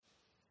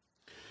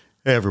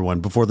Hey everyone,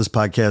 before this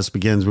podcast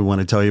begins, we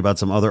want to tell you about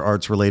some other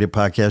arts-related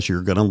podcasts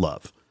you're going to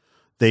love.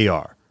 They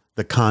are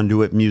the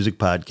Conduit Music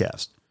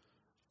Podcast,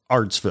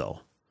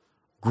 Artsville,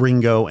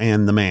 Gringo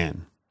and the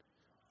Man,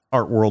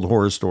 Art World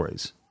Horror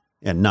Stories,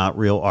 and Not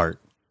Real Art.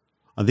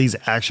 On these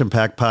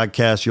action-packed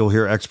podcasts, you'll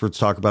hear experts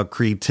talk about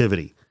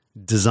creativity,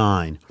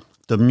 design,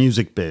 the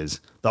music biz,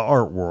 the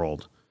art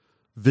world,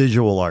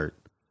 visual art,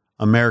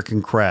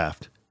 American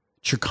craft,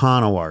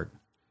 Chicano art,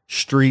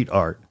 street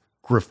art,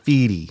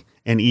 graffiti,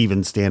 and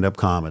even stand-up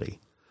comedy.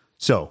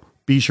 So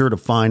be sure to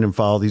find and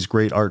follow these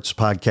great arts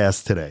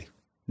podcasts today.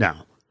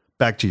 Now,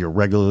 back to your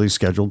regularly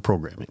scheduled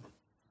programming.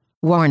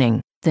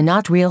 Warning: the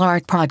Not Real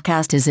Art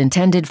podcast is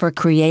intended for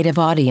creative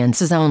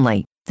audiences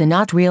only. The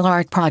Not Real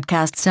Art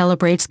podcast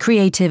celebrates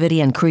creativity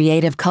and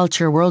creative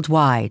culture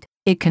worldwide.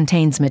 It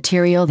contains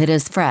material that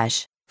is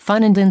fresh,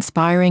 fun, and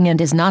inspiring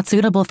and is not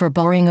suitable for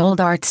boring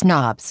old art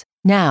snobs.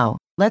 Now,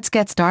 let's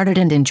get started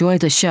and enjoy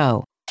the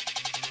show.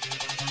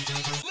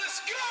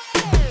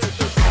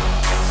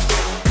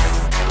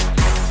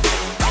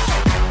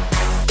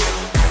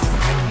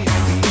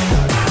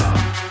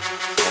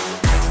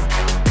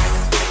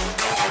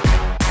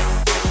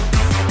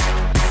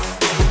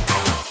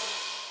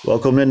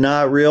 Welcome to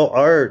Not Real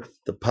Art,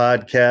 the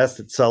podcast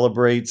that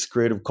celebrates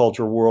creative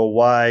culture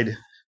worldwide.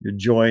 You're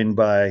joined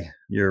by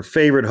your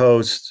favorite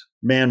host,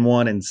 Man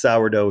One and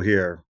Sourdough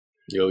here.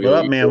 Yo, what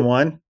up, Man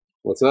One?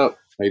 What's up?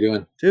 How you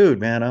doing?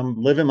 Dude, man,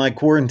 I'm living my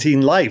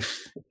quarantine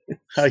life.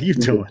 How you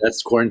doing?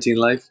 That's quarantine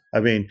life? I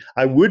mean,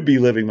 I would be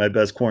living my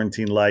best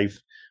quarantine life,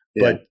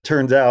 but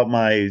turns out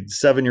my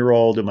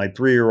 7-year-old and my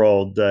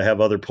 3-year-old have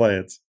other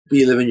plans.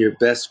 Be living your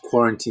best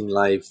quarantine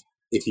life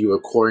if you were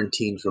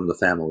quarantined from the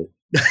family.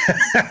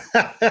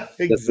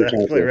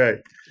 Exactly right.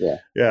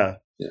 Yeah.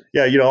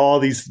 You know, all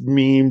these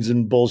memes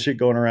and bullshit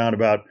going around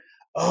about,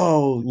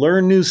 oh,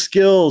 learn new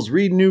skills,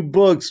 read new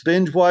books,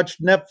 binge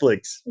watch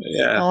Netflix.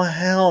 Yeah. Oh,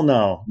 hell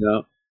no.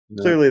 No.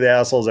 Clearly the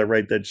assholes that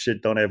write that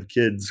shit don't have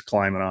kids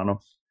climbing on them.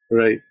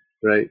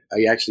 Right.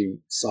 I actually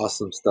saw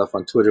some stuff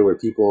on Twitter where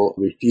people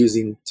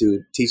refusing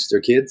to teach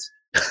their kids.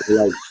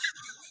 They're like,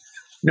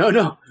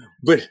 no,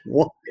 but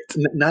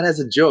not as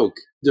a joke.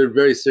 They're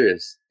very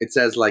serious. It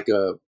says like,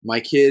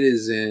 my kid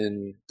is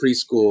in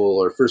preschool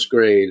or first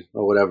grade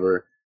or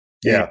whatever.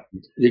 Yeah.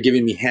 You're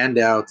giving me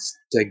handouts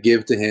to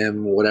give to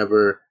him,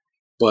 whatever.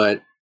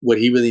 But what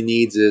he really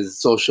needs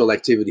is social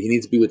activity. He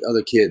needs to be with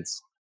other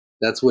kids.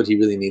 That's what he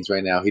really needs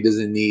right now. He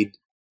doesn't need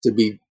to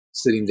be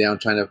sitting down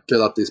trying to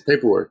fill out this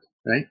paperwork,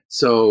 right?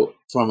 So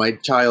for my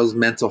child's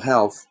mental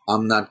health,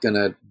 I'm not going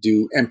to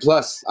do, and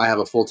plus I have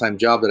a full-time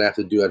job that I have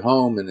to do at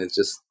home, and it's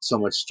just so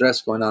much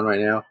stress going on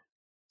right now.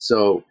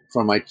 So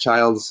for my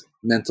child's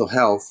mental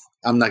health,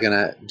 I'm not going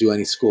to do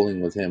any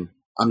schooling with him.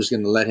 I'm just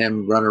going to let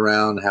him run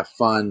around, have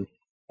fun,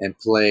 and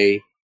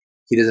play.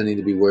 He doesn't need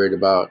to be worried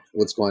about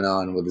what's going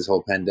on with this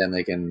whole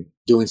pandemic and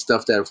doing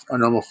stuff that a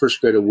normal first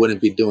grader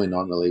wouldn't be doing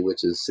normally,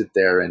 which is sit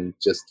there and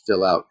just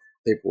fill out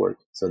paperwork.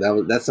 So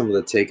that's some of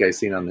the take I've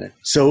seen on there.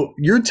 So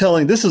you're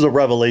telling, this is a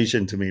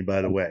revelation to me,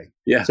 by the way.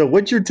 Yeah. So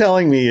what you're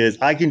telling me is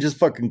I can just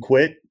fucking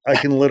quit. I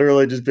can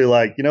literally just be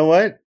like, you know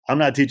what? I'm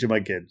not teaching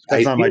my kids.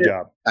 That's not my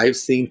job. I've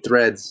seen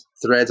threads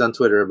on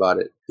Twitter about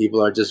it.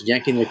 People are just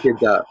yanking their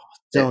kids out.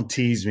 Don't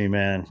tease me,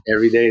 man.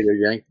 Every day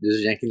they're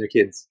just yanking their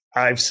kids.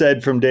 I've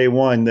said from day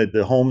one that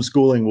the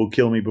homeschooling will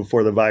kill me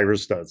before the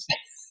virus does.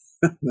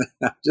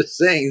 I'm just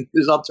saying,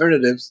 there's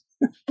alternatives.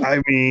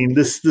 I mean,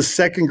 the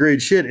second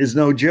grade shit is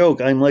no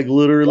joke. I'm like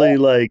literally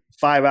like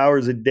 5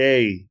 hours a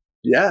day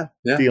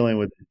dealing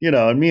with it. You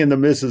know, and me and the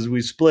missus,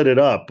 we split it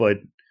up. But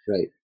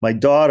my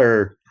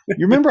daughter,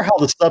 you remember how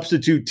the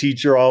substitute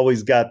teacher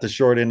always got the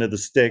short end of the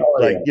stick?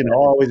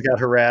 Always got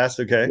harassed.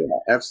 Okay.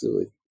 Yeah,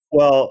 absolutely.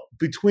 Well,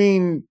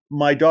 between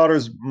my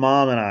daughter's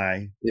mom and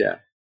I,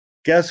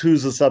 guess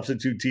who's the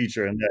substitute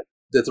teacher? And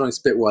they're throwing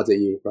spitwads at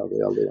you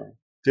probably all day long.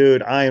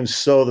 Dude, I am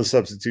so the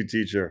substitute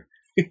teacher.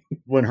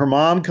 When her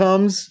mom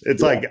comes,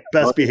 it's like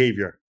best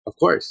behavior. Of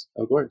course.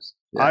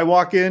 Yeah. I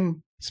walk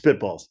in,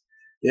 spitballs.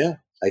 Yeah,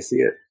 I see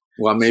it.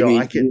 Well, maybe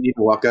you need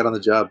to walk out on the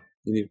job.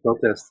 You need to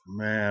protest.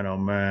 Man, oh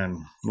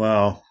man.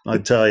 Well, I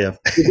tell you,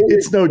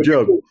 it's no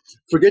joke.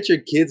 Forget your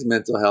kids'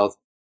 mental health.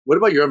 What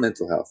about your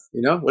mental health?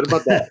 You know, what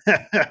about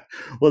that?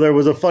 Well, there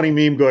was a funny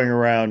meme going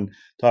around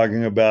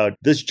talking about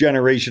this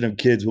generation of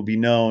kids will be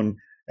known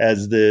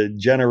as the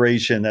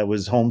generation that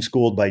was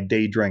homeschooled by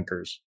day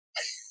drinkers.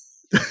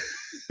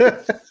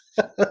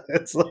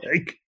 It's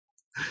like,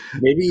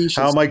 maybe you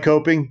should. How am I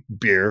coping?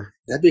 Beer.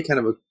 That'd be kind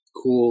of a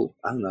cool,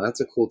 I don't know, that's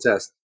a cool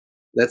test.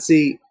 Let's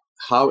see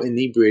how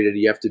inebriated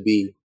you have to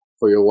be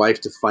for your wife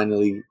to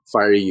finally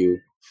fire you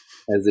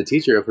as the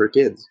teacher of her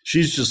kids.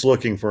 She's just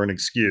looking for an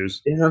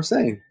excuse. You know what I'm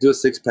saying? Do a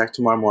 6-pack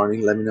tomorrow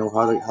morning. Let me know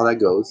how that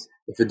goes.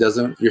 If it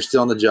doesn't, if you're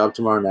still on the job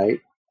tomorrow night,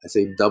 I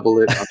say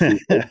double it on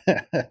Tuesday.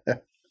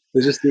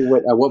 Let's just see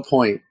at what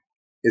point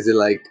is it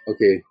like,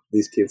 okay,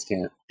 these kids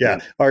can't. Yeah.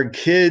 Our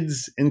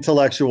kids'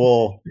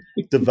 intellectual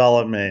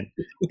development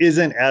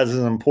isn't as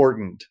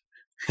important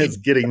as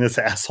getting this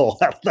asshole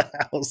out of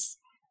the house.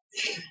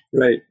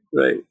 Right.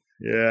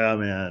 Yeah,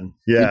 man.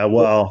 Yeah,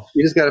 well.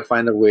 You just got to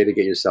find a way to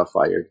get yourself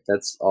fired.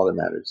 That's all that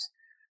matters.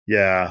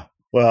 Yeah.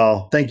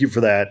 Well, thank you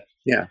for that.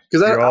 Yeah.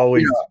 Because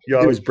you're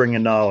always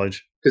bringing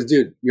knowledge. Because,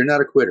 dude, you're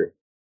not a quitter.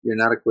 You're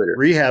not a quitter.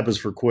 Rehab is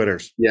for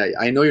quitters. Yeah,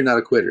 I know you're not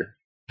a quitter.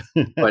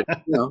 But,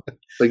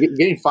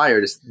 getting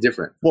fired is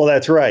different. Well,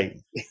 that's right.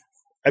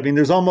 I mean,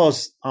 there's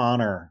almost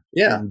honor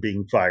in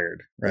being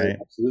fired, right? Yeah,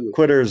 absolutely.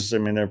 Quitters, I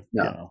mean, there's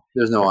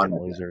no honor.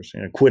 Losers.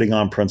 Quitting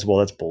on principle,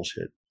 that's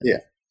bullshit. Yeah.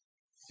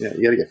 Yeah,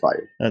 you got to get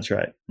fired. That's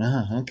right.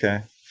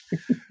 Okay.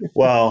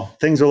 Well,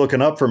 things are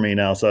looking up for me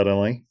now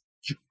suddenly.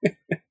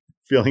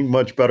 Feeling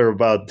much better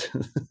about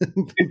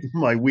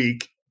my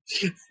week.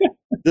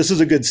 This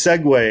is a good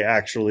segue,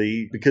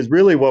 actually, because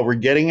really what we're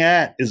getting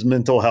at is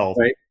mental health.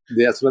 Right.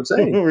 That's what I'm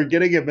saying. We're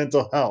getting at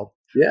mental health.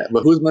 Yeah,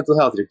 but whose mental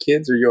health? Your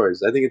kids or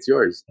yours? I think it's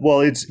yours.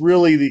 Well, it's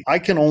really I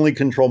can only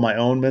control my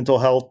own mental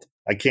health.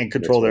 I can't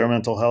control their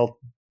mental health.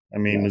 I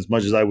mean, as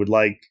much as I would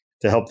like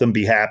to help them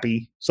be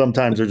happy,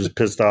 sometimes they're just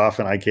pissed off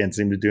and I can't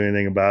seem to do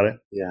anything about it.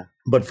 Yeah.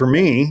 But for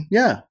me,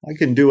 I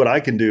can do what I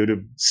can do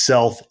to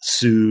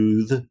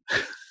self-soothe.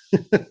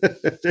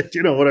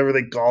 Whatever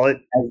they call it.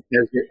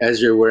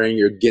 As you're wearing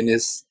your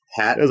Guinness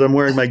hat. As I'm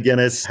wearing my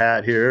Guinness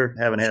hat here.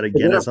 Haven't had a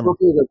Guinness.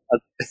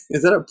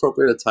 Is that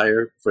appropriate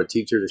attire for a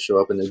teacher to show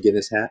up in their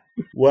Guinness hat?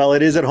 Well,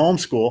 it is at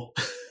homeschool.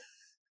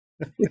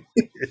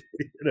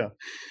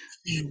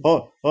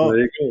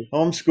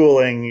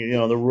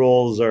 Homeschooling, the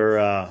rules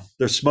are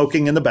they're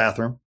smoking in the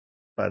bathroom,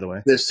 by the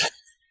way.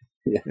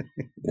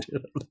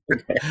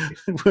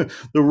 The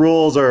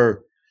rules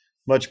are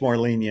much more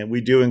lenient.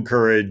 We do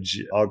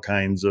encourage all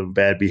kinds of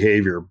bad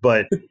behavior,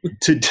 but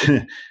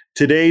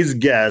today's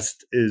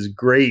guest is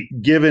great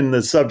given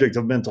the subject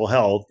of mental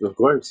health. Of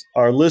course.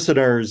 Our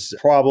listeners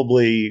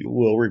probably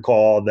will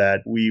recall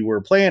that we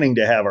were planning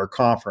to have our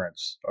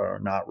conference, our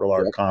Not Real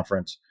Art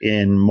conference,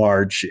 in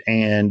March.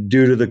 And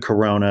due to the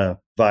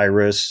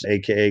coronavirus,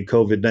 aka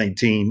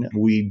COVID-19,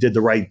 we did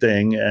the right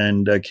thing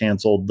and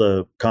canceled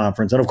the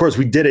conference. And of course,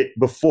 we did it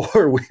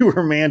before we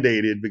were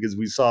mandated because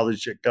we saw this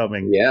shit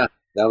coming. Yeah.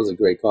 That was a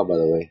great call, by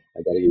the way.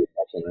 I got to give you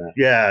props on that.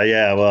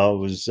 Yeah. Well, it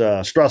was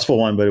a stressful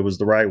one, but it was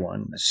the right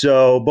one.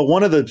 But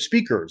one of the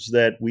speakers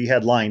that we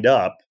had lined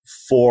up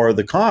for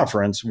the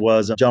conference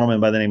was a gentleman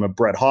by the name of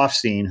Brett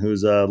Hofstein,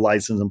 who's a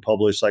licensed and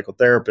published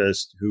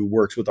psychotherapist who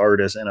works with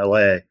artists in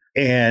LA.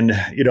 And,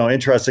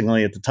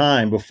 interestingly, at the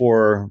time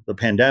before the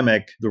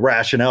pandemic, the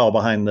rationale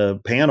behind the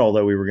panel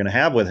that we were going to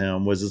have with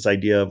him was this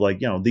idea of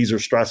these are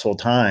stressful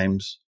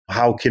times.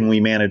 How can we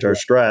manage our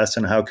stress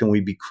and how can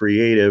we be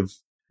creative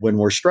when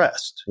we're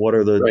stressed? What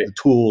are the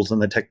tools and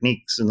the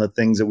techniques and the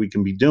things that we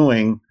can be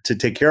doing to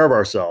take care of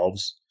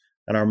ourselves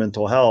and our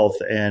mental health?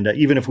 And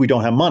even if we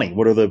don't have money,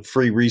 what are the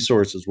free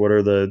resources? What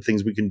are the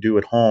things we can do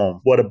at home?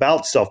 What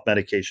about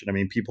self-medication? I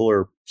mean, people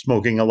are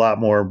smoking a lot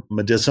more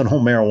medicinal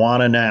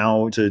marijuana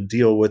now to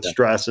deal with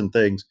stress and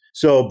things.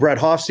 So Brett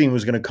Hofstein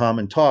was going to come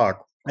and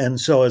talk. And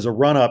so as a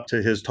run-up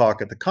to his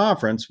talk at the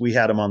conference, we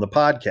had him on the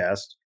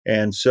podcast.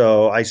 And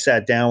so I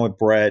sat down with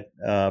Brett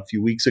a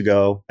few weeks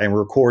ago and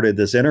recorded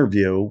this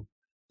interview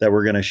that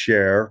we're going to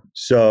share.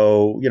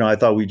 So, I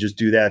thought we'd just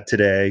do that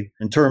today.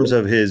 In terms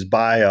of his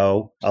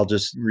bio, I'll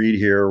just read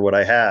here what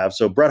I have.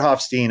 So Brett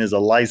Hofstein is a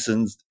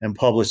licensed and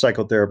published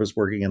psychotherapist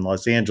working in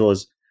Los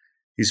Angeles.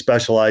 He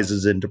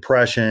specializes in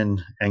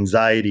depression,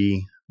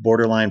 anxiety,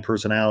 borderline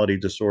personality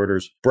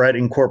disorders. Brett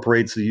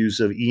incorporates the use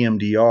of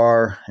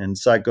EMDR and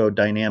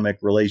psychodynamic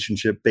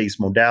relationship-based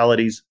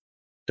modalities.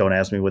 Don't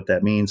ask me what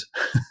that means.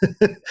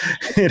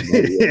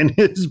 in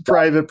his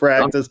private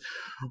practice,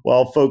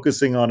 while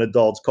focusing on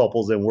adults,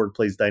 couples, and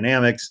workplace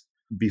dynamics.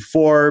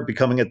 Before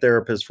becoming a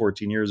therapist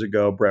 14 years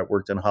ago, Brett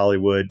worked in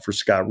Hollywood for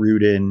Scott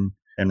Rudin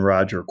and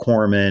Roger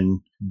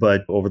Corman.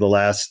 But over the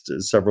last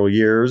several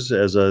years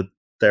as a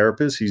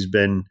therapist, he's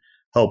been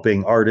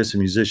helping artists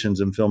and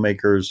musicians and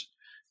filmmakers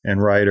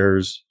and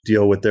writers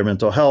deal with their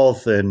mental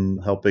health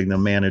and helping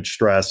them manage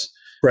stress.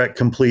 Brett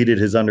completed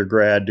his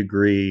undergrad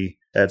degree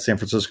at San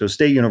Francisco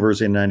State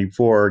University in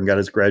 1994 and got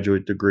his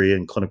graduate degree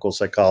in clinical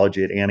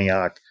psychology at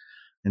Antioch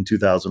in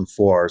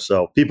 2004.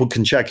 So people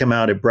can check him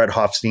out at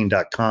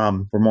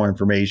bretthofstein.com for more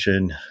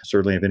information.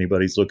 Certainly if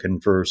anybody's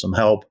looking for some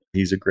help,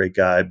 he's a great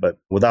guy. But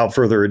without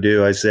further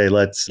ado, I say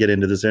let's get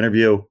into this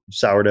interview.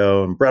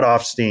 Sourdough and Brett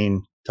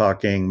Hofstein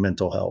talking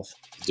mental health.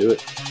 Do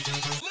it.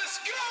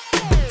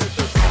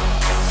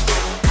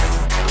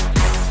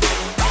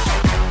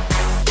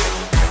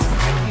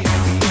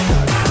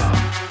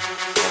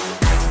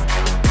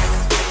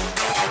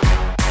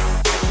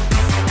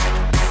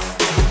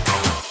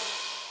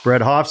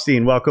 Brett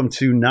Hofstein, welcome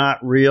to Not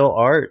Real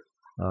Art.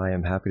 I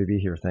am happy to be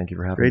here. Thank you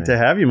for having me. Great to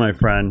have you, my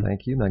friend.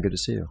 Thank you, man. Good to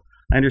see you.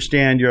 I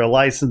understand you're a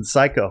licensed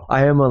psycho.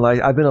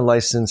 I've been a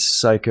licensed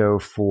psycho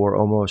for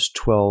almost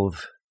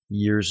 12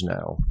 years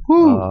now.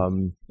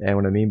 And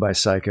what I mean by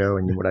psycho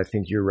and what I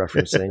think you're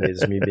referencing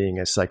is me being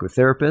a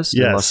psychotherapist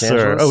in Los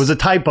Angeles. Sir. Oh, it was a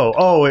typo.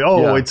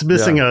 It's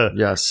missing a...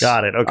 Yes.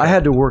 Got it. Okay. I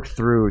had to work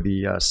through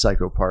the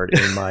psycho part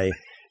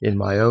in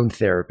my own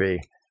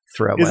therapy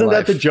throughout my life. Isn't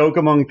that the joke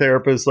among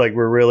therapists? Like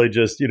we're really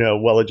just,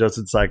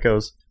 well-adjusted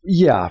psychos.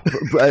 Yeah,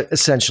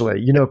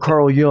 essentially.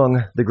 Carl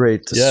Jung, the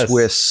great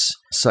Swiss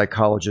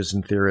psychologist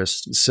and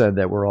theorist, said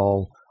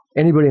that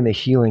anybody in the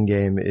healing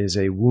game is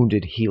a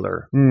wounded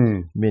healer,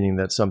 meaning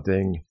that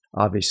something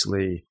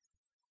obviously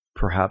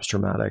perhaps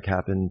traumatic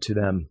happened to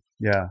them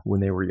when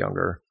they were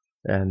younger,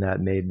 and that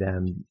made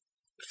them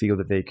feel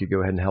that they could go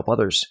ahead and help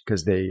others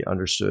because they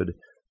understood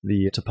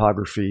the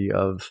topography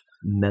of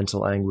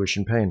mental anguish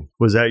and pain.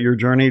 Was that your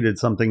journey? Did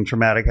something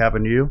traumatic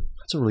happen to you?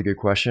 That's a really good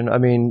question. I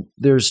mean,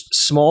 there's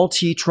small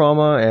T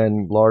trauma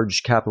and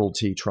large capital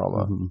T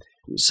trauma. Mm-hmm.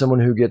 Someone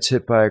who gets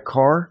hit by a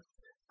car,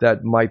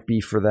 that might be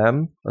for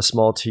them a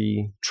small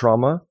T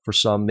trauma. For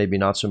some, maybe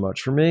not so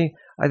much. For me,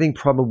 I think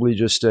probably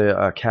just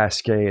a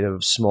cascade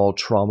of small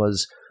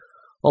traumas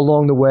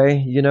along the way,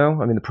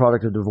 I mean, the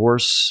product of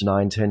divorce,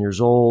 9, 10 years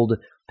old,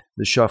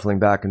 the shuffling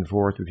back and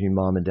forth between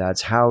mom and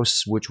dad's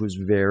house, which was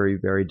very,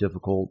 very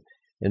difficult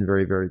and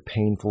very, very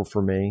painful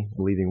for me,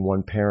 leaving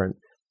one parent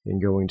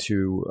and going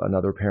to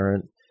another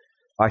parent.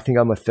 I think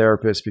I'm a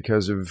therapist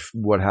because of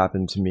what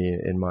happened to me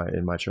in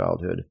my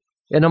childhood.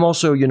 And I'm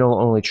also,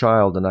 only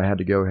child, and I had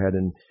to go ahead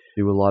and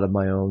do a lot of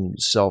my own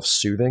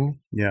self-soothing.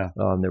 Yeah.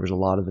 There was a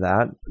lot of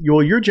that.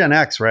 Well, you're Gen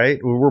X, right?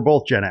 We're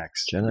both Gen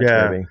X. Gen X,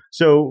 baby.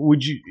 So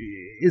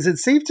is it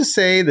safe to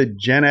say that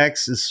Gen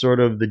X is sort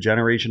of the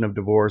generation of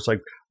divorce? Like,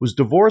 was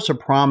divorce a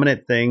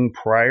prominent thing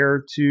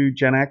prior to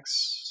Gen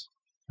X?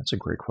 That's a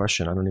great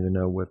question. I don't even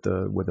know what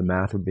the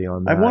math would be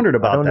on that. I wondered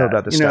about that. I don't know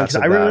about the stats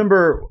of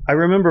I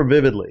remember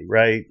vividly,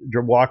 right?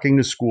 You're walking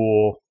to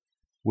school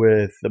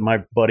with my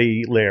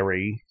buddy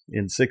Larry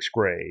in 6th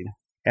grade.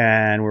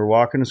 And we're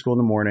walking to school in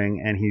the morning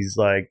and he's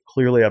like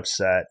clearly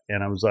upset.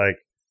 And I was like,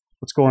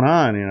 what's going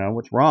on?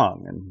 What's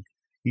wrong? And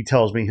he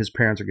tells me his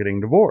parents are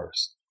getting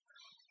divorced.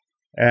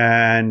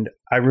 And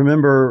I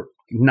remember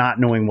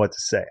not knowing what to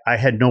say. I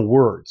had no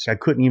words. I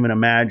couldn't even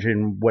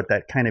imagine what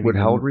that kind of...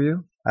 How old were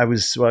you? I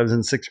was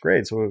in 6th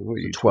grade. So what were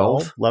you,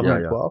 12? 11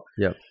 or 12?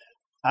 Yeah.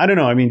 I don't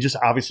know. I mean, just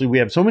obviously we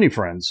have so many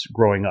friends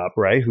growing up,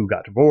 right, who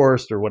got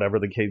divorced or whatever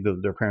the case,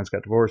 their parents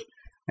got divorced.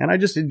 And it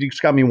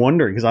just got me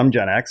wondering, because I'm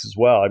Gen X as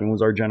well. I mean,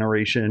 was our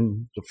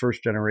generation the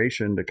first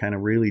generation to kind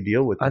of really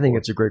deal with divorce? I think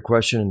it's a great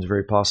question. It's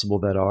very possible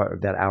that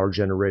our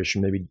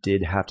generation maybe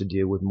did have to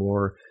deal with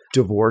more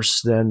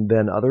divorce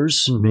than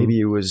others. Mm-hmm. Maybe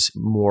it was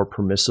more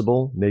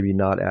permissible, maybe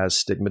not as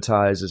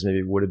stigmatized as maybe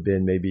it would have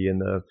been maybe in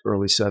the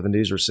early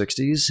 70s or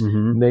 60s.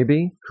 Mm-hmm.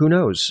 Maybe. Who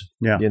knows?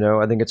 Yeah.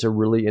 I think it's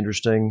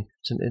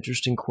an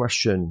interesting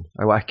question.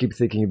 I keep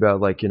thinking about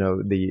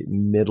the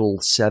middle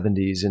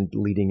 70s and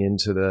leading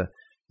into the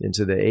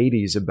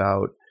 80s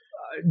about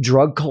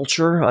drug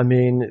culture. I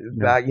mean,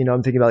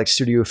 I'm thinking about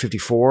Studio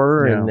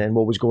 54 and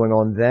what was going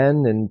on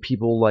then, and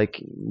people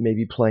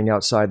maybe playing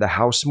outside the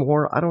house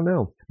more. I don't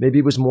know. Maybe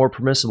it was more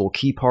permissible.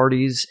 Key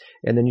parties,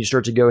 and then you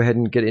start to go ahead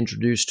and get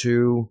introduced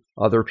to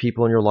other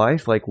people in your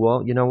life. Like,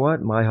 well, you know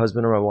what? My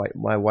husband or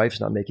my wife's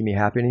not making me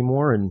happy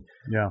anymore, and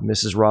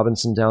Mrs.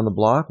 Robinson down the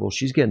block, well,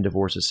 she's getting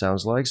divorced, it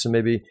sounds like. So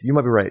maybe you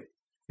might be right.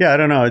 Yeah, I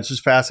don't know. It's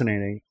just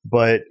fascinating.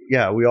 But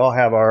yeah, we all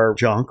have our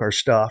junk, our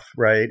stuff,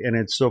 right? And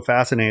it's so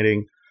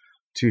fascinating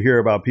to hear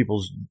about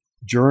people's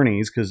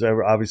journeys because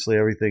obviously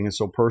everything is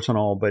so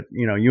personal. But,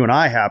 you and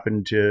I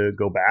happen to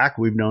go back.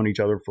 We've known each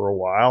other for a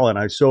while. And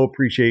I so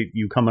appreciate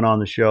you coming on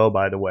the show,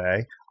 by the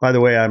way. By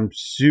the way, I'm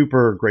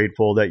super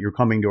grateful that you're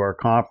coming to our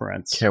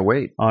conference. Can't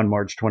wait. On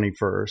March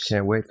 21st.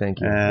 Can't wait.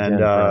 Thank you. And,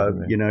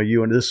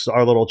 you and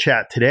our little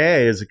chat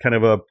today is kind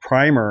of a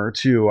primer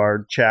to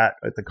our chat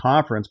at the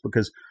conference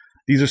because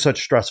these are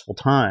such stressful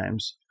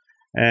times.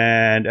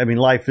 And I mean,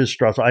 life is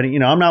stressful.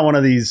 I'm not one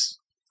of these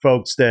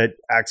folks that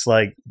acts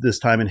like this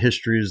time in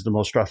history is the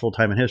most stressful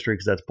time in history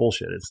because that's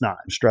bullshit. It's not.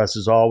 Stress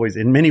is always,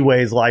 in many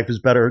ways, life is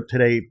better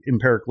today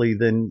empirically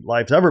than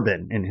life's ever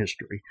been in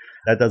history.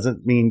 That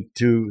doesn't mean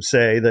to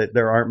say that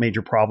there aren't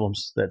major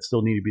problems that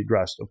still need to be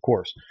addressed. Of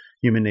course,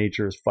 human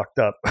nature is fucked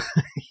up,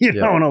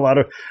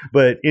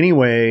 but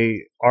anyway,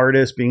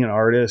 being an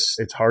artist,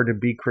 it's hard to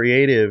be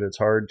creative. It's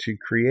hard to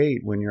create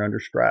when you're under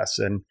stress.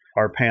 And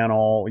your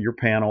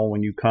panel,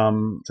 when you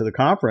come to the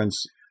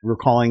conference, we're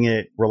calling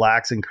it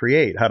Relax and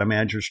Create, how to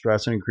manage your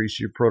stress and increase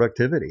your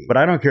productivity. But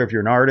I don't care if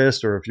you're an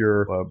artist or if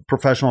you're a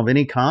professional of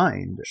any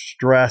kind,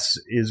 stress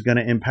is going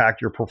to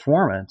impact your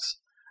performance.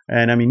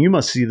 And I mean, you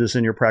must see this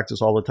in your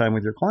practice all the time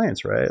with your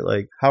clients, right?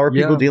 Like, how are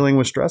people dealing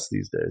with stress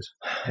these days?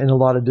 In a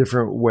lot of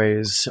different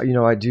ways.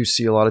 I do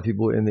see a lot of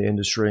people in the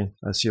industry.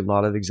 I see a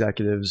lot of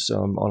executives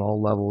on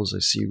all levels. I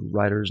see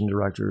writers and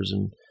directors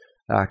and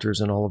actors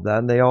and all of that.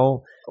 And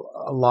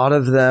a lot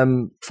of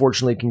them,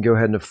 fortunately, can go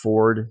ahead and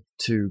afford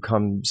to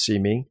come see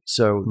me.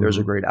 So there's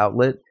a great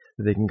outlet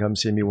that they can come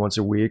see me once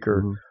a week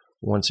or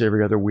once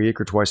every other week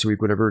or twice a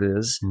week, whatever it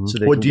is. Mm-hmm.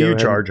 So what do you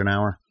charge an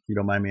hour? You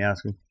don't mind me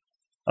asking?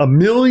 $1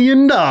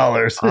 million.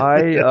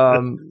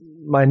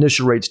 My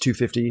initial rate's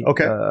 $250.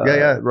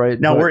 Okay. Right.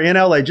 Now we're in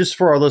LA, just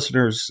for our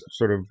listeners'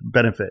 sort of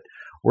benefit.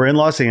 we're in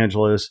Los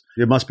Angeles.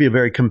 It must be a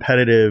very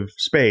competitive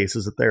space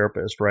as a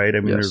therapist, right? I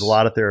mean, there's a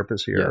lot of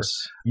therapists here. Yes.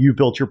 You've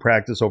built your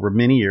practice over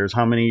many years.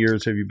 How many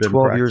years have you been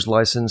 12 years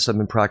licensed. I've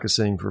been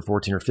practicing for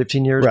 14 or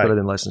 15 years, Right. but I've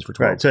been licensed for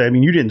 12. Right. So, I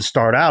mean, you didn't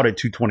start out at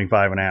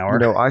 $225 an hour.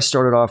 No, I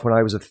started off when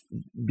I was a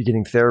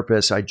beginning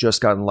therapist. I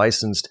just gotten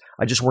licensed.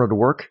 I just wanted to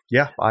work.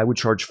 Yeah. I would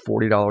charge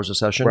 $40 a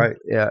session. Right.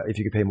 Yeah, if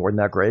you could pay more than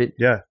that, great.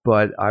 Yeah.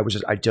 But I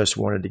just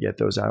wanted to get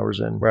those hours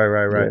in. Right.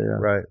 Yeah.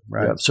 Right.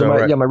 Yeah. So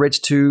my rate's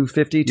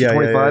 $250,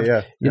 $225.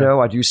 Yeah. You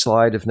know, I do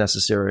slide if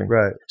necessary.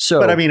 Right. So,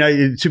 But I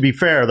mean, to be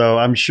fair, though,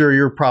 I'm sure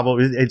you're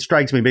probably, it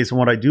strikes me based on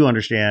what I do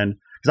understand,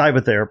 because I have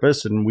a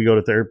therapist and we go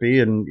to therapy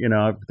and, you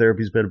know,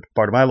 therapy's been a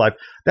part of my life.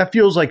 That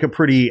feels like a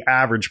pretty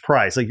average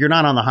price. Like you're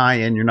not on the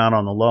high end, you're not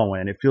on the low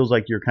end. It feels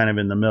like you're kind of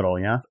in the middle.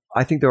 Yeah.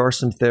 I think there are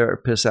some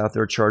therapists out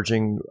there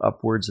charging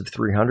upwards of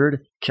 $300.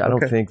 I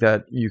don't think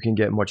that you can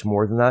get much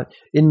more than that.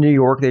 In New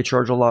York, they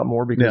charge a lot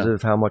more because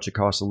of how much it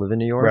costs to live in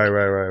New York.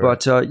 Right.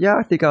 But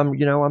I think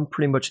I'm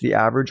pretty much the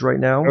average right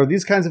now. Are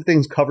these kinds of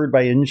things covered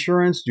by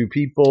insurance? Do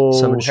people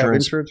Some have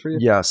insurance insurance for you?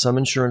 Yeah, some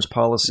insurance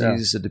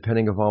policies,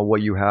 depending upon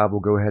what you have, will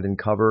go ahead and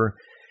cover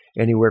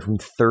anywhere from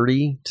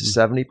 30 to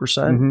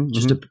 70%.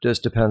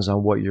 Just depends on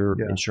what your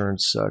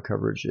insurance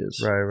coverage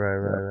is.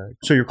 Right.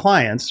 So your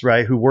clients,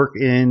 right, who work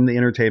in the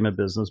entertainment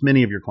business,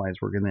 many of your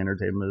clients work in the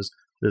entertainment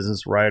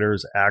business,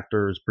 writers,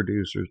 actors,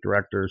 producers,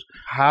 directors.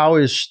 How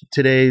is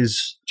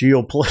today's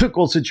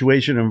geopolitical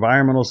situation,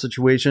 environmental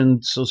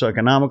situation,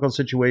 socioeconomical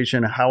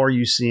situation, how are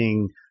you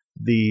seeing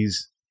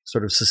these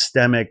sort of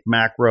systemic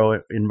macro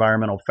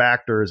environmental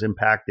factors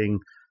impacting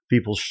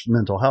people's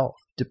mental health?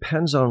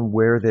 Depends on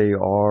where they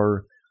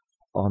are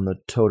on the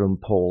totem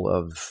pole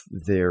of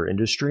their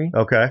industry.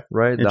 Okay.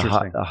 Right?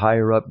 The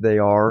higher up they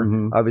are,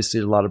 obviously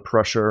there's a lot of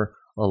pressure,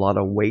 a lot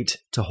of weight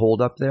to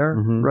hold up there,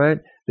 right?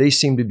 They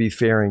seem to be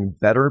faring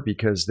better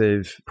because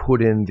they've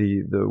put in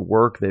the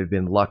work. They've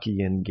been lucky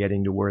in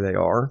getting to where they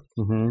are.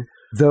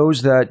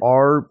 Those that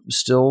are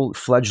still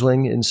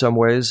fledgling in some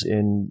ways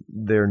in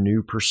their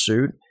new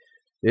pursuit,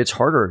 it's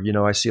harder. You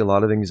know, I see a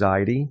lot of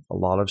anxiety, a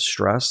lot of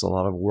stress, a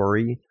lot of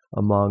worry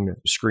among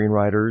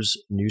screenwriters,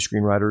 new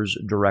screenwriters,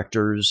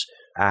 directors,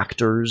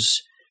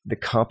 actors. The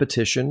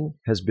competition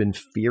has been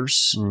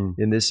fierce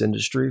in this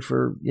industry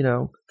for,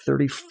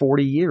 30,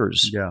 40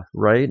 years,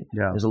 right?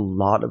 Yeah. There's a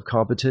lot of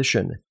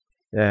competition.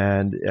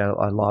 And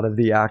a lot of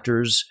the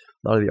actors,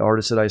 a lot of the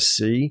artists that I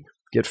see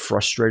get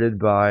frustrated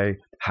by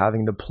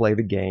having to play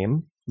the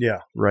game. Yeah.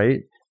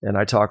 Right? And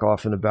I talk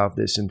often about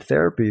this in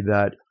therapy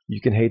that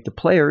you can hate the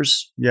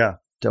players. Yeah.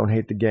 Don't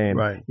hate the game.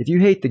 Right. If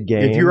you hate the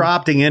game. If you're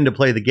opting in to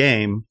play the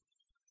game,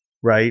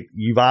 right,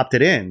 you've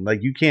opted in. Like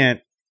you can't,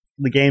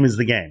 the game is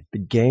the game. The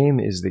game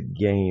is the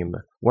game.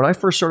 When I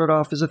first started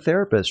off as a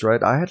therapist,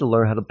 right, I had to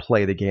learn how to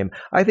play the game.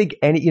 I think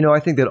I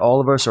think that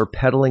all of us are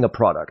peddling a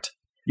product.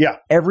 Yeah.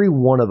 Every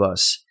one of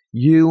us,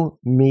 you,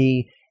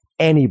 me,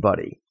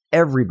 anybody,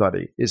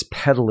 everybody is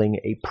peddling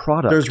a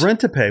product. There's rent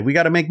to pay. We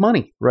got to make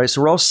money. Right.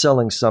 So we're all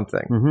selling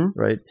something.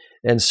 Right.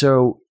 And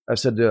so I've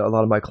said to a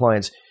lot of my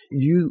clients,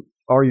 you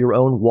are your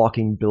own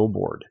walking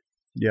billboard.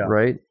 Yeah.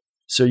 Right.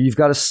 So you've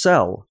got to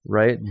sell.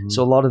 Right.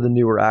 So a lot of the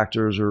newer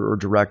actors or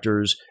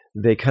directors,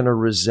 they kind of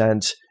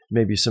resent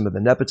maybe some of the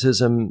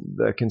nepotism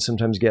that can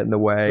sometimes get in the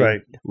way.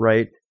 Right.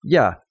 Right.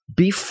 Yeah.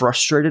 Be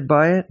frustrated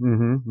by it.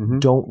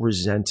 Don't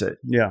resent it.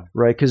 Yeah.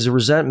 Right. Because the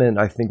resentment,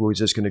 I think, was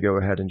just going to go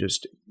ahead and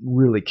just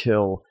really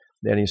kill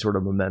any sort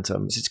of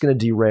momentum. It's going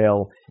to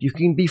derail. You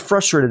can be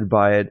frustrated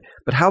by it,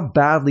 but how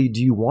badly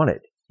do you want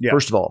it? Yeah.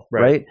 First of all,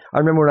 right? I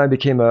remember when I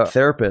became a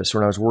therapist,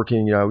 when I was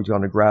working, I was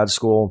going to grad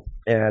school,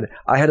 and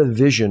I had a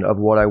vision of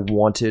what I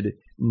wanted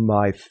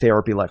my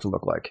therapy life to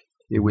look like.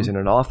 It was in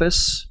an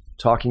office,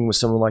 talking with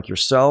someone like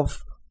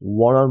yourself,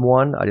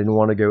 one-on-one. I didn't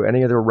want to go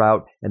any other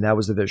route, and that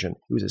was the vision.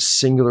 It was a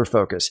singular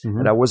focus,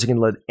 and I wasn't going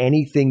to let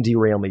anything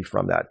derail me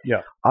from that.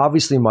 Yeah.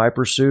 Obviously, my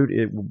pursuit,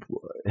 it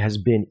has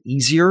been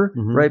easier,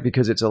 right?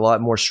 Because it's a lot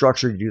more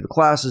structured. You do the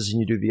classes, and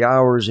you do the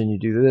hours, and you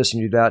do this,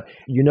 and you do that.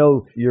 You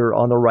know you're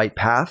on the right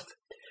path.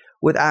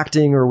 With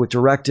acting or with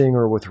directing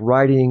or with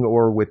writing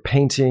or with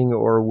painting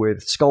or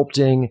with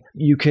sculpting,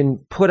 you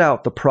can put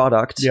out the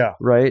product,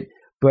 right?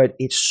 But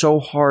it's so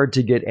hard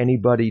to get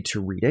anybody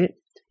to read it,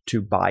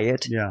 to buy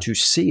it, to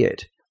see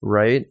it,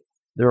 right?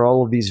 There are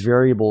all of these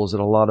variables that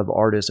a lot of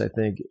artists, I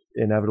think,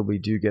 inevitably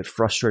do get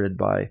frustrated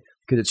by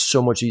because it's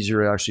so much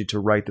easier actually to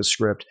write the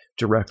script,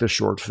 direct the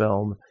short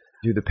film,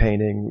 do the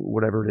painting,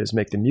 whatever it is,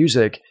 make the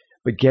music.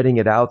 But getting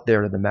it out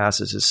there to the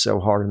masses is so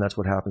hard, and that's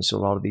what happens to a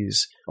lot of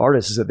these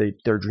artists is that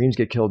their dreams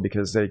get killed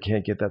because they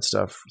can't get that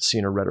stuff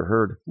seen or read or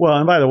heard. Well,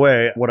 and by the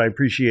way, what I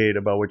appreciate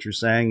about what you're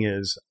saying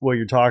is what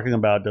you're talking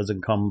about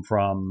doesn't come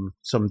from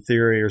some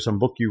theory or some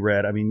book you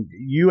read. I mean,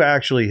 you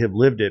actually have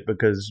lived it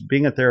because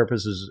being a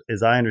therapist is,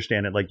 as I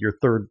understand it, like your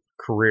third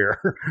career,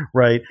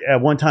 right?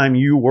 At one time,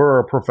 you were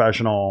a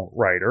professional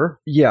writer.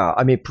 Yeah,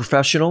 I mean,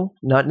 professional,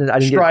 not I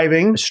didn't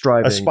striving,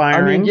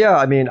 aspiring.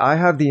 I mean, I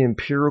have the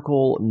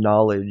empirical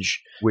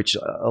knowledge which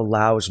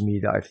allows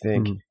me to, I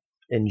think,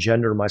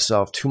 engender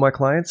myself to my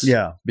clients.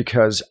 Yeah.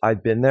 Because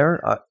I've been there.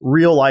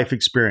 Real life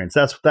experience.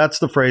 That's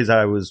the phrase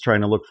I was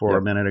trying to look for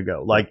a minute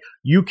ago. Like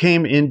you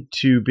came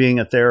into being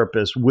a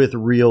therapist with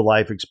real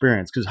life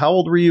experience. Because how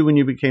old were you when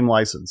you became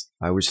licensed?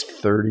 I was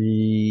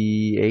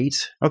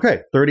 38.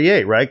 Okay,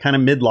 38, right? Kind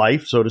of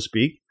midlife, so to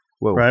speak.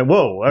 Whoa. Right.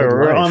 Whoa.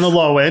 Or on the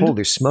low end.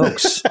 Holy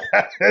smokes.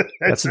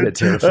 That's a bit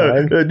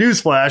terrifying.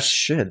 Newsflash.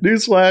 Shit.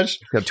 Newsflash.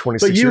 Got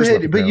 26 years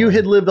left. But you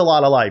had lived a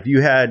lot of life.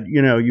 You had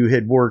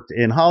worked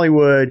in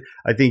Hollywood.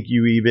 I think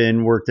you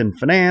even worked in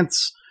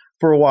finance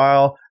for a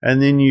while.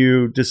 And then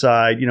you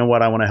decide, you know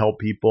what, I want to help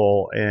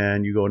people,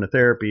 and you go into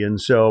therapy. And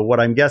so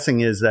what I'm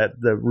guessing is that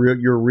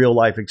your real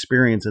life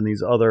experience in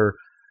these other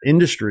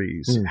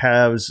industries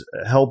has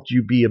helped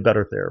you be a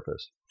better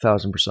therapist.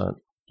 1,000%.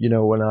 You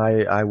know, when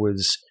I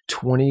was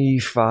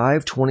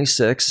 25,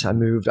 26, I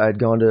had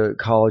gone to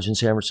college in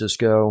San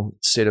Francisco,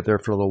 stayed up there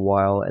for a little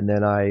while, and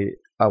then I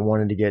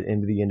wanted to get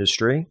into the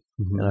industry.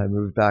 And I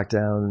moved back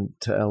down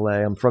to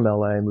LA. I'm from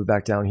LA. I moved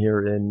back down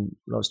here when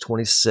I was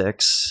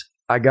 26.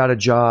 I got a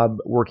job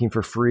working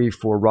for free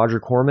for Roger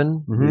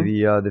Corman,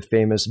 the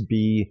famous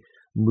B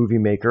movie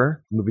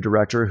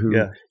director who,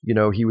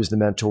 he was the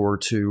mentor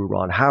to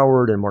Ron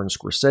Howard and Martin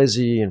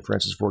Scorsese and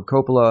Francis Ford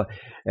Coppola.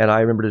 And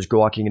I remember just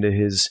walking into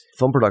his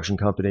film production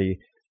company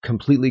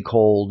completely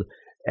cold.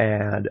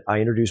 And I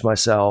introduced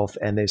myself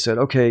and they said,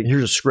 okay,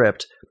 here's a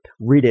script,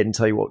 read it and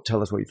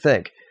tell us what you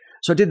think.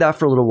 So I did that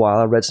for a little while.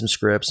 I read some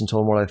scripts and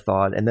told them what I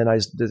thought. And then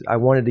I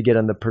wanted to get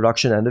on the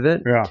production end of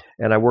it. Yeah.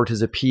 And I worked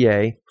as a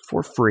PA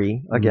for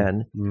free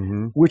again,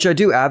 which I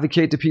do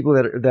advocate to people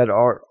that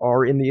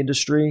are in the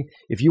industry.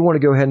 If you want to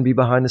go ahead and be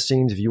behind the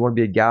scenes, if you want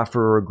to be a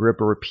gaffer or a grip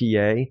or a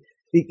PA,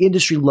 the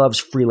industry loves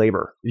free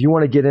labor. If you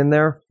want to get in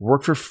there,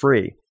 work for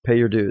free, pay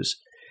your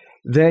dues.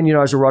 Then, I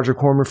was a Roger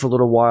Corman for a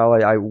little while.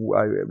 I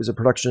was a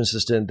production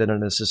assistant, then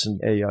an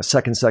assistant, a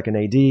second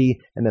AD,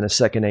 and then a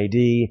second AD.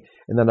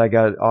 And then I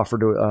got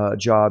offered a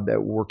job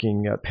at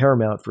working at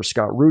Paramount for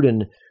Scott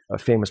Rudin, a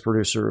famous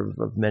producer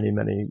of many,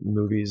 many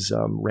movies,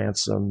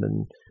 Ransom,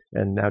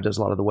 and now does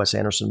a lot of the Wes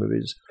Anderson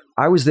movies.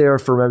 I was there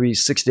for maybe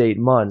 6 to 8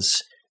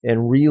 months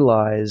and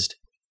realized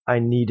I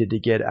needed to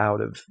get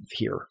out of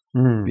here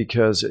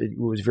because it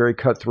was very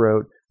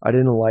cutthroat. I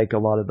didn't like a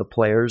lot of the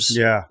players.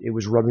 Yeah. It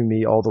was rubbing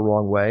me all the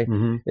wrong way.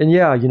 And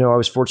I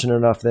was fortunate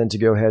enough then to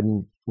go ahead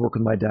and work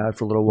with my dad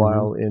for a little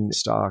while in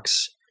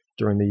stocks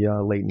during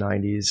the late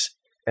 90s.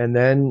 And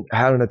then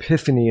had an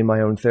epiphany in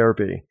my own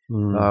therapy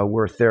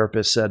where a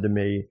therapist said to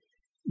me,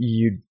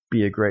 "You'd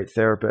be a great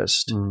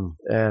therapist."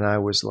 And I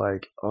was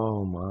like,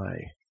 oh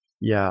my,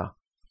 yeah,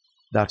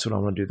 that's what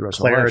I'm going to do the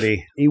rest of my life.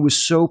 It was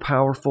so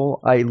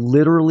powerful.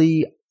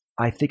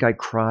 I think I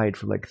cried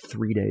for like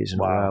 3 days in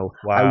a row.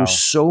 Wow. I was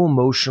so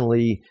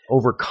emotionally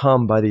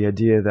overcome by the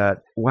idea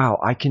that, wow,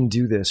 I can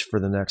do this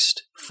for the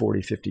next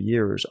 40, 50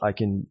 years. I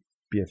can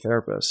be a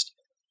therapist.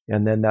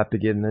 And then that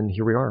began, and then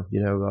here we are,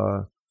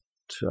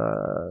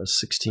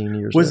 16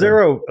 years Was later.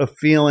 there a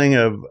feeling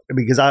of,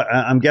 because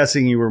I'm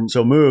guessing you were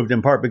so moved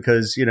in part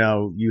because,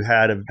 you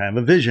had a kind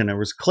of a vision, there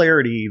was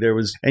clarity,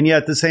 and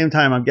yet at the same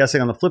time, I'm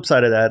guessing on the flip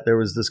side of that, there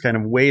was this kind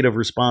of weight of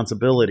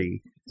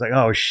responsibility. It's like,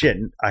 oh shit,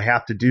 I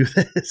have to do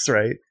this,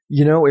 right?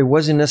 It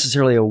wasn't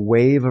necessarily a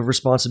wave of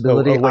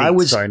responsibility. A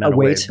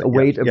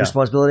weight of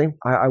responsibility.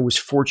 I was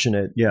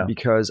fortunate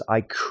because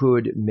I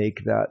could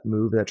make that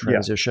move, that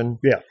transition.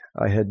 Yeah.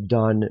 I had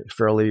done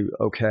fairly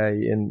okay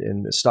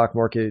in the stock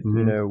market,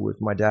 with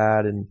my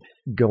dad, and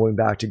going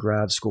back to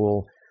grad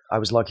school. I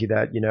was lucky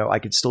that, I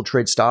could still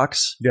trade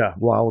stocks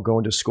while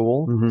going to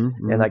school,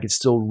 and I could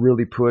still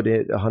really put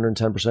it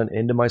 110%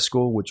 into my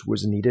school, which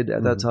was needed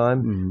at that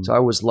time. So I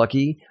was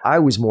lucky. I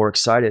was more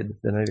excited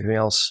than anything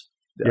else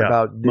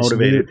about this.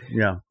 Motivated.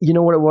 You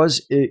know what it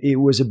was? It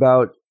was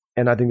about,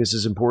 and I think this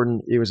is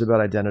important, it was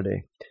about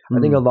identity. I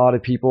think a lot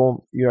of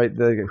people,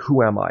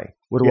 who am I?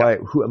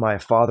 Who am I, a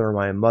father? Am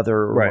I a mother?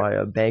 Or am I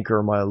a banker?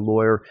 Am I a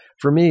lawyer?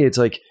 For me, it's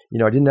like,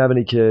 I didn't have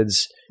any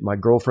kids. My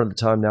girlfriend at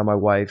the time, now my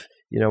wife,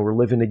 we're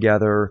living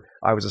together.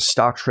 I was a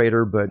stock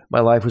trader, but my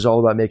life was all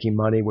about making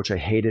money, which I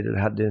hated.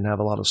 It didn't have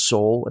a lot of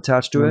soul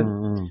attached to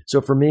it. So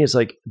for me, it's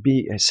like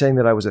saying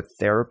that I was a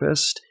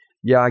therapist.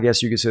 Yeah, I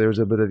guess you could say there was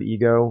a bit of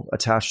ego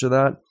attached to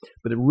that,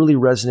 but it really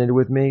resonated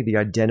with me, the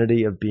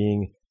identity of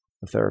being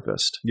a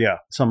therapist. Yeah.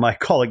 Some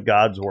might call it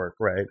God's work,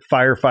 right?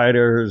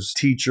 Firefighters,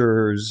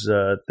 teachers,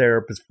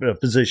 therapists,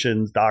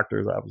 physicians,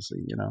 doctors, obviously,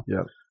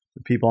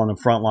 the people on the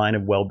front line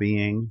of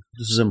well-being.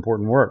 This is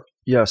important work.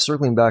 Yeah.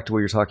 Circling back to what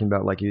you're talking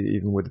about, like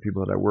even with the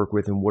people that I work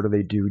with, and what do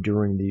they do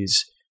during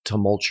these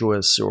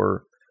tumultuous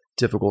or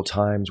difficult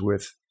times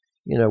with,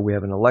 we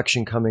have an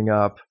election coming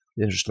up.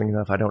 Interestingly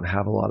enough, I don't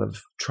have a lot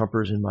of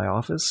Trumpers in my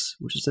office,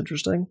 which is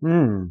interesting.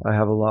 I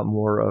have a lot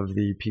more of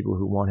the people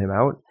who want him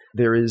out.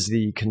 There is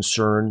the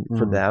concern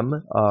for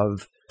them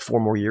of 4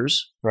 more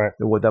years, right?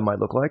 And what that might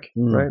look like,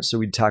 right? So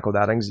we tackle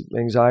that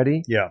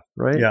anxiety,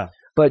 right? Yeah.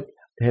 But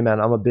hey, man,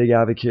 I'm a big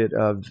advocate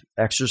of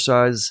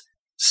exercise,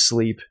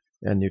 sleep,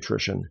 and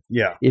nutrition.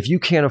 Yeah. If you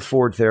can't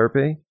afford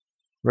therapy,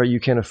 right? You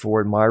can't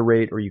afford my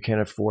rate or you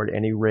can't afford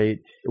any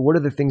rate. What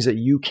are the things that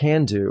you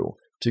can do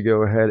to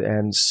go ahead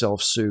and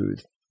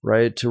self-soothe,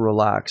 right? To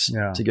relax,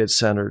 to get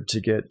centered,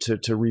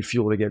 to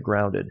refuel, to get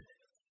grounded.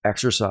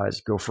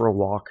 Exercise, go for a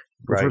walk,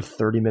 go for a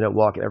 30-minute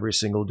walk every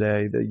single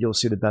day. You'll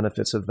see the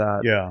benefits of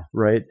that. Yeah.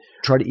 Right.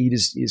 Try to eat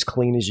as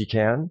clean as you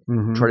can.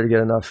 Mm-hmm. Try to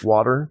get enough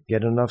water,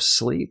 get enough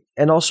sleep.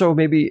 And also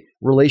maybe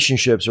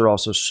relationships are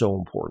also so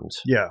important.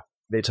 Yeah.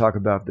 They talk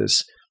about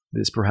this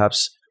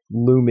perhaps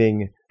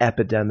looming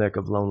epidemic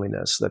of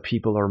loneliness, that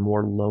people are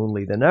more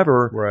lonely than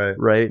ever. Right.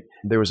 Right.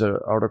 There was an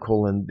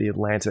article in the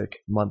Atlantic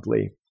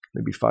Monthly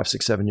maybe 5,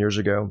 6, 7 years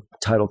ago,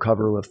 title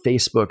cover of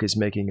Facebook is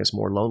making us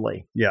more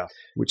lonely. Yeah.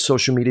 Which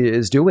social media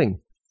is doing.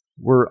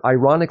 We're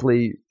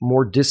ironically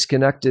more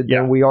disconnected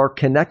than we are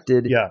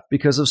connected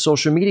because of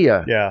social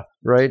media. Yeah.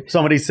 Right?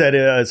 Somebody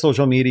said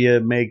social media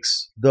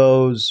makes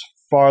those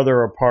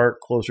farther apart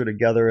closer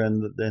together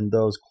and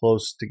those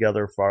close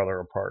together farther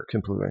apart.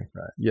 Completely.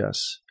 Right.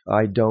 Yes.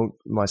 I don't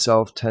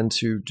myself tend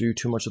to do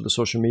too much of the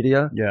social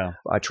media. Yeah.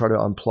 I try to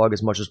unplug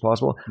as much as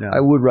possible. Yeah. I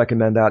would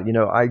recommend that.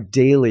 I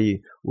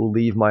daily will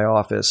leave my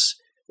office,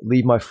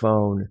 leave my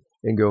phone,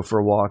 and go for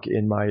a walk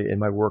in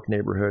my work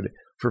neighborhood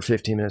for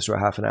 15 minutes or a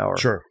half an hour.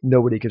 Sure.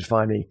 Nobody could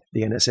find me.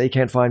 The NSA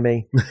can't find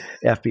me.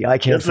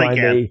 FBI can't find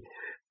me.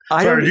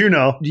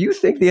 Do you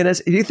think the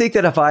NSA? Do you think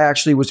that if I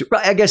actually was,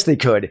 I guess they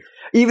could.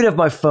 Even if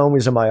my phone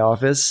was in my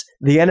office,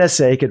 the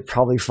NSA could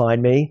probably find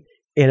me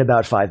in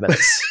about 5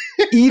 minutes,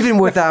 even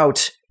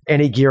without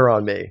any gear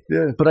on me.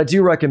 Yeah. But I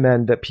do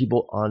recommend that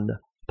people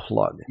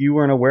unplug. You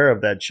weren't aware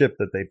of that chip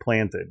that they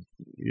planted,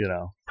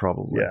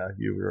 Probably. Yeah,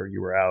 you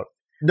were out.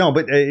 No,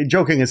 but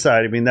joking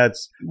aside, I mean,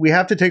 we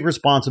have to take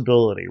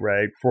responsibility,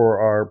 right,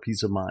 for our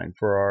peace of mind,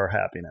 for our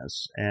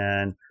happiness.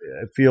 And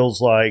it feels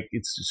like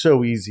it's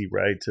so easy,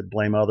 right, to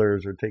blame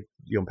others or take,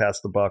 pass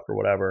the buck or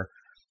whatever.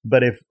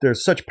 But if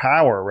there's such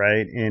power,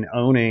 right, in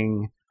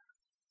owning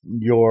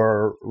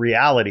your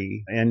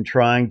reality and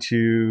trying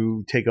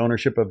to take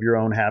ownership of your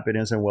own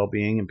happiness and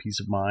well-being and peace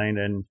of mind,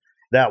 and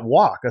that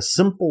walk, a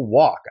simple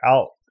walk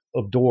out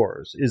of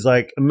doors is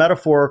like a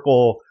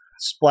metaphorical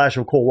splash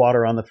of cold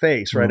water on the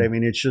face, right? I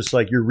mean, it's just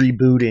like you're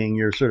rebooting,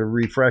 you're sort of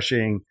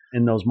refreshing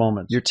in those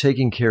moments. You're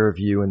taking care of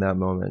you in that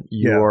moment.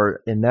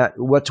 You're in that.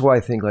 What's why I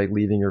think like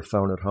leaving your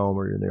phone at home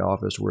or you're in the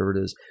office, wherever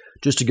it is,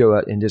 just to go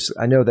out and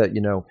I know that,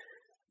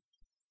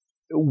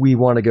 we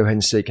want to go ahead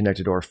and stay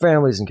connected to our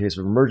families in case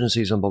of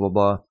emergencies and blah, blah,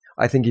 blah.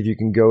 I think if you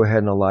can go ahead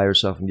and allow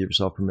yourself and give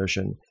yourself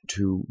permission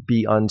to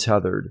be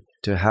untethered,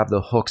 to have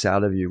the hooks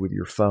out of you with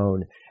your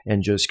phone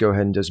and just go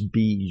ahead and just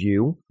be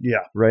you.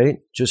 Yeah.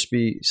 Right? Just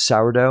be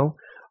sourdough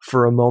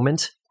for a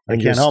moment. I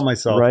can't help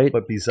myself, right?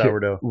 But be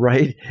sourdough.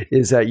 Right?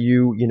 Is that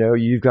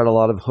you've got a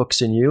lot of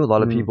hooks in you, a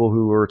lot of people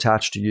who are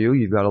attached to you.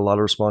 You've got a lot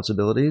of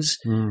responsibilities.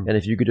 And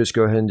if you could just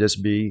go ahead and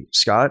just be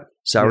Scott,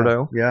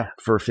 sourdough,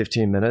 for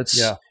 15 minutes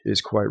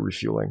is quite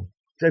refueling.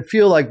 I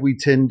feel like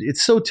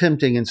it's so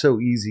tempting and so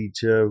easy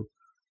to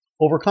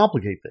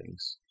overcomplicate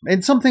things.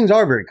 And some things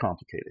are very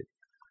complicated.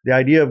 The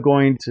idea of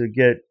going to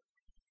get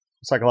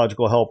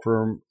psychological help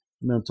for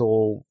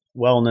mental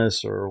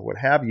wellness or what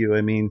have you,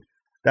 I mean,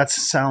 that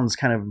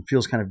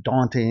feels kind of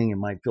daunting. It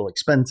might feel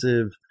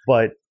expensive,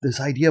 but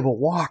this idea of a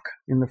walk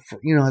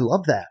I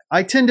love that.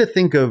 I tend to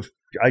think of,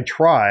 I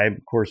try,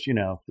 of course,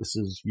 this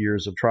is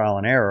years of trial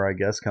and error, I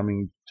guess,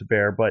 coming to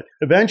bear, but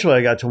eventually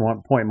I got to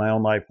one point in my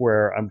own life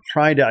where I'm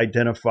trying to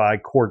identify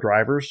core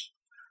drivers.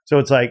 So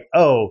it's like,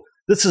 oh,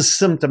 this is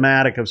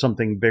symptomatic of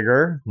something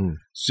bigger.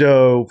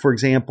 So, for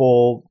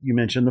example, you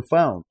mentioned the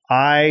phone.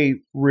 I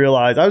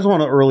realized I was one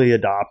of the early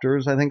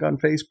adopters, I think, on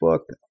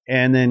Facebook.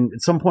 And then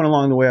at some point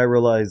along the way, I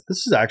realized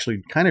this is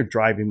actually kind of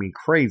driving me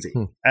crazy.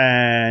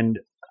 And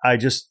I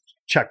just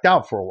checked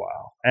out for a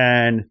while.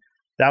 And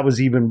that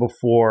was even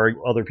before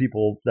other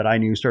people that I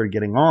knew started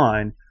getting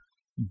on.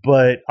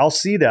 But I'll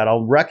see that.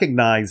 I'll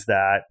recognize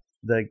that,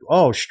 like,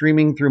 oh,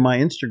 streaming through my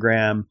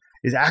Instagram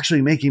is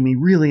actually making me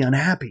really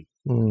unhappy.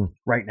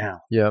 Right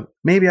now. Yeah.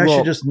 Maybe I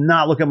should just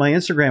not look at my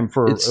Instagram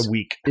for a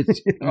week.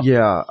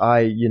 Yeah.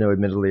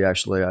 Admittedly,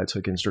 actually, I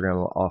took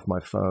Instagram off my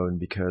phone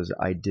because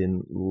I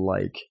didn't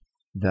like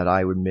that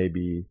I would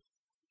maybe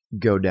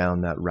go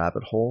down that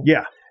rabbit hole.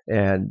 Yeah.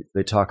 And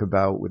they talk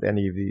about with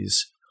any of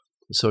these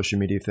social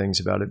media things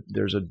about it,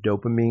 there's a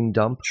dopamine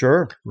dump.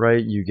 Sure.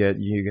 Right? You get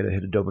a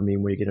hit of dopamine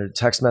when you get a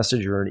text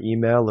message or an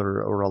email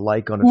or a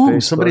like on a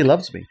Facebook. Somebody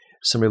loves me.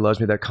 Somebody loves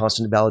me, that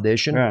constant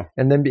validation. Yeah.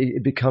 And then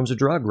it becomes a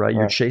drug, right?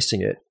 You're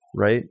chasing it,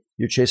 right?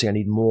 You're chasing, I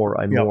need more,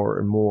 more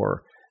and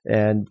more.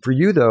 And for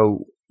you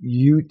though,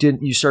 you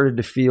started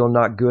to feel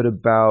not good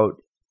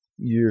about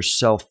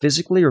yourself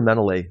physically or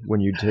mentally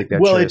when you take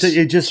that chase?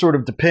 It just sort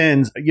of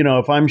depends.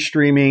 If I'm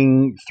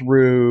streaming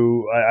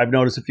through, I've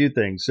noticed a few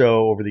things.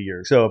 So over the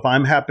years, so if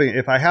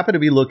I happen to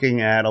be looking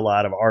at a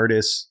lot of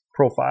artists'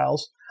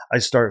 profiles, I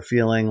start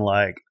feeling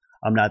like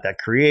I'm not that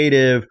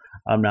creative.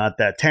 I'm not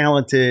that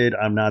talented.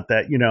 I'm not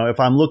that, if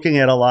I'm looking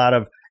at a lot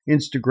of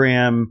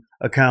Instagram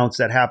accounts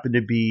that happen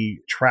to be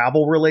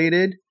travel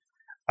related,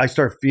 I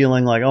start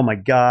feeling like, oh my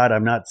God,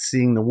 I'm not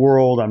seeing the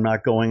world. I'm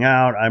not going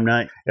out.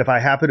 If I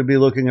happen to be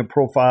looking at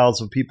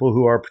profiles of people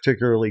who are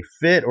particularly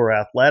fit or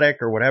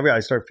athletic or whatever, I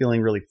start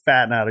feeling really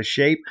fat and out of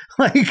shape.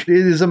 Like, it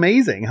is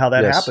amazing how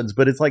that happens,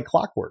 but it's like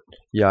clockwork.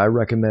 Yeah, I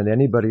recommend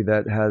anybody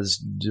that has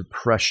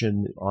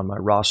depression on my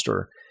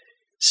roster,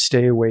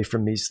 stay away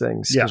from these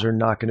things because they're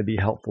not going to be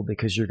helpful,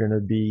 because you're going to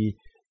be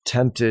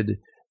tempted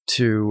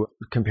to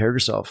compare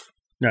yourself.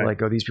 Right.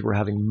 Like, oh, these people are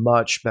having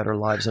much better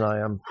lives than I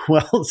am.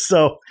 Well,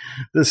 so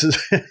this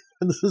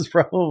is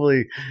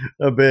probably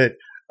a bit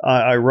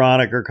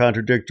ironic or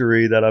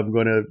contradictory that I'm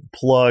going to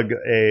plug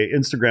a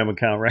Instagram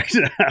account right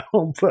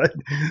now, but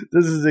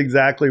this is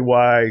exactly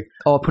why.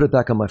 I'll put it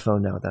back on my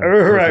phone now. Then.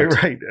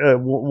 Right.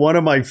 One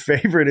of my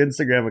favorite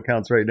Instagram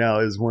accounts right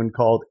now is one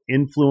called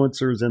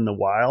Influencers in the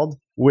Wild,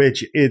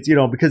 which it's,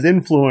 because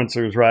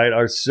influencers, right,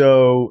 are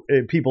so,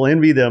 people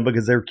envy them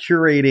because they're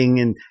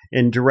curating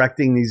and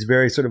directing these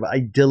very sort of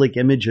idyllic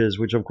images,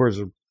 which of course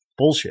are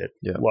bullshit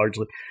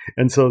largely.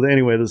 And so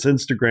anyway, this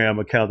Instagram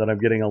account that I'm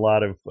getting a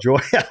lot of joy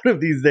out of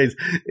these days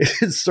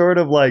is sort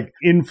of like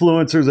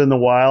influencers in the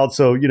wild.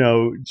 So,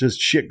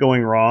 just shit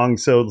going wrong.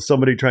 So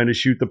somebody trying to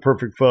shoot the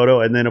perfect photo,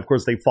 and then of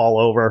course they fall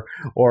over,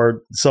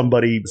 or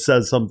somebody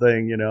says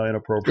something,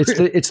 inappropriate.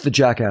 It's the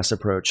jackass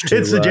approach.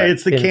 It's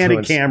the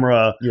candid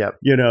camera,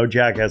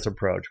 jackass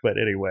approach. But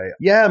anyway,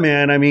 yeah,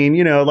 man. I mean,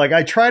 like,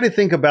 I try to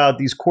think about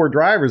these core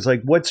drivers,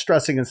 like what's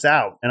stressing us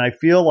out. And I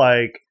feel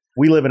like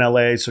we live in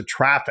LA, so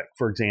traffic,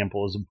 for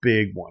example, is a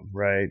big one,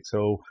 right?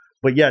 So,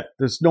 but yet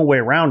there's no way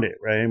around it,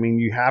 right? I mean,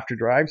 you have to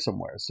drive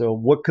somewhere. So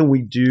what can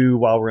we do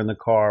while we're in the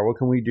car? What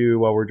can we do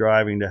while we're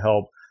driving to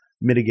help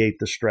mitigate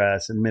the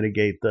stress and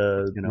mitigate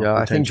the,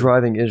 I think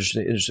driving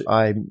is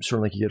I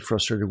certainly can get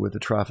frustrated with the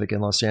traffic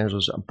in Los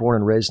Angeles. I'm born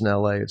and raised in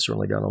LA. It's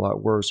certainly gotten a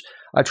lot worse.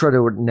 I try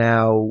to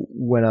now,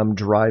 when I'm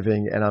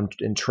driving and I'm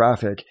in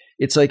traffic,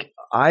 it's like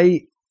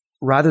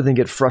rather than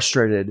get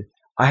frustrated,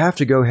 I have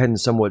to go ahead and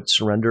somewhat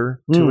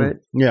surrender to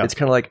it. Yeah. It's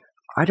kind of like,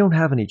 I don't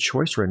have any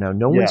choice right now.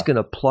 No one's going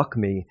to pluck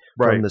me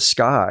from the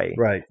sky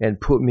and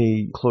put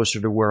me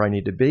closer to where I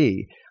need to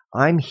be.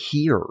 I'm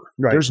here.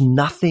 Right. There's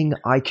nothing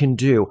I can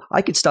do.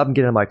 I could stop and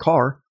get in my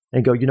car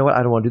and go, you know what?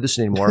 I don't want to do this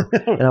anymore.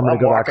 And I'm going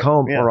to go back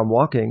home or I'm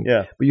walking.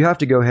 Yeah. But you have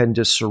to go ahead and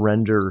just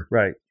surrender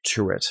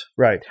to it.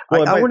 Right.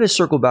 Well, I want to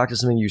circle back to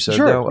something you said,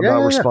 though,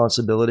 about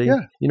responsibility.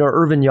 Yeah.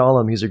 Irvin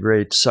Yalom, he's a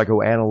great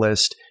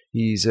psychoanalyst.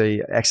 He's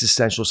a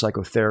existential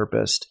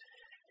psychotherapist,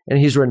 and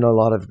he's written a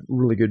lot of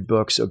really good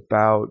books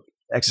about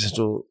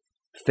existential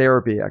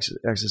therapy,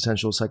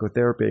 existential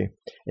psychotherapy,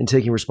 and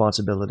taking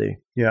responsibility.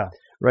 Yeah.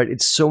 Right.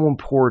 It's so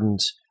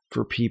important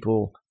for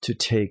people to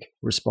take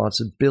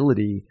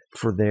responsibility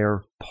for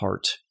their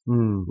part.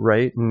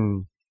 Right.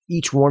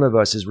 Each one of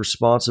us is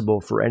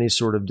responsible for any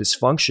sort of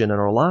dysfunction in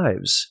our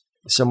lives.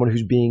 Someone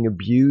who's being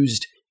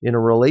abused in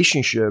a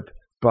relationship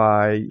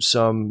by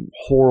some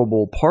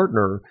horrible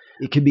partner,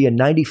 it could be a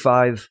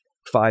 95-5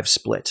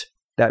 split.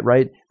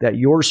 That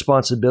your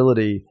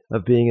responsibility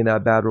of being in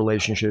that bad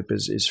relationship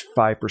is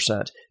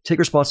 5%. Take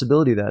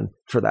responsibility then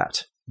for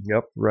that.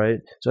 Yep. Right.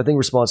 So I think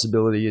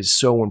responsibility is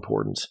so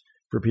important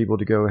for people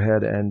to go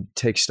ahead and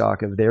take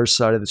stock of their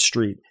side of the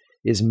street.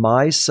 Is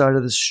my side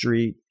of the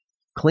street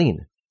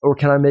clean, or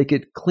can I make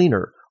it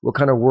cleaner? What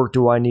kind of work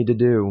do I need to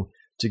do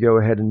to go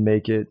ahead and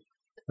make it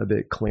a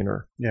bit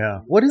cleaner? Yeah.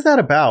 What is that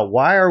about?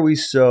 Why are we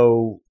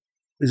so,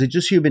 is it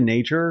just human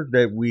nature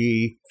that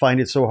we find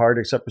it so hard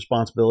to accept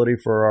responsibility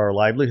for our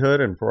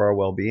livelihood and for our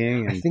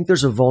well-being? I think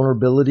there's a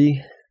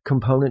vulnerability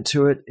component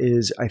to it.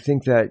 I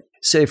think that,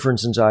 say, for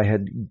instance, I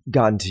had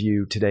gotten to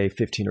you today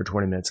 15 or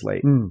 20 minutes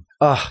late.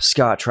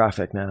 Scott,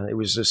 traffic, man. It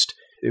was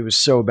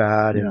so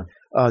bad. Yeah.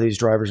 And these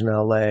drivers in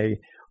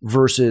LA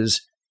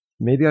versus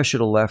maybe I should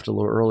have left a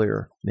little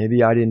earlier.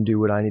 Maybe I didn't do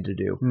what I need to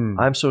do.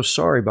 I'm so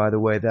sorry, by the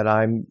way, that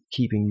I'm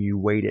keeping you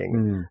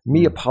waiting.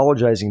 Me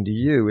apologizing to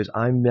you is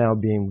I'm now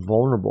being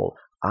vulnerable.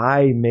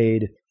 I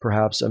made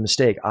perhaps a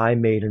mistake. I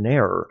made an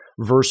error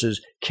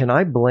versus, can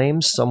I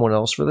blame someone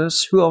else for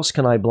this? Who else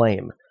can I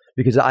blame?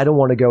 Because I don't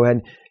want to go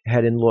ahead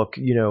and look,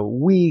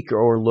 weak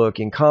or look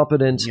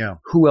incompetent. Yeah.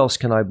 Who else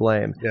can I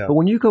blame? Yeah. But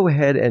when you go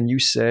ahead and you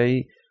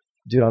say,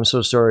 dude, I'm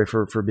so sorry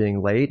for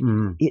being late.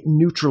 It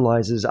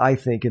neutralizes, I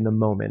think, in the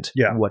moment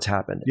what's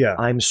happened. Yeah.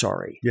 I'm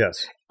sorry.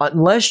 Yes.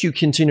 Unless you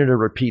continue to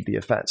repeat the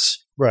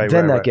offense.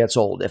 Then that gets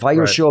old. If I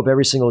go show up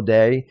every single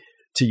day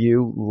to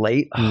you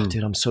late,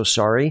 dude, I'm so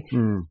sorry.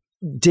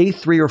 Day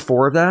 3 or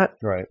 4 of that,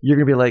 you're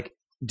going to be like,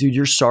 dude,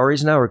 your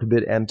sorries now are a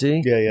bit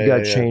empty. You got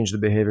to change the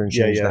behavior and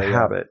change the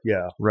habit.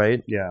 Yeah.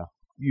 Right? Yeah.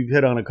 You've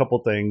hit on a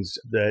couple things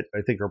that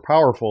I think are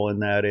powerful,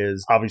 and that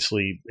is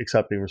obviously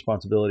accepting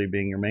responsibility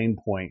being your main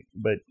point.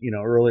 But,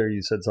 earlier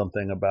you said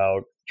something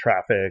about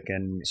traffic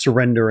and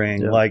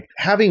surrendering, like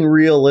having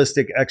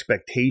realistic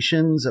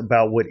expectations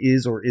about what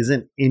is or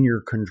isn't in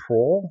your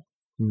control,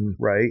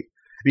 right?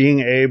 Being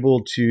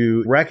able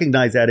to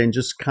recognize that and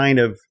just kind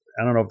of,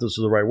 I don't know if this is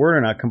the right word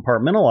or not,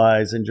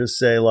 compartmentalize and just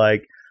say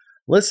like,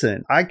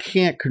 listen, I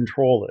can't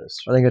control this.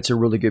 I think that's a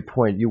really good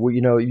point.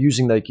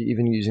 Using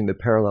the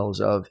parallels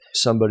of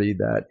somebody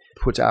that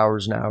puts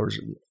hours and hours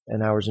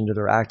and hours into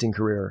their acting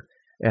career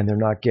and they're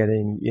not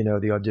getting,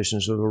 the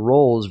auditions or the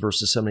roles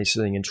versus somebody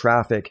sitting in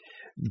traffic.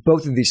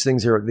 Both of these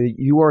things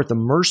you are at the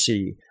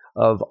mercy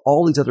of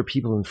all these other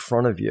people in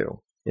front of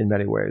you in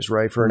many ways,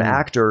 right? For an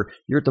actor,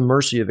 you're at the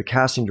mercy of a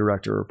casting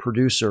director, a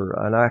producer,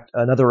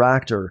 another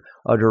actor,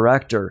 a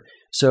director.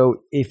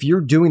 So if you're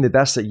doing the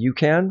best that you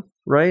can,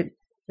 right?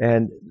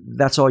 And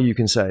that's all you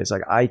can say. It's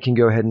like, I can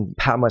go ahead and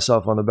pat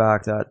myself on the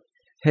back that,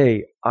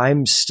 hey,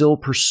 I'm still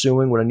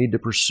pursuing what I need to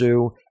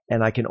pursue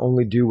and I can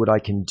only do what I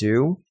can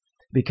do.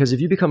 Because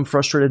if you become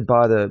frustrated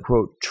by the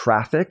quote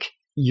traffic,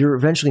 you're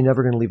eventually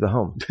never going to leave the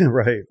home.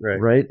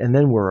 Right. And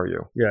then where are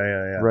you? Yeah.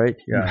 Right.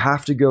 Yeah. You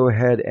have to go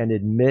ahead and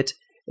admit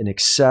and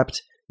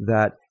accept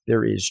that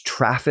there is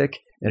traffic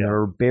and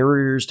there are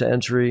barriers to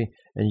entry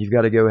and you've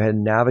got to go ahead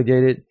and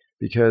navigate it,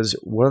 because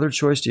what other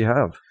choice do you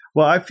have?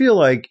 Well, I feel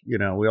like,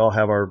 we all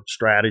have our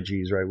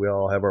strategies, right? We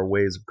all have our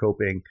ways of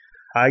coping.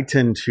 I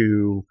tend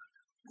to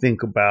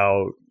think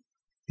about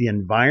the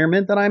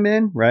environment that I'm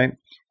in, right?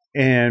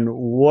 And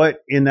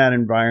what in that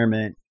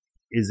environment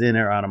is in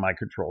or out of my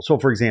control. So,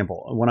 for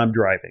example, when I'm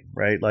driving,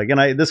 right?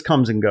 This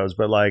comes and goes,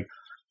 but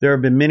there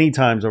have been many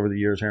times over the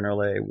years here in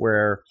LA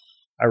where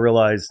I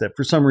realized that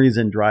for some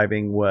reason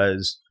driving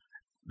was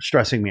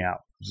stressing me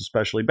out. It was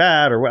especially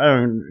bad, or I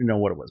don't know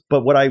what it was.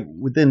 But what I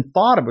then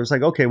thought of was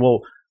like, okay,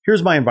 well,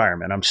 here's my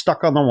environment. I'm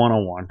stuck on the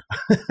 101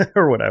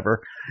 or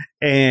whatever,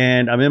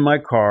 and I'm in my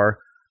car,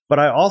 but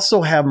I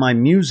also have my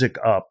music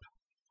up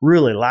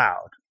really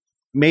loud.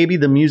 Maybe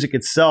the music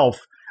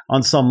itself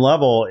on some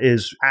level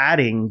is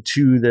adding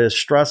to the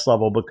stress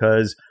level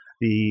because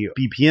the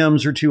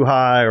BPMs are too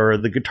high or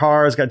the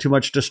guitar's got too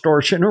much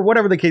distortion or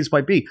whatever the case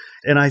might be.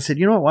 And I said,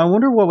 I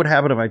wonder what would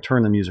happen if I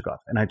turned the music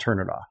off. And I turned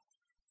it off.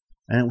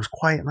 And it was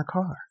quiet in the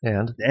car.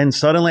 And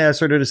suddenly I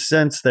started to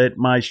sense that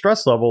my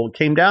stress level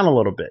came down a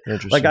little bit.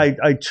 Like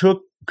I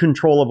took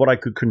control of what I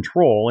could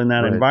control in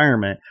that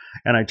environment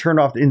and I turned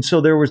off. And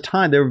so there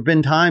have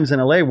been times in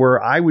LA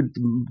where I would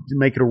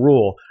make it a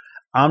rule.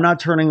 I'm not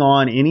turning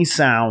on any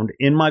sound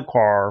in my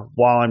car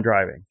while I'm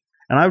driving.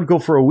 And I would go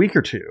for a week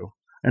or two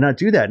and not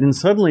do that. And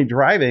suddenly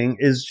driving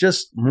is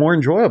just more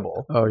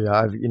enjoyable. Oh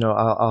yeah.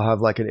 I'll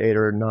have like an 8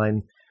 or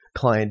 9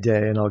 client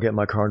day and I'll get in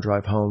my car and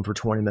drive home for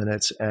 20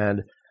 minutes.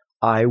 And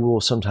I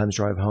will sometimes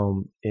drive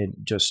home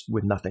just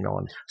with nothing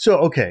on. So,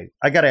 okay,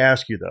 I got to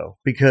ask you though,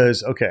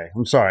 because,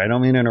 I'm sorry, I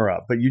don't mean to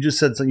interrupt, but you just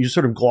said something, you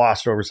sort of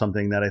glossed over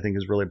something that I think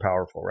is really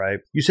powerful, right?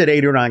 You said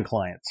 8 or 9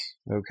 clients.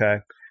 Okay.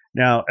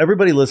 Now,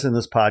 everybody listening to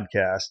this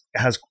podcast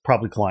has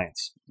probably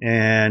clients,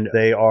 and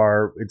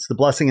it's the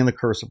blessing and the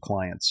curse of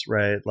clients,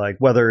 right? Like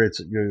whether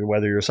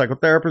you're a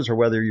psychotherapist or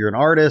whether you're an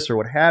artist or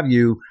what have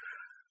you,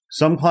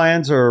 some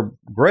clients are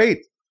great.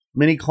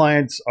 Many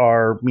clients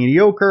are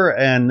mediocre,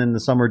 and then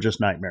some are just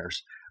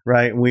nightmares,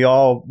 right? And we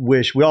all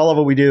love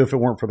what we do if it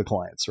weren't for the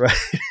clients, right?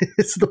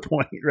 It's the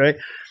point, right?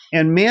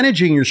 And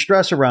managing your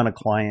stress around a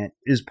client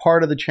is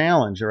part of the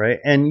challenge, right?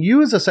 And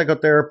you as a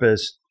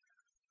psychotherapist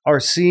are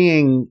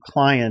seeing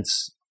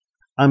clients,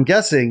 I'm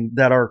guessing,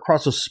 that are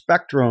across a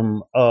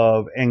spectrum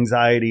of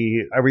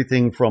anxiety,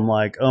 everything from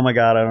like, oh my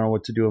God, I don't know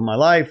what to do in my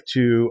life,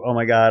 to, oh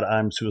my God,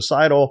 I'm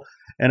suicidal,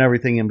 and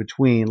everything in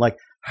between. Like,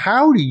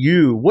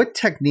 what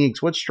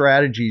techniques, what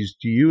strategies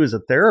do you as a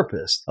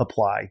therapist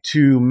apply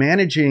to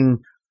managing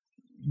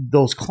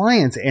those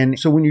clients? And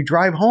so when you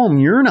drive home,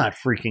 you're not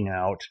freaking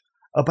out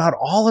about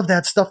all of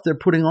that stuff they're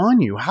putting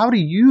on you. How do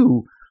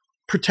you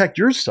protect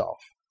yourself?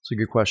 It's a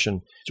good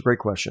question. It's a great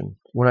question.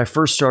 When I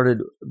first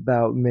started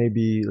about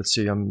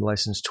I'm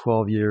licensed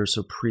 12 years,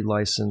 so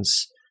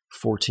pre-license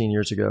 14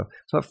 years ago.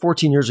 So about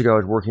 14 years ago, I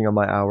was working on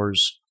my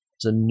hours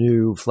as a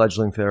new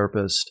fledgling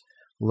therapist,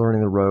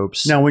 learning the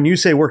ropes. Now, when you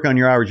say work on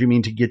your hours, you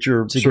mean to get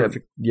your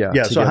certificate?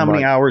 Yeah. So how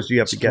many hours do you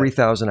have to get?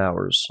 3,000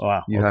 hours. Oh,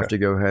 wow. You have to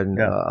go ahead and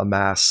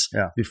amass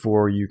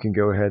before you can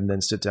go ahead and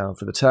then sit down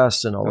for the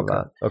test and all of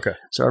that. Okay.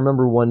 So I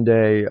remember one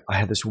day I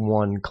had this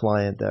one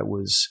client that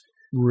was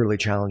really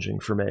challenging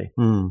for me.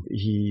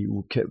 He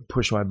kept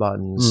pushing my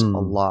buttons a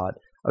lot.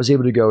 I was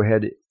able to go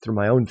ahead through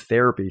my own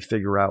therapy,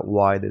 figure out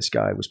why this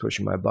guy was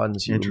pushing my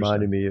buttons. He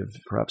reminded me of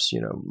perhaps,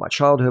 my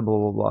childhood, blah,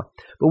 blah, blah.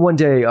 But one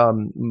day,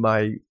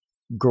 my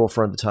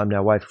girlfriend at the time,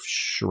 now wife,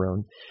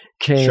 Sharon,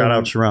 came. Shout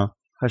out Sharon.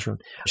 Hi, Sharon.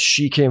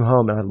 She came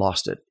home and I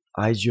lost it.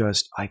 I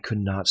could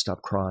not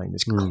stop crying.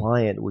 This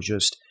client was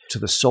just to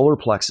the solar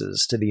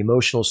plexus, to the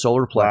emotional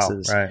solar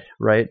plexus. Wow,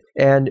 right.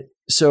 And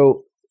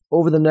so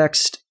over the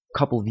next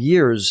couple of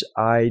years,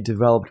 I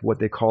developed what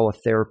they call a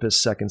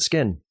therapist's second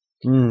skin,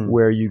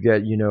 where you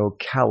get,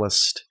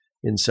 calloused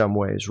in some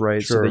ways,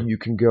 right? Sure. So that you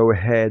can go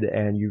ahead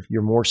and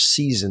you're more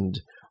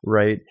seasoned,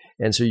 right?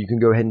 And so you can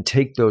go ahead and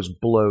take those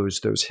blows,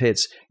 those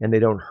hits, and they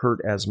don't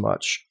hurt as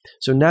much.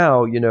 So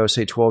now,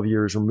 say 12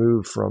 years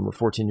removed from, or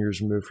 14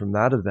 years removed from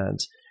that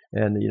event,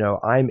 and,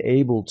 I'm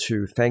able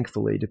to,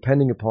 thankfully,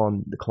 depending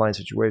upon the client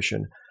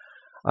situation,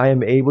 I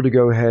am able to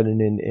go ahead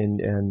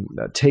and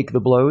take the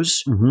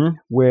blows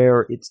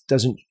where it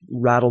doesn't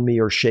rattle me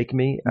or shake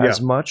me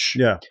as much.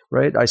 Yeah.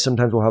 Right. I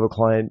sometimes will have a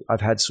client.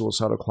 I've had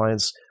suicidal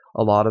clients,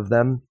 a lot of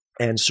them.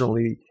 And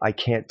certainly I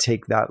can't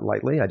take that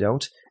lightly. I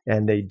don't.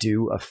 And they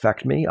do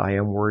affect me. I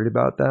am worried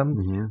about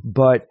them.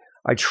 But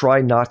I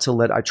try not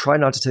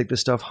to take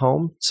this stuff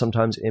home.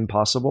 Sometimes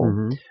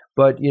impossible.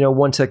 But,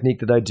 one technique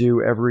that I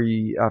do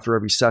after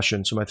every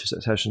session, so my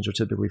sessions are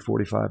typically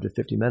 45 to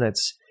 50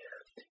 minutes,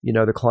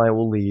 the client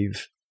will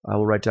leave. I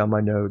will write down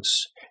my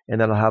notes,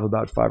 and then I'll have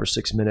about 5 or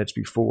 6 minutes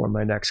before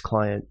my next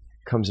client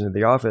comes into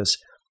the office.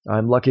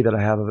 I'm lucky that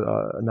I have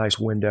a nice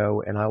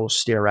window, and I will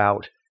stare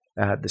out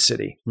at the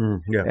city.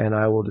 And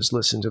I will just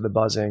listen to the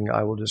buzzing.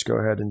 I will just go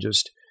ahead and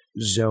just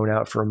zone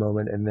out for a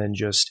moment and then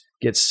just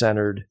get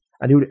centered.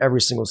 I do it every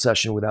single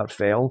session without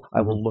fail.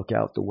 I will look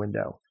out the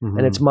window,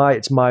 and it's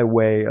my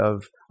way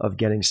of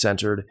getting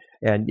centered.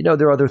 And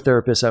there are other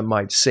therapists that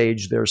might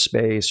sage their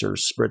space or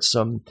spritz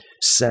some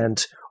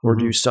scent or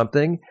do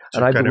something,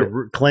 and I kind of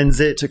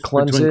cleanse it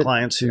between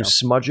clients, to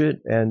smudge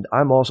it. And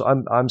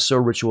I'm so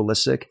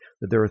ritualistic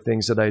that there are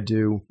things that I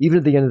do. Even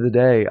at the end of the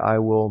day, I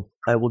will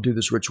do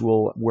this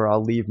ritual where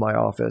I'll leave my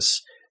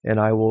office. And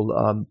I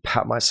will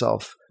pat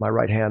myself, my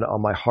right hand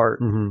on my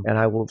heart, and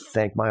I will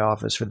thank my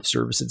office for the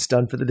service it's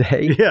done for the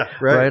day. Yeah,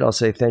 right. I'll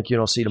say thank you, and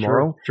I'll see you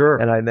tomorrow. Sure.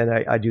 And then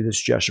I do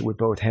this gesture with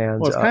both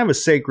hands. Well, it's kind of a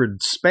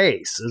sacred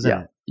space, isn't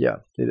it? Yeah,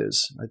 it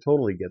is. I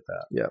totally get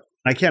that. Yeah.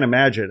 I can't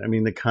imagine. I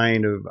mean,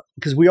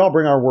 because we all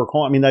bring our work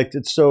home. I mean,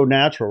 it's so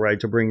natural, right,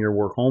 to bring your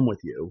work home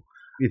with you.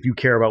 If you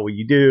care about what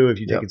you do,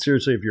 if you take it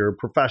seriously, if you're a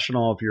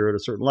professional, if you're at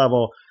a certain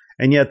level.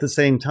 And yet at the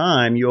same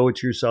time, you owe it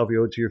to yourself,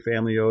 you owe it to your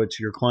family, you owe it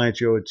to your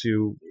clients, you owe it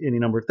to any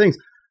number of things,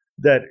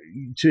 that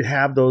to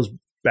have those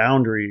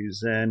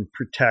boundaries and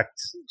protect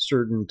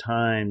certain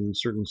time,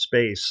 certain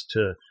space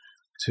to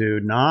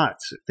not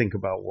think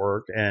about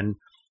work. And,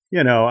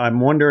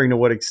 I'm wondering to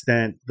what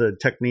extent the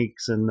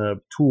techniques and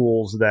the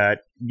tools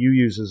that you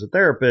use as a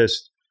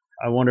therapist,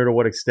 I wonder to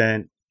what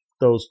extent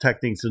those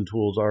techniques and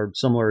tools are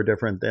similar or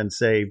different than,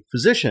 say,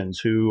 physicians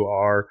who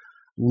are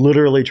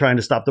literally trying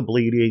to stop the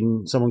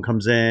bleeding. Someone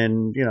comes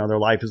in, their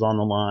life is on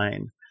the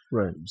line.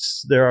 Right.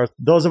 There are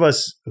those of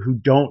us who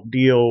don't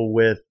deal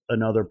with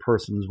another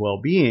person's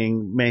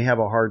well-being may have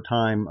a hard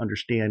time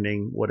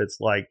understanding what it's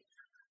like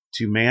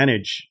to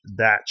manage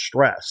that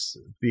stress,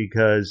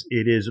 because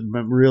it is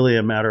really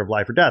a matter of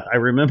life or death. I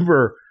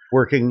remember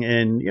working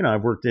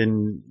I've worked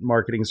in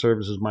marketing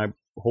services my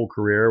whole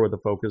career with a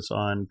focus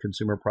on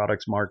consumer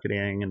products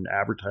marketing and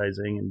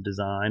advertising and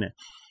design. And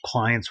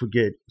clients would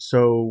get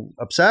so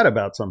upset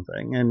about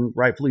something, and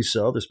rightfully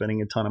so. They're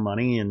spending a ton of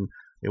money and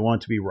they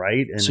want to be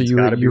right. And so you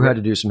had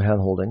to do some hand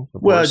holding.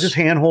 Well, just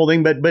hand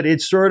holding, but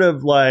it's sort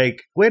of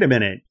like, wait a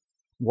minute,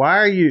 why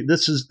are you?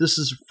 This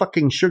is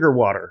fucking sugar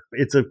water.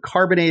 It's a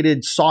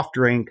carbonated soft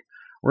drink.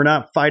 We're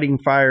not fighting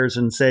fires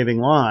and saving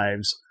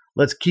lives.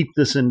 Let's keep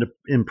this in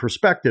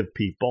perspective,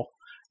 people.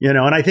 And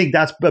I think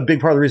that's a big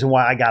part of the reason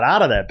why I got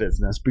out of that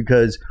business,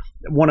 because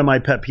one of my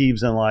pet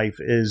peeves in life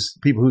is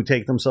people who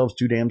take themselves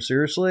too damn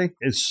seriously.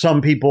 Is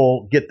some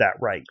people get that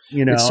right.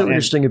 It's so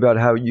interesting about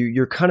how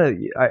you're kind of,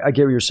 I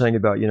get what you're saying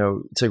about,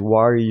 it's like,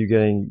 why are you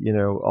getting,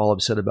 all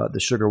upset about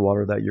the sugar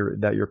water that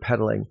you're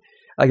peddling?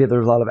 I get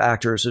there's a lot of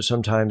actors who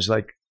sometimes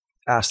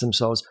ask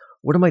themselves,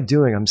 what am I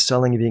doing? I'm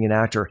selling being an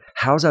actor.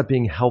 How's that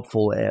being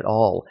helpful at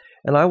all?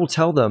 And I will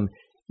tell them,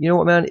 you know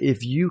what, man,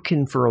 if you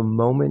can for a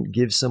moment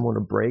give someone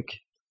a break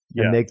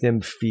and make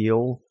them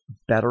feel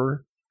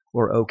better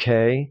or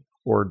okay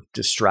or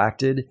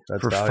distracted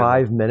for valuable.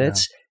 5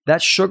 minutes,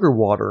 that sugar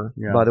water,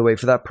 by the way,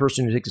 for that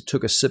person who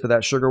took a sip of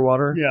that sugar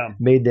water,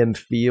 made them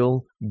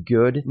feel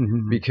good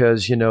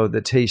because,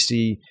 the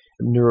tasty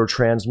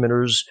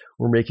neurotransmitters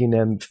were making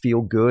them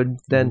feel good,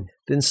 then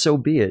so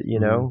be it,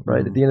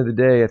 right? At the end of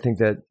the day, I think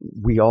that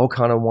we all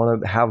kind of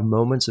want to have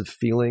moments of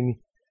feeling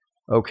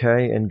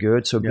okay and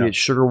good. So be it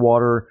sugar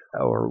water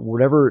or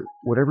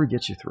whatever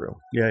gets you through.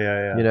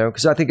 Yeah.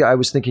 Because I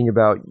was thinking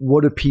about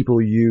what do people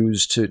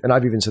use to, and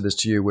I've even said this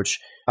to you, which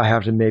I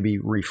have to maybe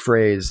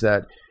rephrase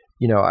that,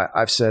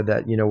 I've said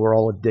that, we're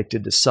all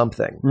addicted to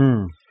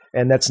something.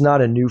 And that's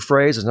not a new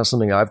phrase. It's not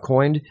something I've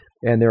coined.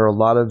 And there are a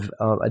lot of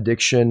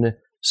addiction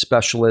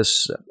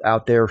specialists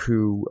out there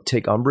who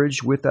take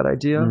umbrage with that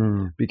idea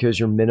because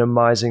you're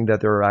minimizing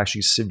that there are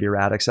actually severe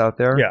addicts out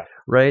there. Yeah.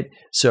 Right.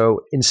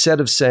 So instead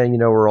of saying,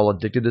 we're all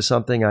addicted to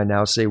something, I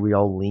now say we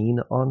all lean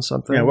on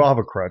something. Yeah, we all have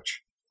a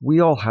crutch. We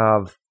all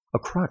have a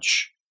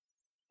crutch,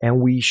 and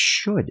we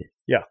should.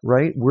 Yeah.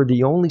 Right. We're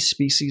the only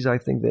species, I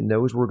think, that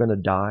knows we're going to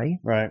die.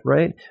 Right.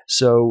 Right.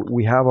 So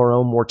we have our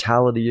own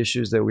mortality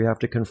issues that we have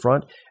to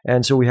confront.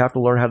 And so we have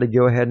to learn how to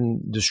go ahead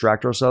and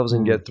distract ourselves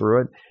and get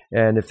through it.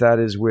 And if that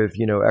is with,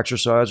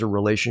 exercise or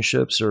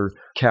relationships or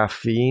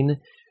caffeine,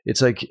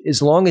 it's like,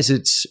 as long as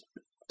it's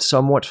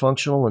somewhat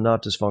functional and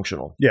not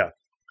dysfunctional. Yeah.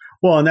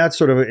 Well, and that's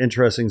sort of an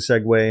interesting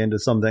segue into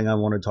something I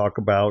want to talk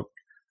about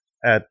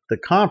at the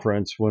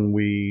conference when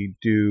we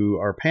do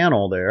our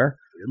panel there.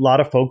 lot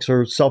of folks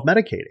are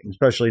self-medicating,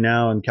 especially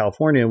now in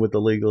California with the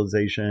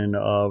legalization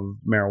of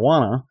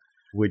marijuana,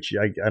 which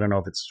I don't know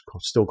if it's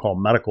still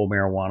called medical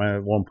marijuana.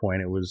 At one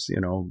point it was,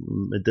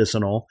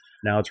 medicinal.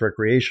 Now it's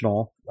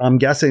recreational. I'm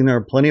guessing there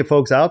are plenty of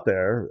folks out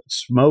there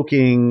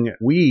smoking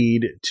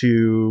weed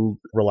to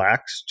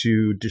relax,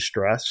 to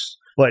distress,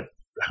 but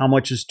how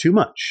much is too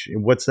much?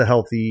 What's the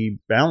healthy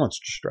balance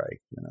to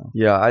strike?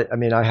 Yeah,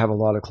 I have a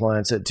lot of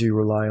clients that do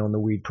rely on the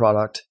weed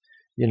product,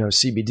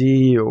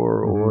 CBD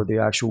or the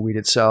actual weed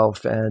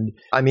itself. And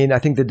I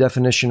think the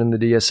definition in the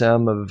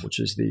DSM which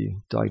is the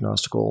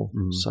diagnostical,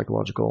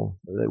 psychological,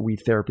 that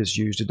weed therapists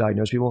use to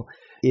diagnose people,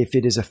 if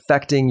it is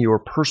affecting your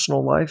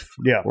personal life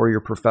or your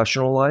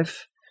professional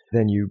life,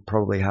 then you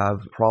probably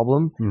have a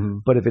problem.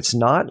 But if it's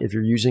not, if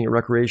you're using it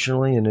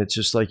recreationally and it's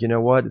just like, at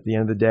the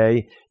end of the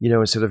day,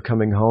 instead of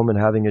coming home and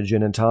having a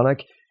gin and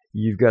tonic,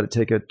 you've got to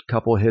take a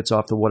couple of hits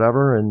off the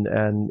whatever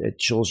and it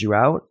chills you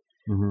out.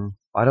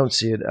 I don't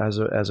see it as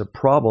a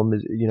problem,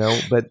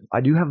 but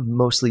I do have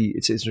mostly,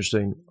 it's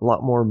interesting, a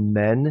lot more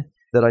men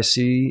that I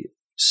see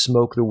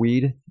smoke the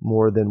weed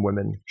more than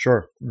women.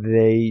 Sure.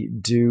 They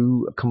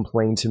do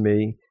complain to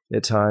me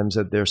at times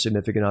that their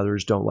significant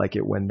others don't like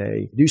it when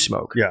they do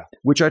smoke. Yeah.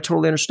 Which I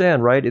totally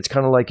understand, right? It's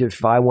kind of like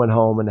if I went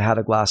home and had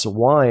a glass of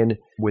wine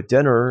with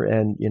dinner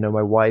and,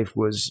 my wife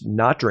was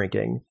not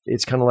drinking,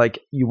 it's kind of like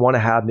you want to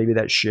have maybe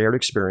that shared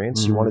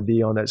experience. You want to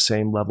be on that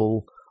same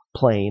level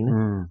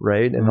plane,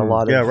 right? And a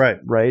lot of,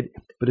 right?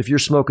 But if you're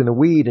smoking the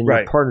weed and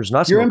your partner's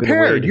not smoking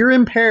the weed. You're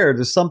impaired.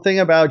 There's something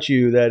about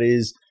you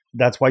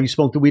that's why you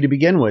smoke the weed to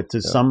begin with,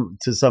 to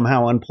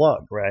somehow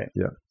unplug, right?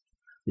 Yeah.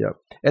 Yeah.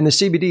 And the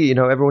CBD,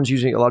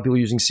 a lot of people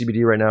using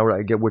CBD right now,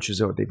 I get, which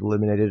is they've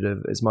eliminated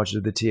as much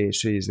of the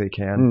THC as they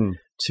can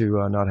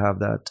to not have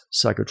that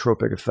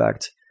psychotropic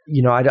effect.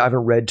 I haven't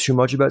read too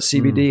much about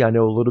CBD. I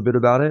know a little bit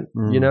about it,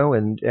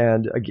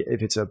 and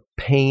if it's a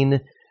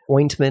pain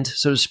ointment,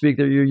 so to speak,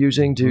 that you're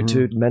using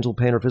to mental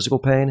pain or physical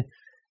pain,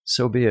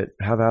 so be it.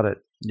 Have at it.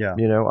 Yeah.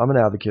 I'm an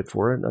advocate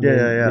for it. I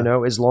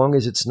mean, as long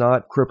as it's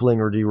not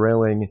crippling or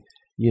derailing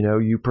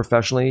you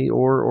professionally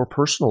or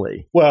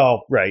personally.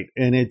 Well, right.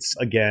 And it's,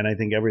 again, I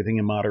think everything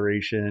in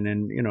moderation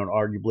and,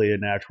 arguably a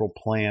natural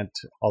plant,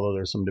 although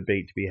there's some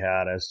debate to be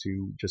had as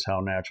to just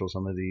how natural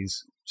some of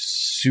these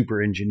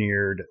super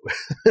engineered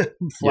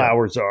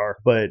flowers are,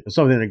 but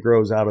something that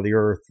grows out of the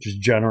earth, just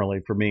generally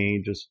for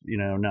me, just,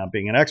 not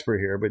being an expert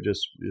here, but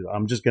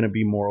I'm just going to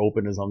be more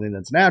open to something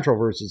that's natural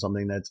versus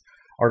something that's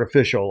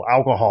artificial.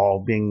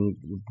 Alcohol being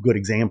a good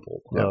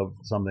example of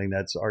something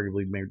that's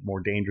arguably made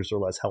more dangerous or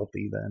less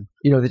healthy than.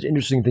 The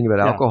interesting thing about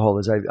alcohol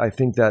is I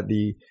think that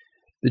the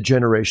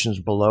generations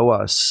below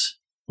us,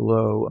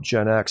 below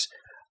Gen X,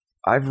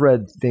 I've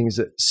read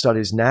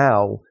studies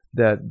now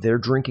that they're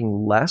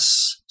drinking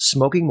less,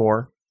 smoking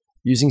more,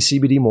 using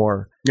CBD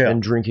more,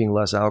 and drinking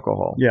less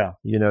alcohol. Yeah.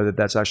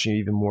 That's actually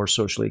even more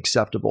socially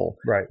acceptable.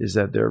 Right. Is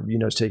that they're,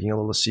 taking a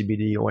little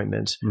CBD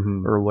ointment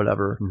or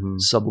whatever,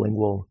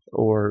 sublingual,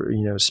 or,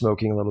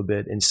 smoking a little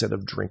bit instead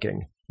of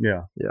drinking.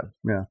 Yeah. Yeah.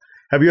 Yeah.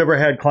 Have you ever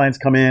had clients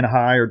come in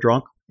high or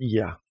drunk?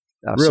 Yeah.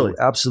 Absolutely. Really?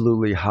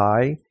 Absolutely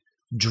high.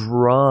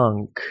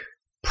 Drunk,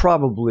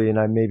 probably. And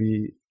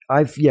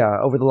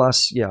over the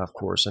last, of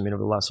course. Over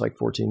the last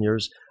 14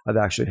 years, I've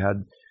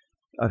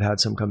had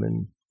some come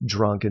in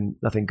drunk and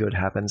nothing good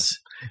happens.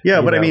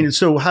 Yeah, but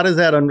so how does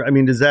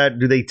that?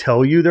 Do they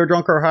tell you they're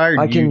drunk or high,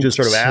 or do you just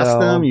sort of ask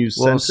them? You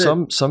sense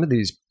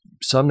it?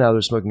 Some now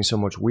they're smoking so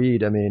much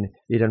weed.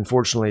 It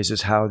unfortunately is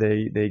just how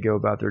they go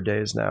about their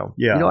days now.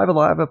 Yeah, I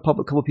have a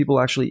couple of people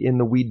actually in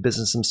the weed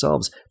business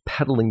themselves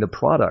peddling the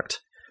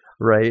product,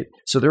 right?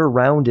 So they're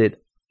around it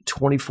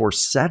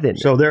 24/7.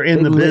 So they're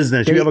in the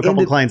business. You have a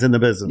couple clients in the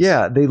business.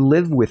 Yeah, they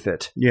live with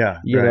it. Yeah,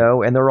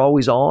 and they're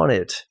always on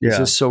it. It's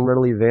just so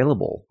readily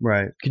available.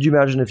 Right. Could you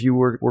imagine if you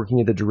were working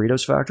at the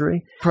Doritos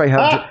factory?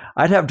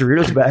 I'd have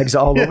Doritos bags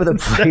all over the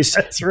place,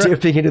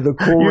 dipping into the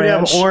Cool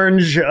Ranch. You'd have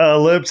orange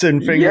lips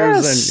and fingers.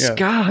 Yes, and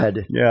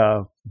God.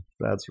 Yeah,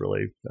 that's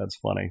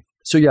funny.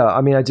 So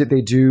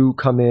they do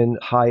come in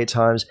high at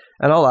times,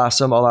 and I'll ask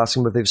them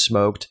if they've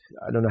smoked.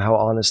 I don't know how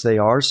honest they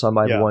are. Some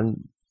I have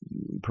one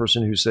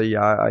person who say,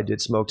 I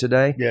did smoke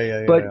today.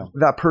 But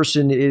that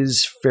person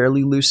is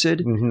fairly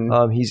lucid.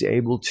 He's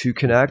able to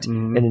connect,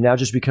 and it now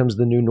just becomes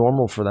the new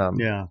normal for them.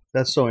 Yeah,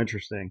 that's so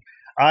interesting.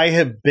 I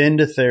have been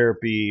to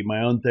therapy,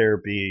 my own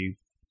therapy,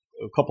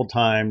 a couple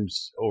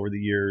times over the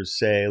years,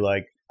 say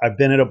like, I've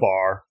been at a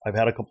bar, I've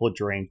had a couple of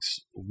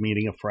drinks,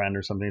 meeting a friend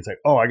or something. It's like,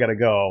 oh, I got to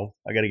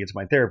get to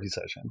my therapy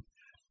session.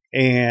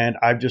 And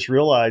I've just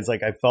realized,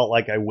 like, I felt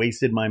like I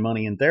wasted my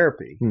money in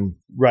therapy,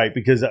 right?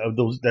 Because of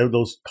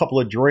those couple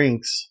of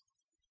drinks,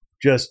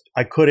 just,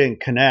 I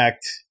couldn't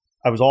connect.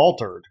 I was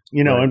altered,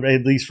 and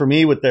at least for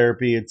me with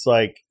therapy, it's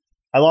like,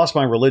 I lost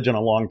my religion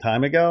a long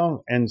time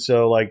ago. And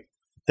so like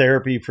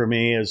therapy for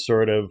me is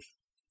sort of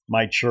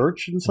my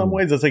church in some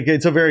ways. It's like,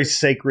 it's a very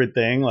sacred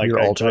thing. Like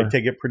I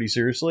take it pretty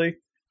seriously.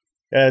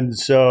 And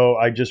so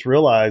I just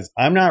realized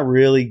I'm not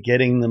really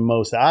getting the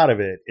most out of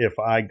it if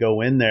I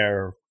go in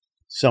there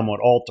somewhat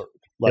altered.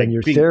 Like, and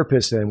your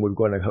therapist then would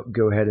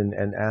go ahead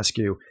and ask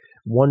you,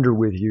 wonder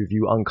with you if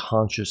you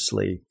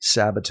unconsciously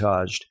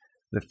sabotaged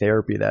the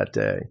therapy that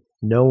day,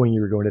 knowing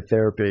you were going to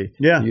therapy.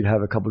 Yeah. You'd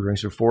have a couple of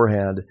drinks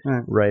beforehand,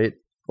 right?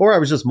 Or I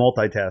was just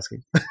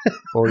multitasking.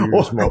 Or you're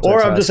just multitasking.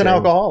 Or I'm just an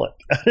alcoholic.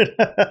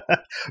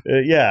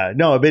 Yeah.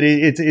 No, but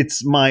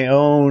it's my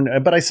own,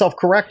 but I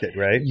self-corrected,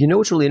 right? You know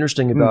what's really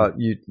interesting about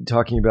you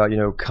talking about,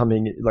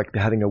 coming, like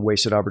having a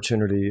wasted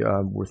opportunity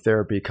with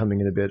therapy,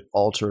 coming in a bit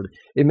altered.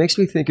 It makes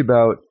me think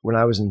about when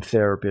I was in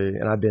therapy,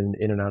 and I've been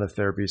in and out of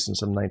therapy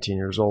since I'm 19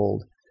 years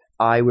old.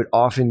 I would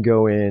often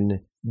go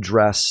in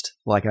dressed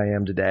like I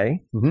am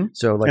today. Mm-hmm.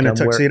 So like in a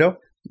tuxedo?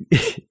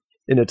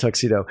 In a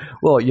tuxedo.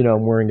 Well,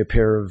 I'm wearing a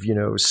pair of,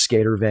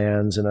 skater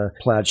Vans and a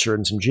plaid shirt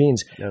and some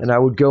jeans. Yes. And I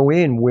would go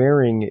in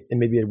wearing, and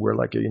maybe I'd wear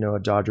like a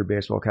Dodger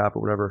baseball cap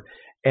or whatever.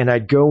 And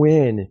I'd go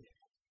in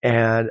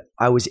and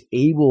I was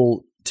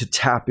able to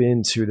tap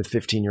into the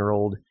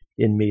 15-year-old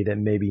in me that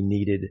maybe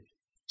needed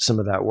some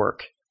of that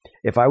work.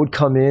 If I would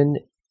come in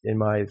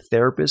my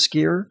therapist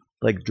gear,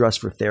 like dressed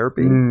for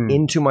therapy,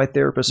 into my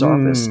therapist's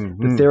office,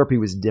 the therapy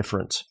was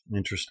different.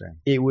 Interesting.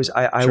 It was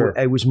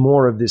I was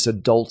more of this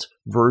adult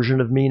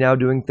version of me now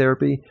doing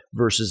therapy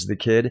versus the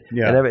kid.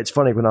 Yeah. And it's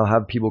funny when I'll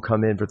have people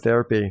come in for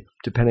therapy,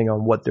 depending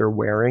on what they're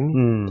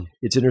wearing,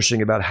 it's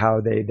interesting about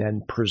how they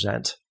then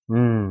present.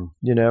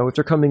 If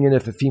they're coming in,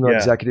 if a female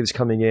executive's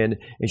coming in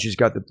and she's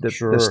got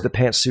the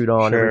pantsuit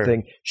on,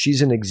 everything,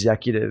 she's an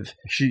executive.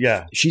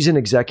 She's in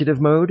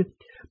executive mode.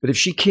 But if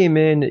she came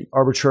in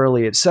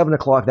arbitrarily at 7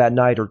 o'clock that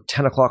night or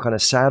 10 o'clock on a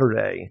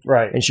Saturday,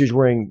 right, and she was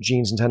wearing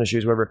jeans and tennis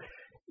shoes, whatever,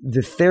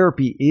 the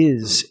therapy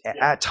is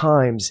at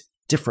times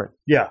different.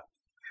 Yeah.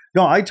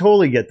 No, I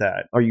totally get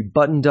that. Are you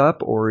buttoned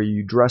up or are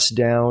you dressed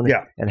down?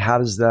 Yeah. And how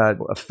does that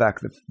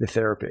affect the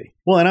therapy?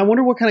 Well, and I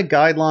wonder what kind of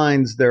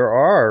guidelines there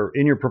are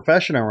in your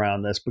profession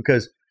around this,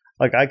 because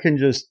like I can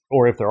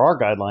or if there are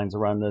guidelines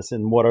around this,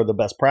 and what are the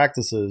best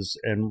practices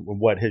and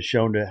what has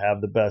shown to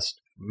have the best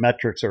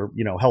metrics or,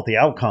 healthy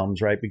outcomes,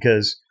 right?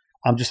 Because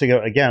I'm just thinking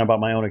again about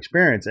my own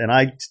experience, and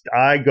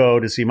I go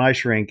to see my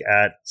shrink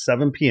at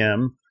 7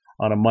 p.m.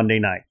 on a Monday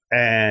night,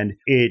 and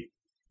it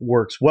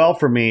works well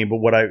for me.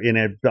 But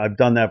I've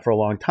done that for a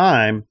long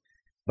time,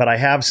 but I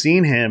have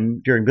seen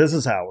him during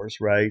business hours,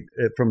 right?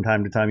 From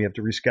time to time, you have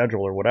to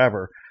reschedule or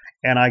whatever.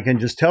 And I can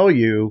just tell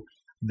you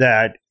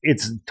that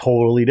it's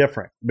totally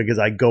different because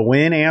I go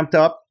in amped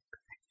up,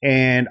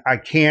 and I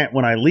can't,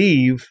 when I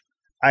leave,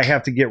 I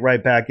have to get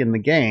right back in the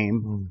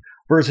game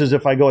versus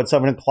if I go at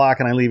 7 o'clock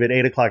and I leave at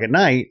 8 o'clock at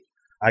night,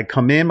 I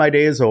come in, my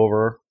day is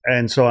over.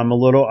 And so I'm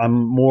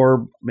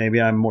more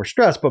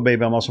stressed, but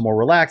maybe I'm also more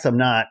relaxed. I'm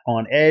not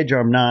on edge, or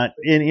I'm not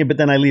in, but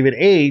then I leave at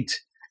 8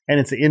 and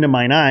it's the end of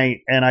my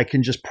night and I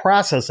can just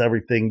process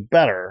everything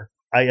better.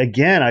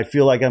 I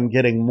feel like I'm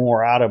getting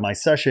more out of my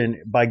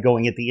session by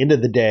going at the end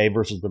of the day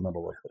versus the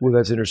middle of it. Well,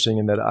 that's interesting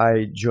in that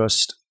I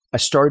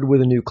started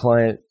with a new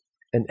client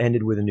and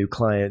ended with a new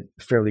client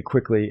fairly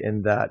quickly,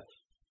 in that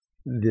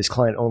this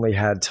client only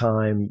had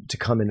time to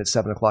come in at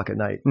 7 o'clock at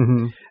night.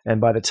 Mm-hmm. And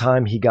by the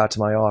time he got to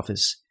my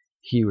office,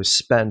 he was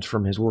spent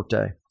from his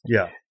workday.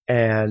 Yeah.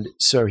 And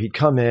so he'd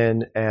come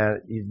in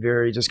and he'd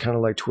very just kind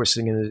of like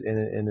twisting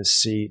in his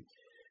seat.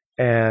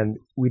 And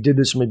we did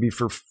this maybe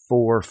for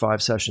 4 or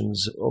 5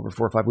 sessions over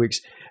 4 or 5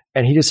 weeks.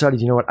 And he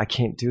decided, you know what, I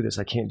can't do this.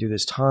 I can't do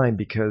this time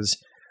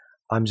because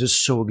I'm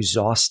just so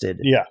exhausted.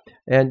 Yeah.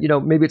 And,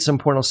 maybe at some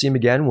point I'll see him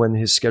again when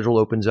his schedule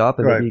opens up,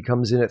 and maybe he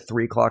comes in at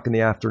 3 o'clock in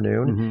the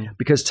afternoon,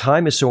 because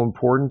time is so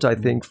important, I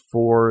think,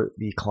 for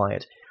the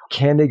client.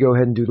 Can they go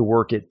ahead and do the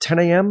work at 10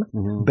 a.m.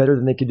 better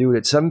than they could do it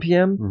at 7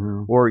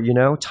 p.m.? Or,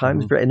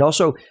 time is very, and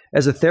also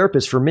as a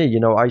therapist for me,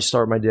 I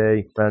start my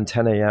day around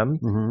 10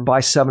 a.m. By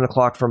 7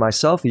 o'clock for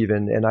myself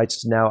even. And I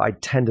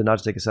tend to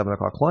not take a 7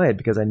 o'clock client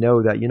because I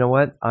know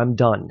that, I'm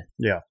done.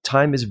 Yeah.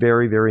 Time is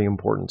very, very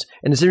important.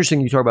 And it's interesting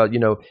you talk about,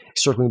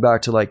 circling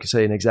back to like,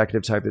 say, an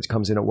executive type that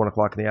comes in at 1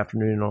 o'clock in the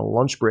afternoon on a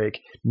lunch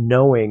break,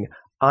 knowing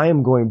I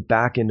am going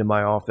back into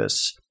my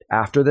office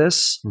after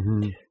this.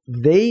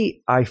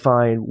 They, I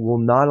find, will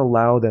not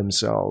allow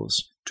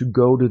themselves to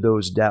go to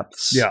those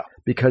depths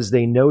because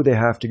they know they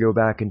have to go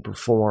back and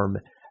perform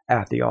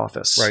at the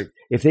office. Right.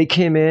 If they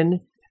came in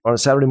on a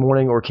Saturday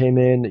morning or came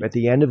in at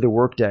the end of the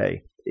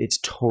workday, it's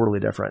totally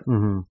different.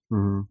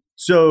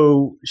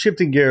 So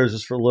shifting gears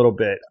just for a little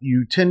bit,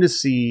 you tend to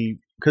see,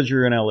 because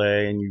you're in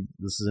LA and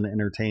this is an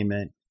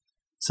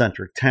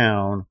entertainment-centric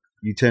town,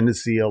 you tend to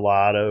see a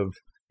lot of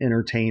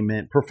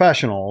entertainment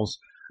professionals,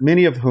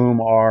 many of whom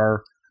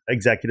are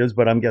executives,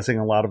 but I'm guessing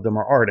a lot of them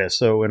are artists.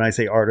 So when I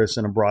say artists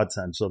in a broad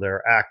sense, so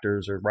they're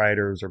actors or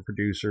writers or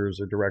producers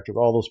or directors,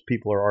 all those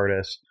people are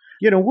artists.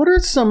 What are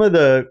some of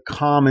the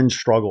common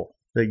struggle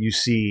that you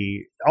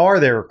see? Are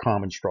there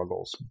common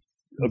struggles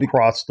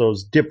across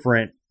those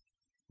different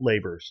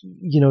labors?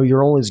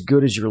 You're only as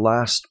good as your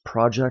last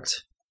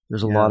project.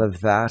 There's a lot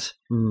of that,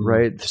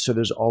 right? So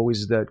there's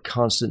always that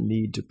constant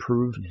need to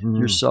prove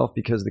yourself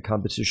because the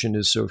competition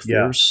is so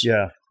fierce,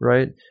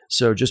 right?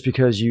 So just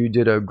because you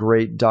did a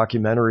great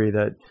documentary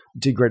that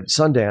did great at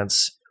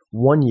Sundance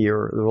one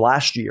year or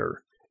last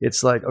year,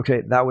 it's like,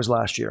 okay, that was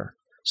last year.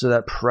 So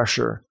that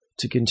pressure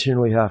to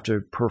continually have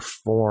to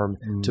perform,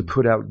 to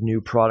put out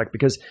new product,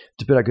 because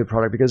to put out good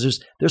product,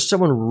 because there's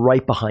someone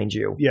right behind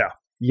you. Yeah.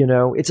 You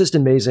know, it's just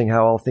amazing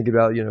how I'll think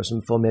about, you know,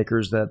 some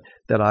filmmakers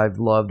that I've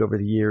loved over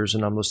the years,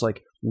 and I'm just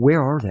like,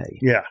 where are they?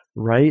 Yeah.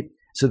 Right?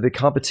 So the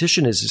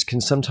competition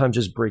can sometimes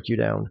just break you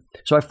down.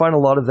 So I find a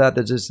lot of that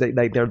just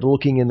they're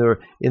looking in the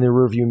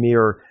rearview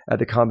mirror at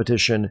the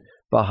competition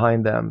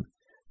behind them.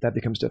 That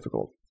becomes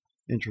difficult.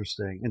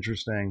 Interesting.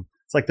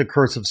 It's like the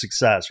curse of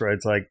success, right?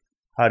 It's like,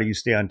 how do you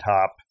stay on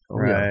top,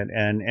 right?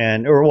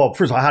 Yeah.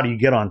 First of all, how do you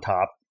get on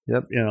top?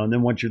 Yep. You know, and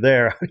then once you're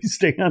there, how do you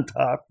stay on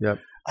top? Yep.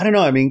 I don't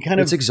know. I mean,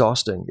 it's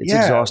exhausting. It's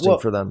exhausting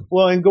for them.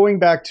 Well, and going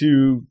back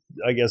to,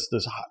 I guess,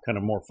 this kind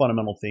of more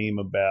fundamental theme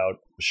about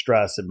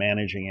stress and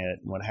managing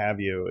it and what have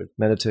you.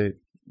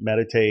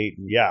 Meditate.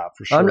 Yeah,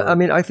 for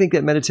sure. I think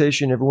that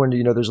meditation, everyone,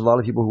 you know, there's a lot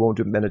of people who won't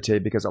do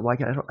meditate because I'm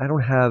like,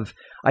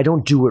 I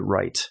don't do it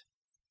right.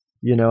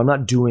 You know, I'm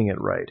not doing it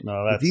right.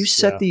 No, if you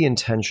set the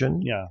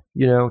intention,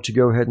 you know, to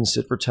go ahead and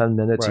sit for 10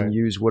 minutes and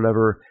use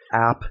whatever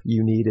app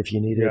you need if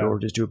you need it, or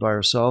just do it by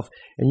yourself,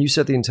 and you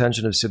set the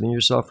intention of sitting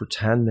yourself for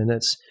 10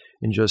 minutes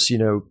and just, you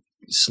know,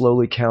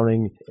 slowly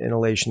counting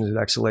inhalations and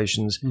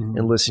exhalations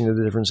and listening to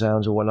the different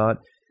sounds and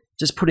whatnot,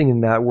 just putting in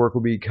that work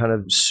will be kind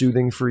of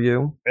soothing for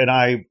you. And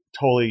I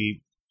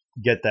totally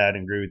get that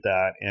and agree with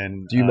that.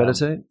 And do you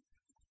meditate?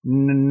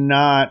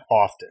 Not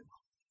often.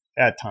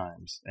 At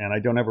times, and I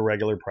don't have a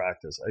regular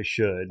practice. I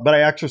should, but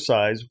I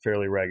exercise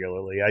fairly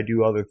regularly. I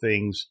do other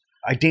things.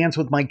 I dance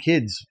with my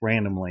kids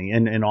randomly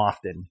and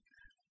often.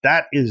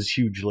 That is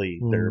hugely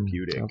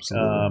therapeutic.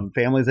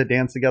 Families that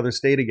dance together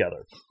stay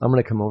together. I'm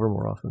going to come over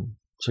more often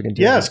so I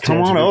can.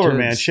 Come on over,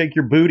 man. Shake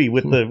your booty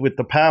with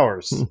the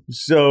powers.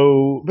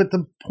 So, but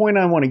the point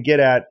I want to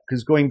get at,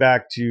 because going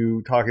back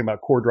to talking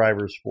about core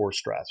drivers for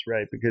stress,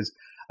 right? Because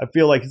I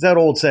feel like it's that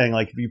old saying,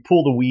 like if you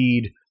pull the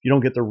weed, you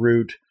don't get the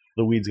root.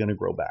 The weed's going to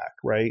grow back,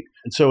 right?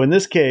 And so in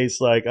this case,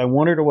 like I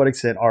wonder to what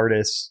extent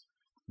artists,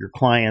 your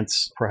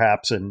clients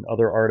perhaps, and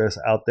other artists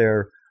out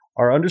there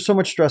are under so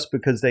much stress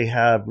because they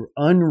have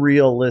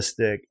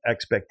unrealistic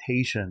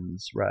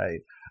expectations,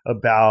 right,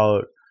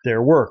 about their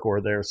work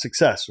or their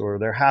success or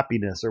their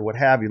happiness or what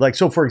have you. Like,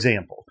 so for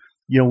example,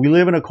 you know, we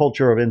live in a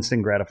culture of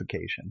instant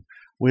gratification.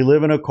 We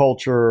live in a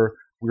culture,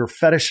 we're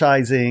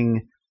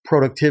fetishizing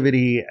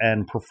productivity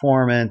and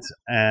performance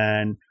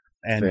and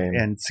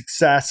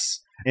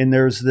success. And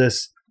there's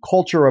this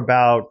culture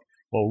about,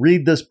 well,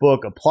 read this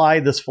book,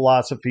 apply this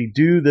philosophy,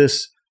 do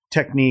this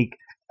technique,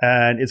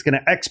 and it's going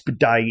to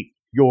expedite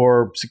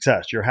your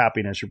success, your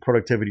happiness, your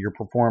productivity, your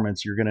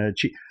performance. You're going to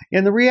achieve.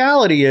 And the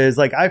reality is,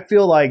 like, I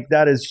feel like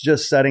that is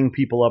just setting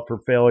people up for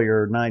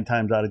failure 9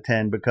 times out of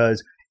 10,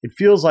 because it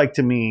feels like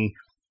to me,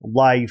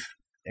 life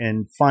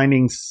and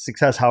finding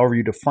success, however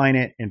you define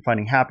it, and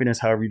finding happiness,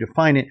 however you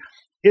define it,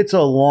 it's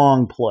a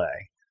long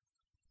play.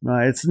 No,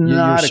 it's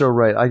not. You're so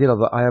right.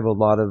 I have a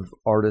lot of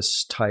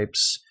artist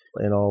types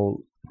in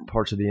all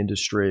parts of the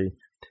industry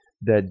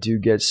that do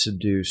get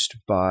seduced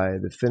by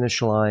the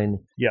finish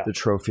line, the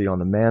trophy on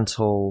the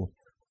mantle,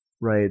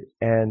 right?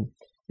 And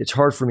it's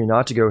hard for me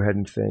not to go ahead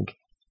and think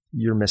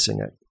you're missing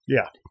it.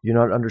 Yeah, you're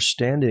not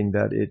understanding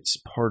that it's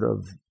part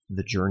of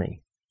the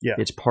journey. Yeah,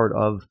 it's part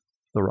of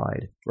the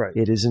ride. Right.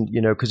 It isn't,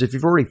 you know, because if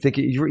you've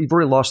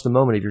already lost the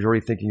moment. If you're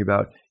already thinking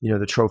about, you know,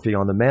 the trophy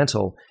on the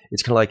mantle,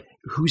 it's kind of like,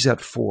 who's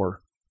that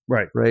for?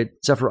 Right.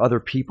 Is that for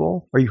other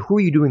people? Who are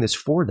you doing this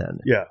for then?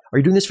 Yeah. Are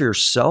you doing this for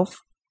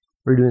yourself,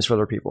 or are you doing this for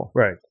other people?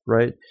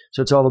 Right.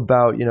 So it's all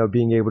about, you know,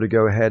 being able to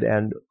go ahead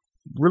and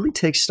really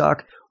take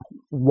stock.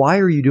 Why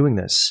are you doing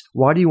this?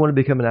 Why do you want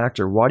to become an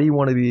actor? Why do you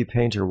want to be a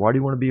painter? Why do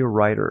you want to be a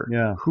writer?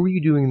 Yeah. Who are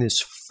you doing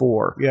this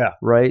for? Yeah.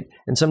 Right.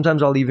 And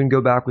sometimes I'll even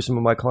go back with some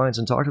of my clients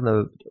and talk to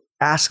them,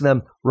 ask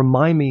them,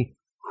 remind me,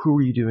 who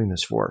are you doing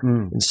this for?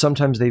 And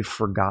sometimes they've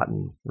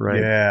forgotten.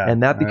 Right. Yeah.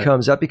 And that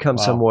becomes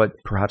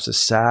somewhat perhaps a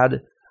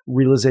sad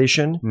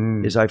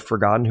realization, is I've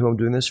forgotten who I'm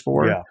doing this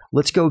for. Yeah.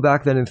 Let's go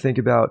back then and think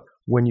about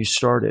when you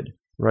started,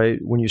 right?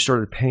 When you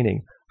started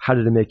painting, how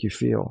did it make you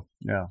feel?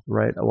 Yeah.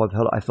 Right. Well,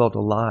 I felt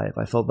alive.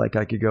 I felt like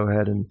I could go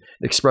ahead and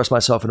express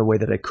myself in a way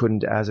that I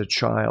couldn't as a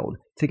child.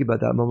 Think about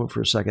that moment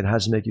for a second. How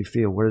does it make you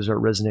feel? Where does it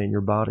resonate in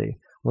your body?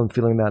 Well, I'm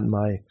feeling that in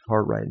my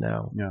heart right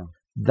now. Yeah.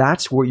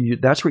 That's what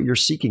you're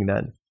seeking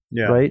then.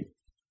 Yeah. Right.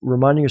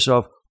 Reminding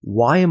yourself,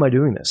 why am I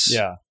doing this?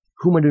 Yeah.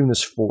 Who am I doing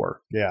this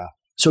for? Yeah.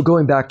 So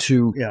going back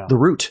to the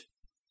root,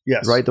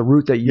 yes, right? The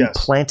root that you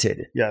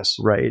planted, yes,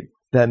 right?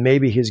 That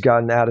maybe has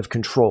gotten out of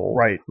control,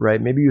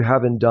 right? Maybe you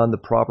haven't done the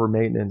proper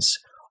maintenance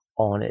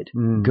on it.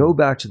 Go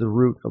back to the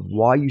root of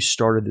why you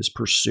started this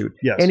pursuit.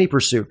 Yes. Any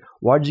pursuit.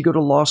 Why did you go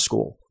to law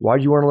school? Why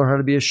did you want to learn how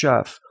to be a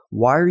chef?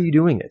 Why are you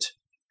doing it?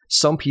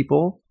 Some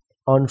people,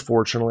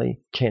 unfortunately,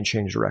 can't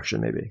change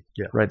direction. Maybe,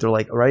 right? They're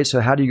like, all right, so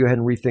how do you go ahead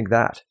and rethink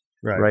that?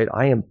 Right.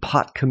 I am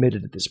pot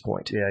committed at this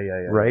point. Yeah.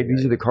 Right.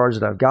 These are the cards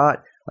that I've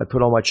got. I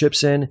put all my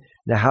chips in.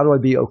 Now, how do I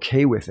be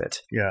okay with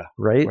it? Yeah.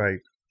 Right.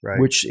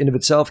 Which in of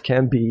itself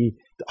can be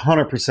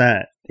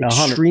 100%,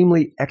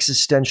 extremely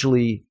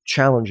existentially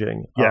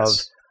challenging.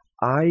 Yes.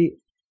 I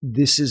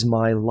this is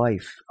my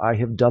life. I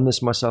have done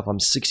this myself. I'm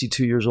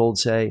 62 years old,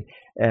 say,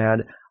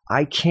 and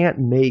I can't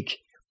make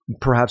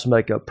perhaps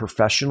like a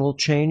professional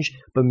change,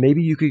 but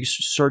maybe you could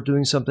start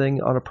doing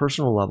something on a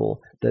personal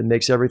level that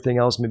makes everything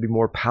else maybe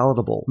more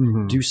palatable.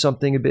 Mhm. Do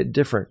something a bit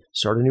different.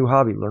 Start a new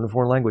hobby. Learn a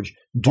foreign language.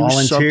 Do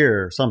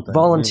Volunteer or something.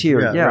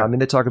 Volunteer. Yeah. right. I mean,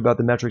 they talk about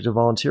the metrics of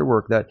volunteer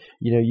work that,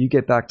 you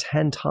get back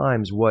 10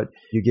 times what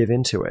you give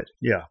into it.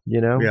 Yeah.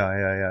 Yeah.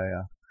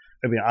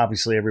 I mean,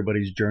 obviously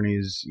everybody's journey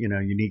is,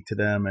 unique to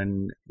them,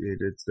 and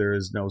there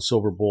is no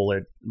silver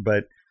bullet,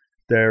 but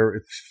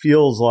it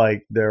feels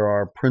like there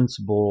are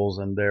principles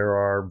and there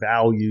are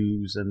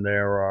values and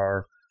there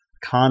are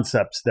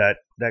concepts that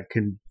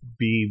can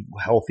be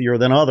healthier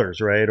than others,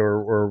 right?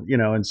 Or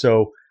and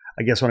so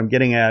I guess what I'm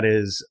getting at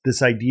is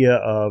this idea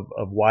of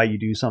why you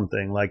do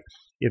something. Like,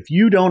 if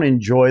you don't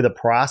enjoy the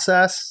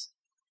process,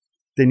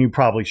 then you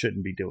probably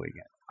shouldn't be doing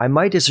it. I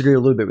might disagree a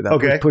little bit with that.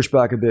 Okay. Push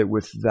back a bit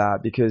with that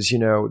because,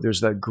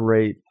 there's that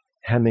great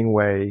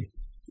Hemingway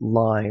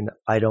line,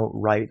 I don't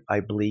write,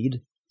 I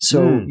bleed.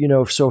 So,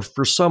 so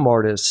for some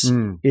artists,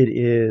 it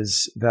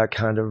is that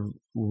kind of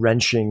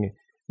wrenching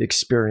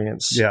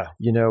experience,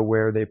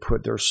 where they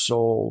put their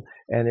soul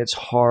and it's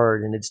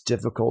hard and it's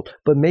difficult.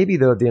 But maybe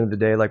though, at the end of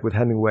the day, like with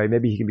Hemingway,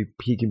 maybe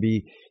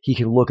he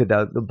can look at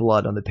the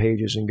blood on the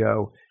pages and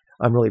go,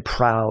 I'm really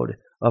proud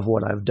of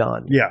what I've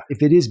done. Yeah.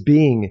 If it is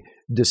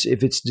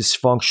if it's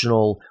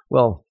dysfunctional,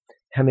 well,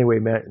 Hemingway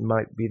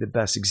might be the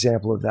best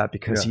example of that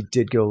because he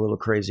did go a little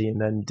crazy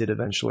and then did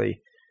eventually.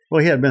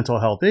 Well, he had mental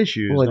health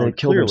issues. Well, and he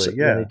killed himself.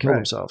 Yeah, he killed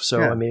himself.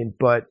 So, I mean,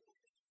 but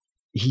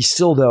he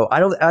still, though,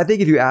 I think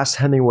if you asked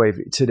Hemingway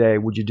today,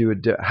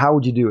 how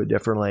would you do it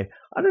differently?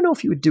 I don't know if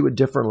he would do it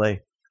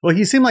differently. Well,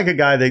 he seemed like a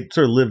guy that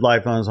sort of lived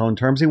life on his own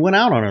terms. He went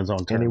out on his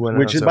own terms,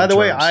 which is, by the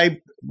way,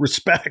 I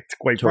respect,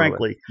 quite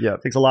frankly. Yeah.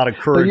 It takes a lot of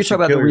courage. But you talk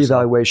about the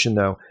reevaluation,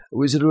 though.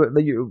 Were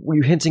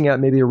you hinting at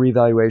maybe a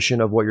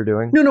reevaluation of what you're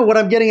doing? No. What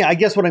I'm getting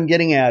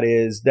at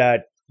is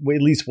that,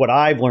 at least what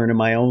I've learned in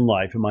my own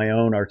life, in my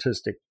own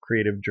artistic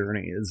creative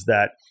journey, is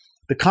that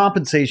the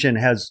compensation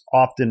has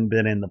often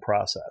been in the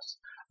process.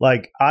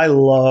 Like, I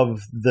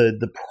love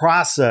the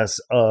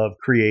process of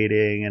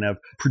creating and of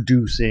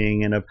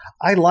producing and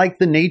I like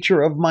the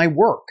nature of my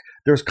work.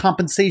 There's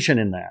compensation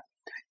in that.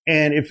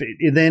 And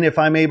if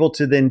I'm able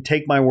to then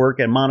take my work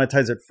and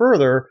monetize it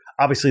further,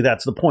 obviously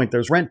that's the point.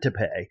 There's rent to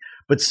pay.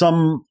 But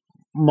some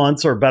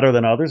months are better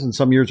than others and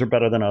some years are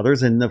better than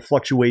others. And the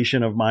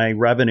fluctuation of my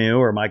revenue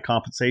or my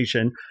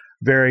compensation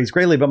varies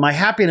greatly, but my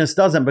happiness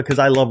doesn't, because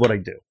I love what I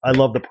do. I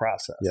love the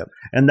process. Yep.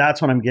 And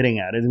that's what I'm getting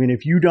at. I mean,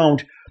 if you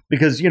don't,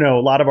 because, a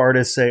lot of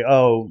artists say,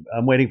 oh,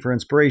 I'm waiting for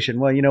inspiration.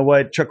 Well, you know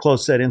what? Chuck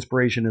Close said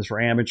inspiration is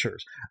for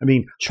amateurs. I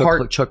mean,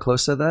 Chuck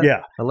Close said that?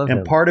 Yeah. I love him.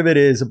 And part of it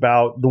is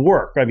about the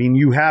work. I mean,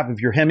 if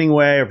you're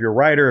Hemingway, if you're a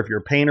writer, if you're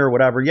a painter,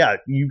 whatever,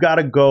 you got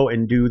to go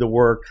and do the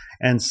work.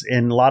 And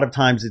a lot of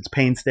times it's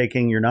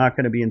painstaking. You're not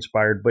going to be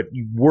inspired, but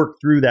you work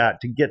through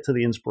that to get to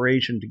the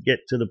inspiration, to get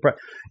to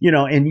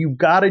and you've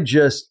got to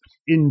just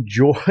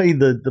enjoy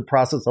the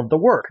process of the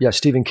work. Yeah,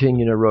 Stephen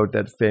King, wrote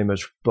that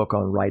famous book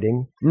on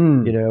writing,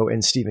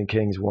 and Stephen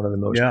King's one of the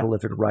most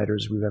prolific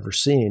writers we've ever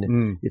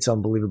seen. It's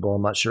unbelievable.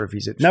 I'm not sure if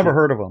he's at never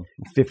heard of him.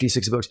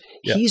 56 books.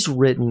 Yeah. He's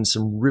written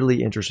some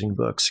really interesting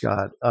books,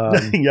 Scott.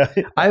 Yeah.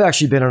 I've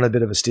actually been on a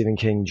bit of a Stephen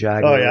King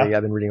jag. Oh, yeah.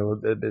 I've been reading a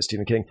little bit of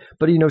Stephen King,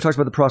 but he talks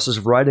about the process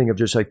of writing, of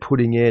just like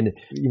putting in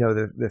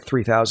the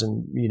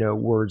 3,000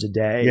 words a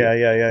day,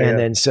 and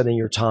then setting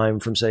your time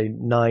from say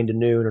 9 to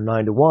noon or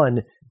 9 to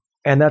 1.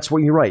 And that's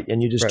what you write,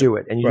 and you just do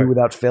it, and you do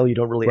without fail. You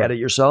don't really edit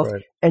yourself,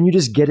 and you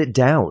just get it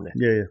down.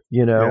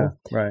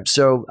 Right.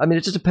 So, I mean,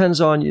 it just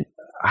depends on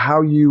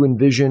how you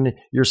envision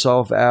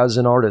yourself as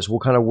an artist.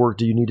 What kind of work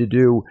do you need to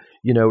do?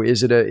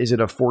 Is it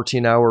a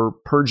 14-hour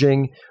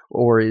purging,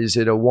 or is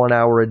it a 1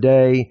 hour a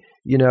day?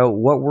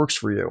 What works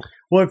for you?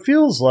 Well, it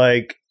feels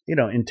like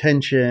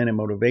intention and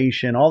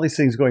motivation, all these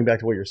things, going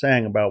back to what you're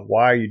saying about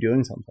why are you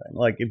doing something.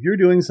 Like, if you're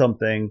doing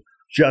something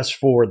just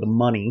for the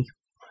money,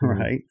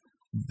 right?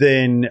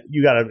 Then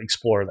you got to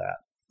explore that.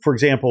 For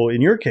example, in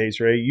your case,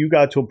 right, you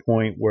got to a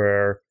point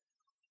where it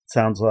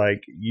sounds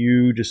like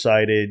you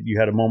decided, you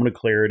had a moment of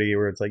clarity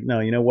where it's like,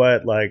 no, you know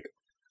what? Like,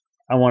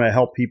 I want to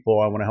help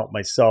people. I want to help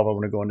myself. I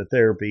want to go into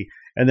therapy.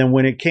 And then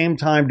when it came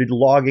time to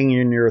logging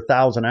in your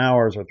 1,000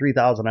 hours or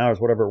 3,000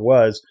 hours, whatever it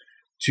was,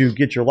 to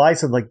get your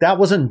license, like, that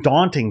wasn't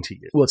daunting to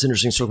you. Well, it's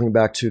interesting, circling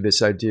back to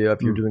this idea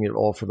of you're doing it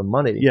all for the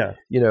money. Yeah.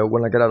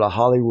 When I got out of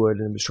Hollywood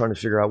and was trying to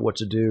figure out what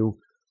to do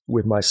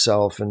with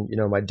myself, and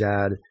my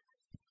dad,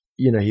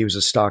 he was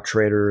a stock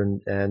trader,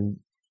 and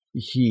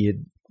he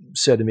had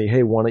said to me,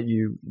 hey, why don't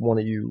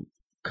you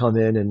come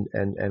in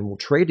and we'll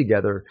trade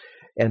together.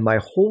 And my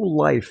whole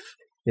life,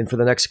 and for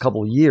the next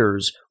couple of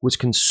years, was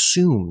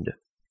consumed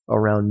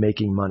around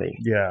making money.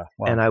 Yeah.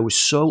 Wow. And I was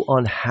so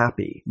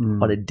unhappy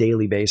on a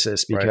daily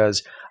basis,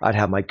 because I'd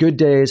have my good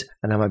days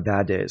and have my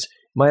bad days.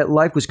 My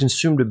life was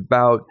consumed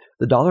about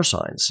the dollar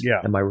signs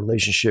and my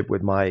relationship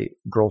with my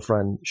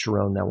girlfriend,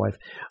 Sharon, now wife.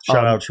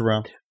 Shout out,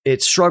 Sharon.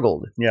 It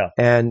struggled. Yeah.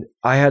 And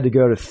I had to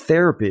go to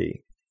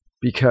therapy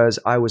because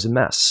I was a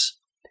mess.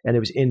 And it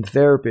was in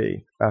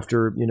therapy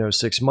after,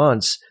 6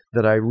 months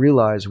that I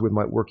realized with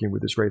my working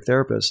with this great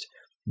therapist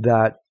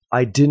that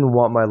I didn't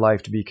want my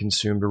life to be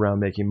consumed around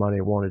making money.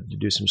 I wanted to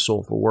do some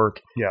soulful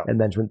work. Yeah. And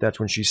then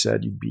that's when she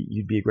said,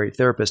 you'd be a great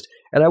therapist.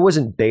 And I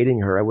wasn't baiting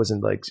her. I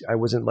wasn't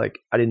like,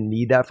 I didn't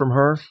need that from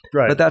her.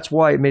 Right. But that's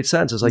why it made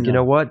sense. It's like, you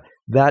know what?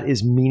 That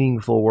is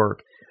meaningful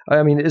work.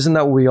 I mean, isn't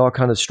that what we all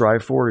kind of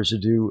strive for, is to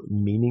do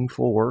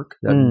meaningful work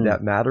that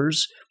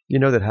matters,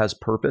 that has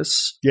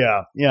purpose?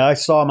 Yeah. Yeah. I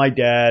saw my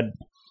dad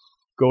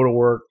go to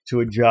work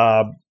to a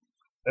job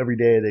every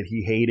day that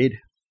he hated.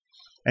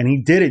 And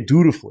he did it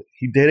dutifully.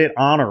 He did it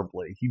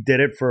honorably. He did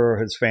it for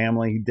his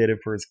family. He did it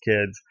for his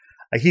kids.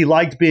 He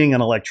liked being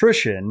an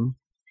electrician.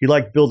 He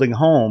liked building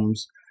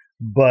homes,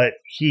 but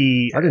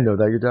I didn't know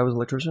that your dad was an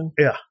electrician.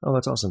 Yeah. Oh,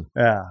 that's awesome.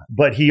 Yeah.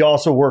 But he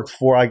also worked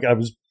for, I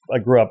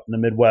grew up in the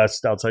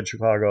Midwest outside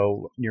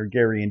Chicago near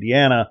Gary,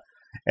 Indiana.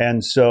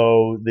 And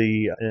so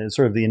the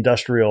sort of the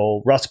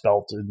industrial Rust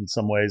Belt in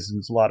some ways, and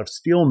there's a lot of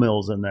steel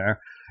mills in there.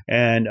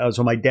 And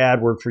so my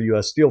dad worked for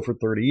U.S. Steel for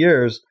 30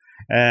 years.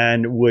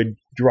 And would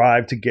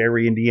drive to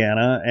Gary,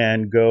 Indiana,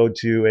 and go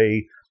to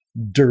a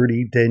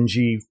dirty,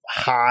 dingy,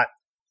 hot,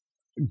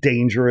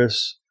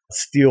 dangerous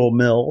steel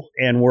mill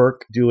and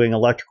work doing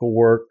electrical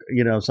work,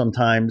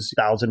 sometimes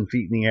 1,000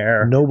 feet in the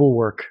air. Noble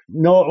work.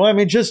 No, I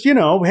mean, just,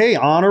 hey,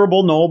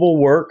 honorable, noble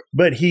work.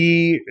 But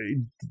he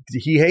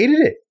hated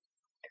it.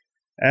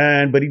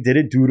 But he did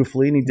it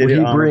dutifully, and he did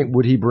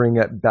Would he bring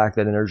back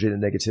that energy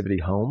and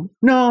negativity home?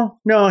 No.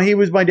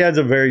 My dad's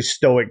a very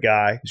stoic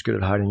guy. He's good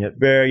at hiding it.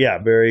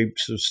 Very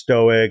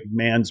stoic,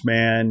 man's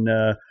man.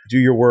 Do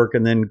your work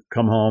and then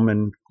come home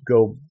and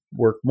go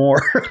work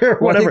more.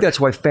 Well, I think that's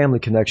why family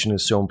connection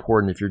is so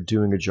important. If you're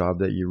doing a job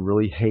that you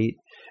really hate,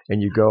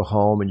 and you go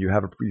home and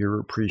you're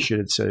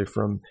appreciated, say,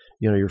 from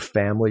your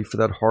family for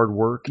that hard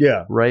work.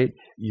 Yeah. Right.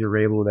 You're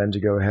able then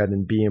to go ahead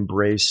and be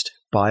embraced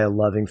by a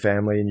loving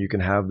family, and you can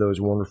have those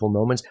wonderful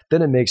moments.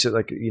 Then it makes it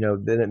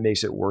then it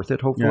makes it worth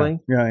it, hopefully.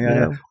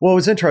 Yeah. Well, it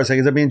was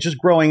interesting because, just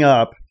growing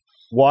up,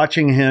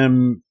 watching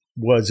him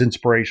was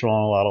inspirational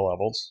on a lot of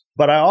levels.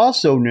 But I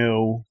also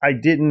knew I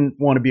didn't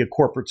want to be a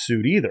corporate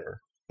suit either.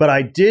 But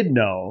I did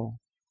know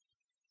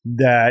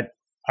that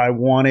I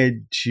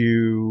wanted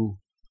to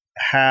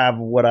have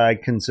what I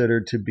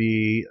considered to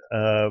be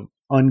an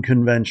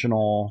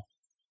unconventional,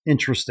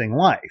 interesting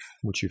life.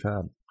 Which you've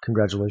had.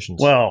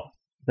 Congratulations. Well,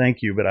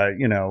 thank you, but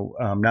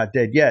I'm not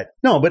dead yet.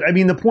 No, but I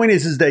mean, the point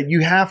is that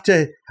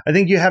I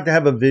think you have to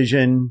have a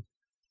vision,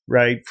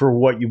 right, for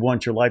what you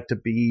want your life to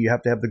be. You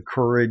have to have the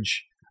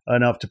courage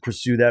enough to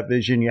pursue that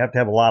vision. You have to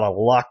have a lot of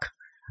luck,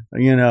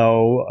 so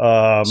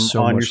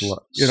on much your,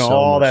 luck.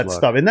 all that luck.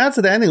 stuff. And that's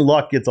the thing. I think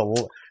luck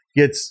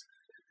gets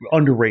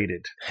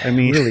underrated. I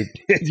mean, really,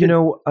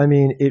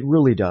 it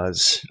really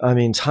does. I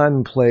mean, time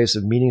and place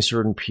of meeting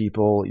certain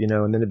people,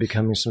 and then it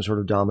becoming some sort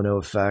of domino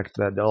effect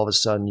that all of a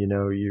sudden,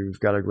 you've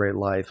got a great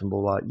life and blah,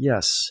 blah.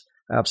 Yes,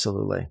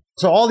 absolutely.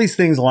 So all these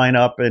things line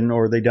up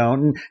or they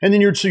don't. And then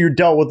you're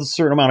dealt with a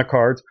certain amount of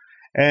cards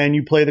and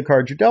you play the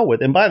cards you're dealt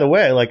with. And by the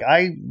way,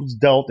 I was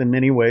dealt in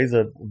many ways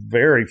a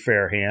very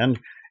fair hand,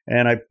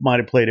 and I might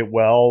have played it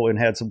well and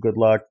had some good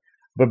luck.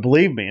 But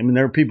believe me,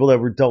 there are people that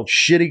were dealt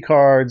shitty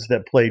cards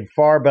that played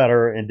far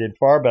better and did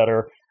far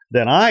better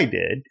than I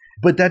did.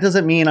 But that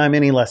doesn't mean I'm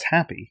any less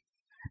happy.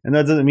 And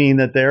that doesn't mean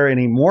that they're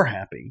any more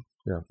happy.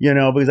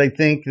 Yeah. Because I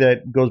think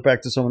that goes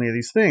back to so many of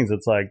these things.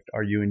 It's like,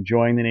 are you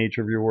enjoying the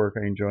nature of your work?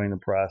 Are you enjoying the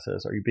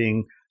process? Are you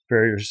being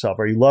fair to yourself?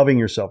 Are you loving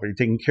yourself? Are you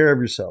taking care of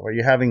yourself? Are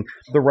you having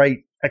the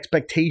right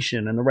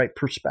expectation and the right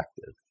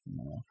perspective?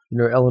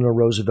 Eleanor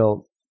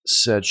Roosevelt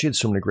said, she had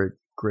so many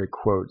great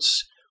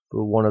quotes,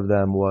 but one of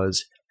them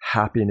was,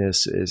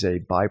 happiness is a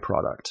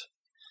byproduct.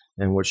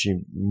 And what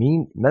she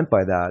meant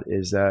by that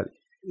is that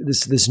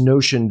this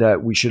notion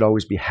that we should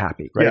always be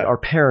happy, right? Yeah. Our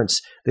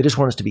parents, they just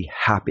want us to be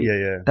happy.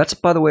 Yeah. That's,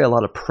 by the way, a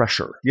lot of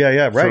pressure.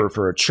 Yeah, right.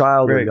 For a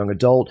child or a young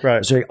adult.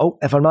 Right. Saying,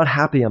 if I'm not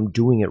happy, I'm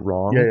doing it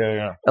wrong.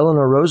 Yeah.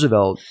 Eleanor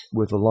Roosevelt,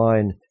 with the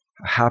line,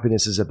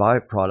 happiness is a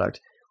byproduct,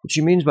 what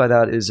she means by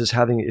that is just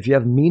if you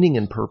have meaning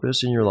and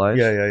purpose in your life,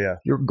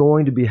 you're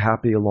going to be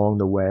happy along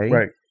the way.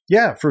 Right.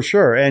 Yeah, for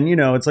sure. And,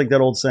 it's like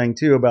that old saying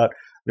too about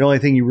the only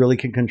thing you really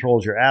can control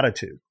is your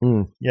attitude,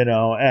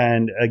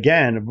 and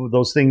again,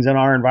 those things in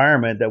our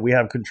environment that we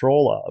have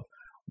control of,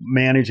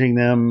 managing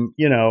them,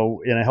 in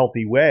a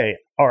healthy way.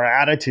 Our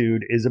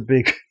attitude is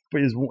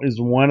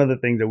is one of the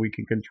things that we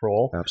can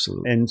control.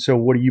 Absolutely. And so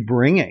what are you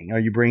bringing? Are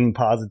you bringing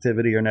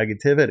positivity or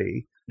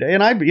negativity?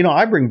 And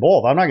I bring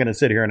both. I'm not going to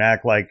sit here and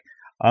act like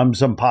I'm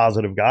some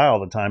positive guy all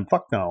the time.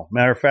 Fuck no.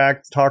 Matter of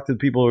fact, talk to the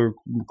people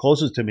who are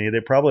closest to me. They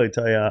probably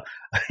tell you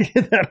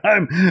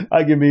that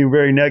I can be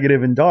very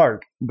negative and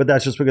dark, but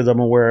that's just because I'm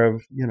aware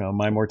of,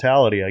 my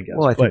mortality, I guess.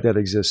 Well, I think that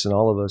exists in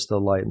all of us, the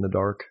light and the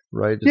dark,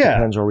 right? It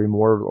depends. Are we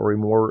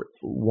more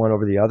one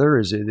over the other?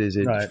 Is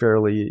it right.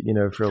 fairly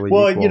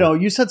well, equal?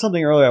 You said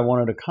something earlier I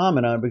wanted to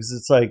comment on, because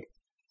it's like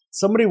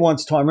somebody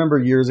once told, I remember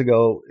years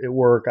ago at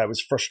work, I was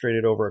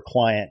frustrated over a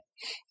client,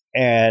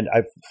 and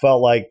I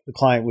felt like the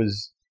client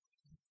was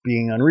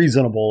being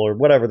unreasonable or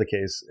whatever the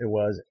case it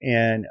was.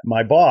 And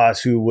my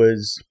boss, who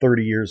was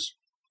 30 years,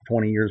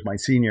 20 years my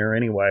senior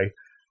anyway,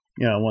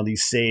 one of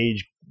these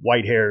sage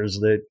white hairs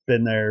that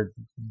been there,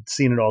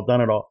 seen it all,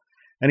 done it all.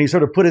 And he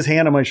sort of put his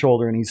hand on my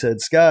shoulder and he said,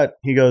 Scott,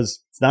 he goes,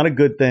 it's not a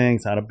good thing.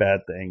 It's not a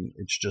bad thing.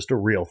 It's just a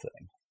real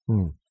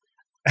thing.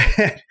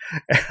 And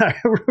I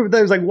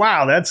was like,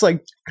 wow, that's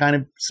like kind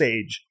of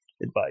sage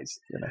advice.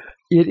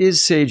 It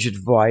is sage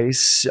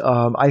advice.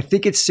 I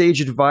think it's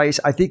sage advice.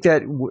 I think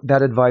that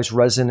that advice could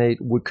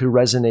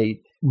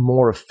resonate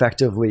more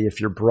effectively if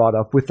you're brought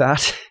up with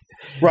that.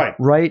 Right.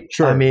 Right.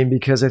 Sure. I mean,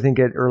 because I think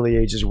at early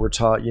ages we're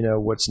taught,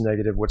 what's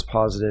negative, what's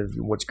positive,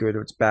 what's good,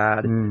 what's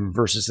bad,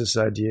 versus this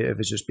idea of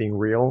it's just being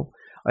real.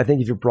 I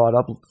think if you're brought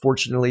up,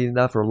 fortunately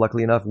enough or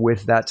luckily enough,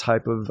 with that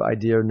type of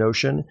idea or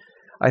notion,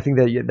 I think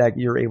that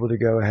you're able to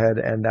go ahead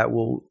and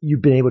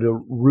you've been able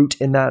to root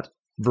in that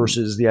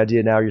versus the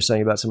idea now you're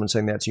saying about someone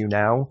saying that to you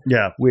now.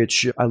 Yeah.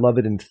 Which I love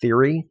it in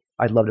theory.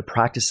 I'd love to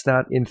practice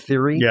that in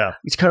theory. Yeah.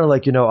 It's kind of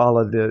like, a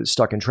la the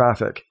stuck in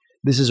traffic.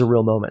 This is a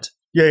real moment.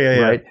 Yeah.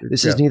 Right.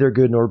 This is neither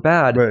good nor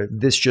bad. Right.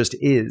 This just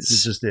is.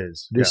 It just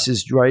is. This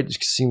is right.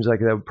 It seems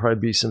like that would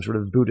probably be some sort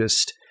of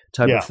Buddhist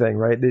type of thing,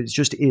 right? It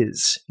just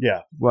is.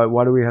 Yeah.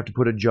 Why do we have to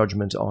put a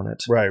judgment on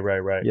it? Right.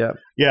 Yeah.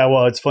 Yeah.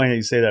 Well, it's funny that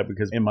you say that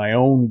because in my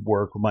own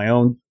work with my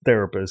own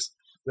therapist,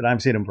 and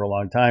I've seen him for a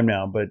long time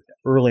now, but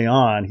early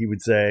on he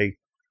would say,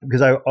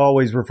 because I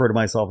always refer to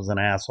myself as an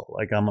asshole,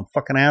 like I'm a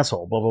fucking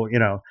asshole, blah,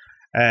 blah,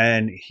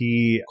 And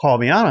he called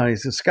me out on it. He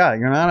said, Scott,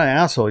 you're not an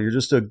asshole. You're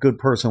just a good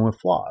person with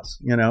flaws,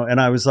 And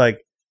I was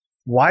like,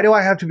 why do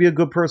I have to be a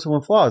good person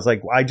with flaws?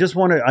 Like,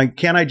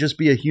 can't I just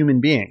be a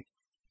human being?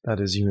 That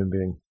is a human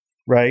being.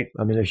 Right.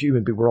 I mean, a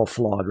human being, we're all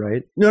flawed,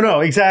 right? No,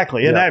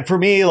 exactly. And that for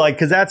me, like,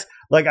 cause that's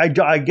like,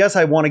 I guess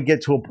I want to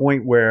get to a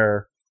point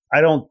where I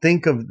don't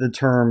think of the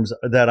terms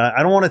that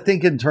I don't want to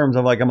think in terms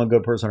of like, I'm a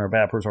good person or a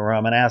bad person, or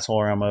I'm an asshole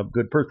or I'm a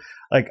good person.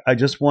 Like, I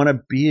just want to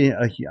be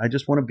a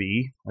human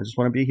being.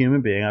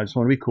 I just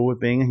want to be cool with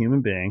being a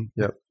human being.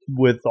 Yep.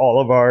 With all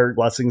of our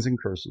blessings and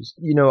curses.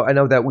 I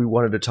know that we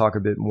wanted to talk a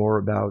bit more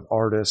about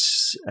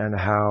artists and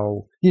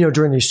how,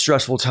 during these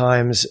stressful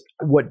times,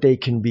 what they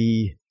can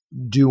be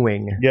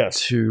doing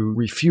to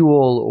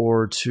refuel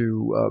or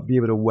to be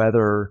able to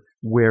weather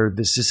where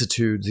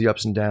vicissitudes, the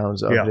ups and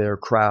downs of their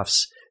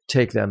crafts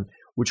take them,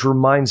 which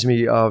reminds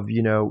me of,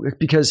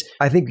 because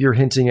I think you're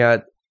hinting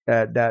at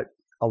that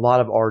a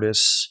lot of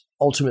artists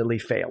ultimately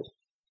fail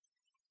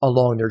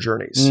along their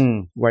journeys,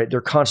 right? They're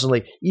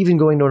constantly even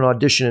going to an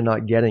audition and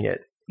not getting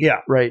it.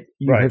 Yeah. Right.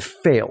 You have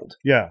failed.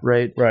 Yeah.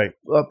 Right. Right.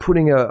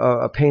 Putting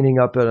a painting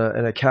up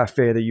in a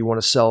cafe that you want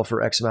to sell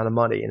for X amount of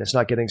money and it's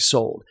not getting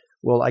sold.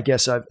 Well, I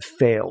guess I've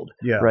failed.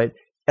 Yeah. Right.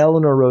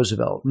 Eleanor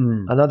Roosevelt,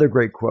 another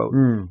great quote.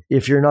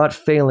 If you're not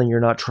failing,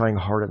 you're not trying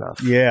hard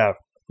enough. Yeah.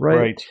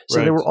 Right.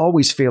 So they were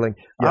always failing.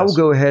 Yes. I will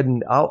go ahead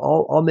and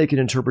I'll make an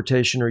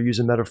interpretation or use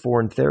a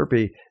metaphor in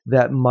therapy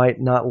that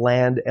might not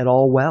land at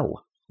all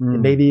well.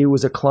 Maybe it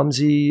was a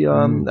clumsy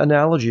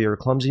analogy or a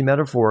clumsy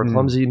metaphor, or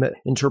clumsy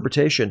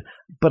interpretation,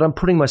 but I'm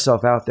putting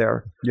myself out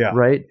there. Yeah.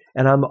 Right.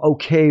 And I'm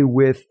okay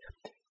with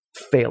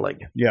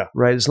failing. Yeah.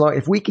 Right.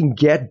 If we can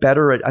get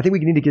better I think we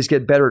need to just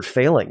get better at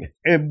failing.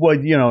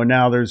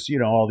 Now there's,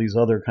 all these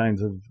other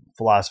kinds of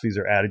philosophies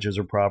or adages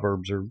or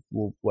proverbs or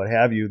what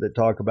have you that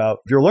talk about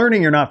if you're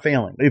learning, you're not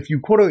failing. If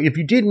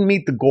you didn't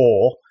meet the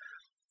goal,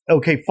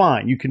 okay,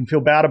 fine. You can feel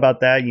bad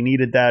about that. You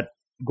needed that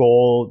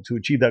goal to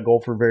achieve that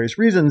goal for various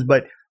reasons,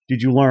 but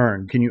did you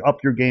learn? Can you up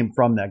your game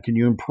from that? Can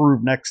you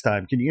improve next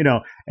time? Can you,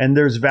 and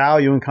there's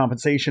value and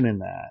compensation in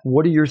that.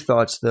 What are your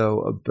thoughts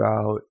though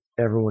about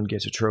everyone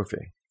gets a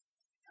trophy?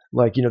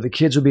 Like, the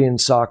kids will be in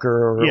soccer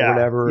or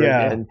whatever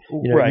and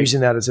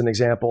using that as an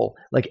example,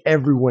 like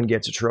everyone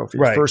gets a trophy.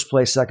 Right. First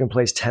place, second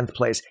place, 10th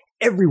place,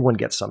 everyone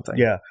gets something.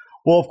 Yeah.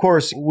 Well, of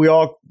course, we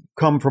all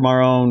come from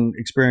our own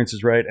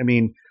experiences, right? I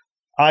mean,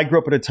 I grew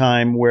up at a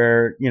time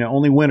where,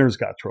 only winners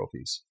got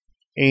trophies.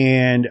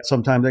 And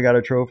sometimes I got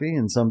a trophy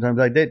and sometimes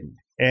I didn't.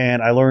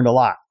 And I learned a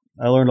lot.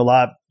 I learned a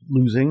lot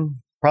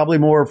losing, probably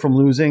more from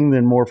losing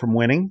than more from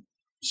winning.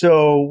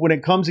 So when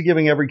it comes to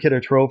giving every kid a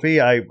trophy,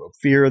 I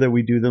fear that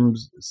we do them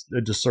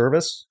a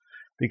disservice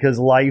because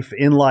life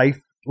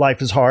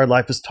is hard,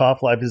 life is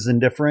tough, life is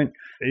indifferent.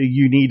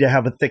 You need to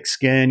have a thick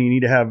skin. You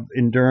need to have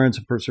endurance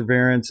and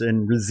perseverance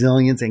and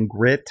resilience and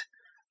grit.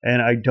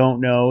 And I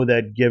don't know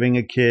that giving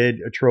a kid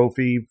a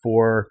trophy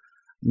for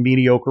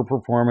mediocre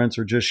performance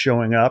or just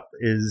showing up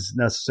is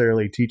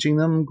necessarily teaching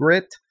them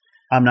grit.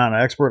 I'm not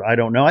an expert. I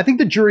don't know. I think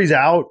the jury's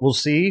out. We'll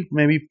see.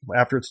 Maybe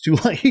after it's too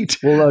late.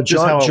 Well,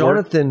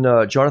 Jonathan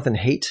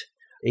Haidt,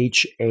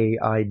 Haidt,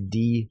 I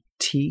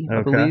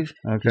believe.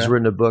 Okay. He's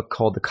written a book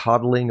called The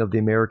Coddling of the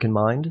American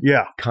Mind.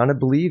 Yeah. Kind of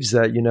believes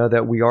that,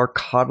 that we are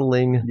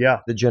coddling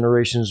the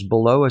generations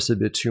below us a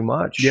bit too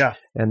much. Yeah.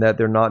 And that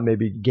they're not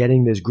maybe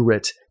getting this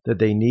grit that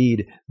they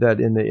need, that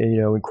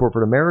in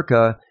corporate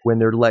America, when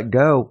they're let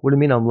go, what do you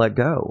mean I'm let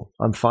go?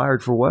 I'm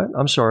fired for what?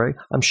 I'm sorry.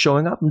 I'm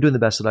showing up. I'm doing the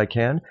best that I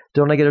can.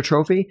 Don't I get a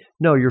trophy?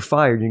 No, you're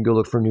fired. You can go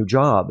look for a new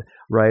job,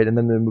 right? And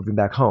then they're moving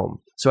back home.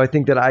 So I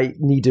think that I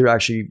need to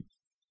actually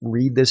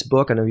read this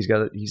book. I know he's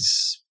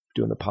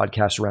doing the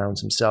podcast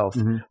rounds himself,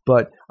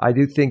 but I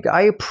do think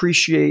I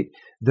appreciate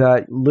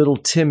that little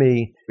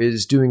Timmy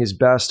is doing his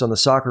best on the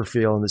soccer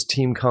field and this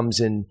team comes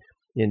in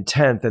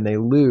 10th and they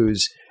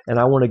lose. And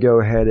I want to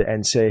go ahead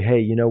and say, hey,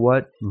 you know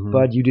what,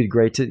 bud, you did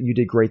great. You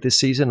did great this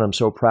season. I'm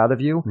so proud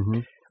of you.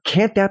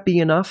 Can't that be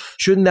enough?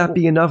 Shouldn't that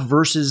be enough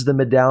versus the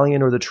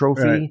medallion or the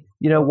trophy? Right.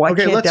 Why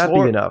can't that be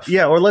enough?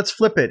 Yeah, or let's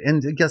flip it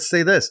and just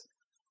say this.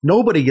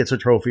 Nobody gets a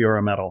trophy or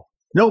a medal.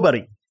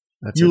 Nobody.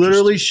 That's you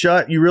really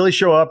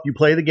show up, you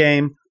play the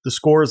game, the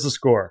score is the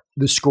score.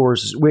 The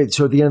scores. Wait,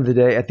 so at the end of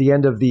the day, at the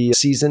end of the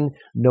season,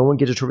 no one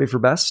gets a trophy for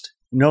best?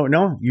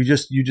 No, you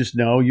just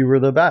know you were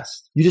the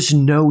best. You just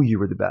know you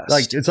were the best.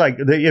 Like it's like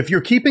if you're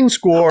keeping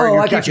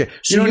score, I got you.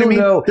 So you know what I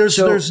mean?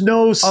 There's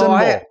no symbol.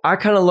 I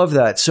kind of love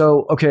that.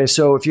 So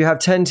so if you have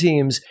 10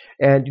 teams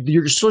and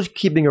you're still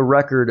keeping a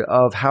record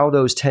of how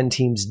those 10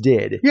 teams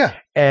did,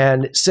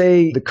 and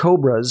say the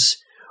Cobras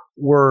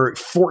were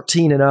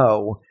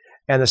 14-0,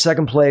 and the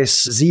second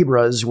place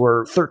Zebras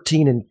were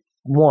 13-1,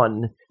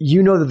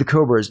 you know that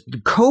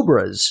the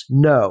Cobras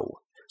know.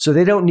 So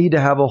they don't need to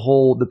have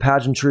the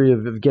pageantry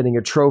of getting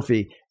a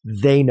trophy.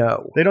 They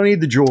know. They don't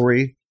need the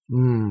jewelry.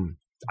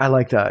 I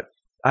like that.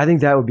 I think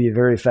that would be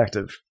very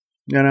effective.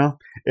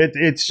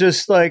 It's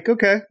just like,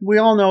 okay, we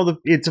all know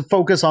it's a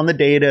focus on the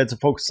data. It's a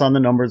focus on the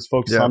numbers,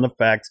 focus on the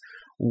facts.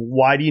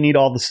 Why do you need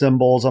all the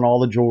symbols and all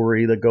the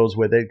jewelry that goes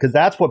with it? Because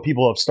that's what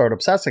people have started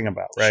obsessing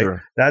about, right?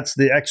 Sure. That's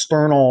the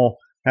external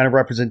kind of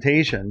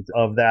representation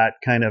of that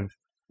kind of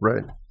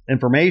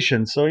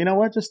information. So you know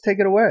what? Just take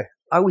it away.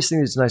 I always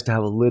think it's nice to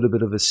have a little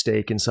bit of a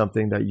stake in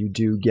something that you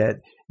do get.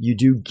 You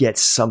do get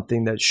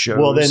something that shows.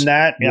 Well, then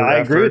I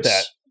agree with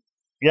that.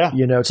 Yeah.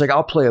 It's like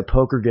I'll play a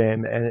poker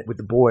game and with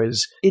the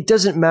boys. It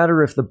doesn't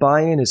matter if the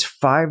buy-in is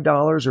 $5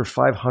 or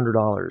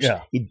 $500.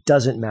 Yeah. It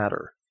doesn't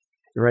matter,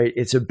 right?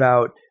 It's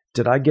about,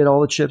 did I get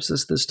all the chips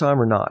this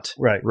time or not?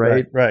 Right.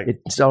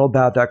 It's all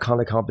about that kind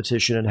of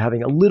competition and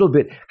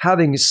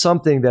having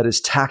something that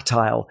is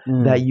tactile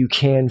that you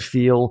can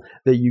feel,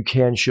 that you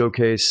can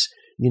showcase,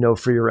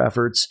 for your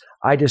efforts.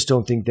 I just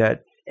don't think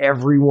that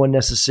everyone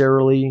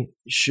necessarily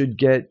should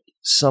get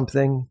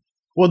something.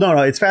 Well,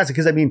 no, it's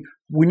fascinating because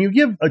when you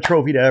give a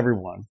trophy to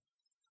everyone,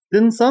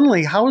 then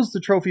suddenly how is the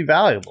trophy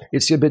valuable?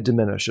 It's a bit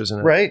diminished, isn't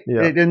it? Right.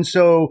 Yeah.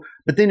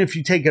 But then if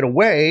you take it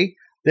away,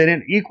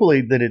 then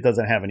it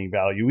doesn't have any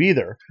value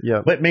either.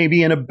 Yeah. But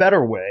maybe in a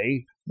better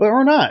way,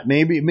 or not.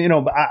 Maybe,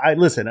 I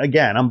listen,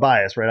 again, I'm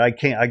biased, right?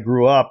 I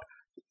grew up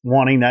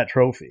wanting that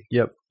trophy.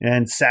 Yep.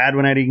 And sad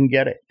when I didn't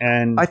get it.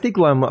 And I think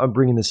why I'm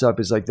bringing this up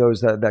is like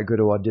those that go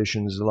to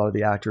auditions, a lot of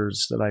the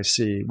actors that I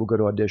see will go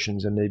to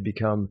auditions and they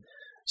become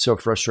so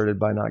frustrated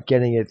by not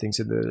getting it, thinks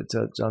that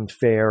it's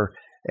unfair.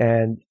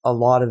 And a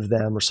lot of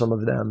them, or some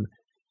of them,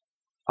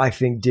 I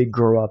think did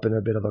grow up in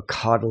a bit of a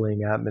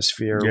coddling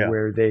atmosphere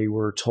where they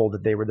were told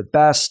that they were the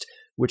best,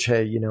 which,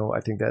 hey,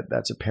 I think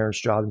that's a parent's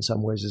job in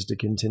some ways, is to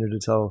continue to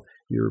tell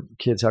your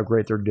kids how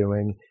great they're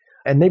doing.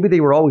 And maybe they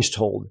were always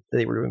told that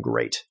they were doing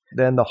great.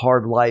 Then the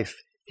hard life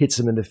hits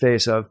them in the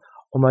face of,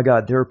 oh my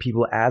God, there are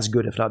people as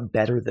good, if not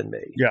better than me.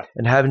 Yeah.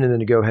 And having them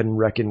to go ahead and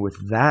reckon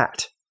with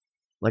that.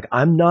 Like,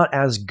 I'm not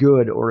as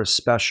good or as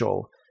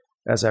special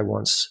as I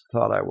once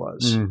thought I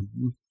was.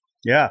 Mm-hmm.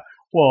 Yeah.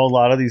 Well, a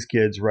lot of these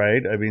kids,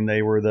 right?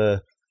 They were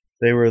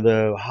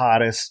the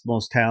hottest,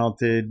 most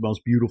talented,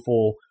 most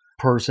beautiful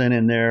person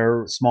in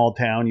their small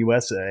town,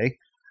 USA.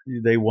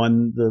 They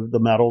won the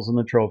medals and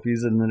the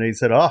trophies, and then they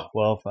said, oh,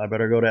 well, I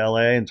better go to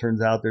LA. And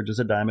turns out they're just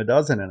a dime a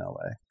dozen in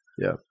LA.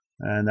 Yeah.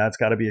 And that's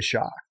got to be a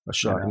shock. A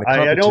shock.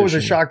 I know it was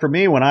a shock for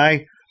me when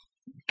I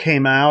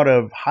came out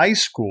of high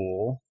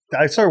school.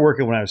 I started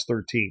working when I was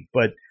 13,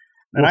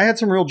 and I had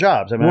some real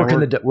jobs. Working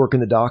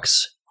the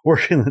docks.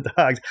 Working the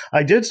docks.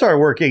 I did start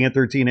working at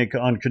 13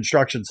 on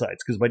construction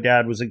sites because my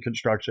dad was in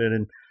construction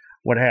and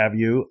what have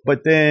you.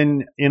 But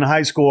then in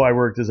high school, I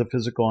worked as a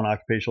physical and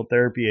occupational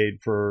therapy aide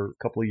for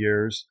a couple of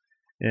years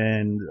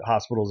in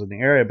hospitals in the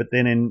area. But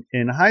then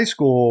in high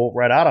school,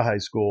 right out of high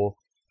school,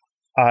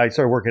 I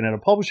started working at a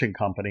publishing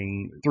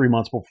company 3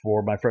 months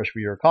before my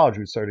freshman year of college,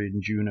 which started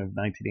in June of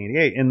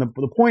 1988. And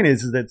the point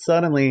is that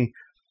suddenly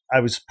I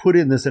was put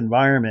in this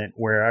environment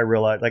where I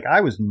realized, like,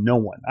 I was no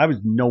one. I was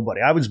nobody.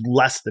 I was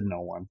less than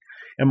no one.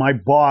 And my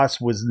boss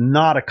was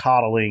not a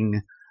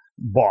coddling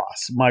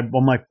boss.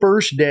 On my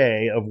first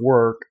day of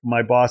work,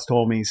 my boss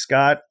told me,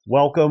 Scott,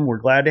 welcome. We're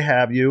glad to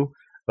have you.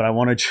 But I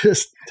want to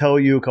just tell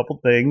you a couple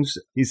things.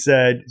 He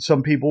said,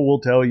 some people will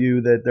tell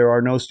you that there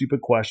are no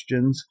stupid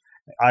questions.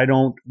 I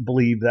don't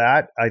believe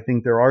that. I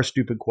think there are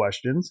stupid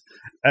questions.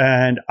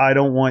 And I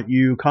don't want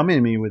you coming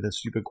to me with the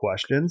stupid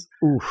questions.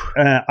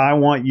 I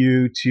want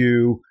you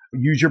to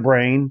use your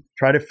brain,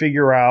 try to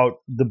figure out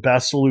the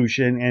best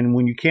solution. And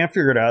when you can't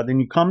figure it out, then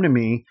you come to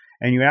me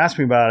and you ask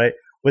me about it.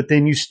 But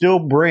then you still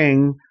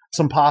bring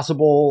some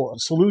possible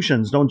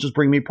solutions. Don't just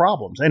bring me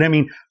problems. And I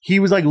mean, he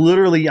was like,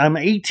 literally, I'm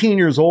 18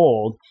 years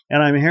old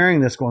and I'm hearing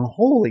this going,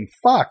 holy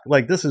fuck,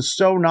 like this is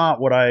so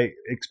not what I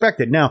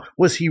expected. Now,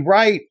 was he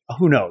right?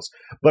 Who knows?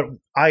 But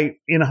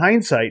in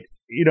hindsight,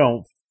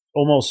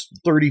 almost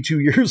 32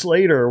 years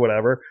later or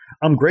whatever,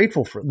 I'm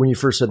grateful for them. When you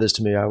first said this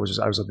to me, I was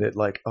a bit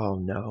like, oh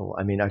no.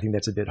 I mean, I think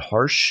that's a bit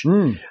harsh.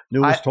 It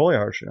was totally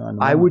harsh.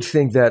 I would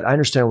think that I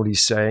understand what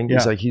he's saying. Yeah.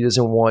 He's like, he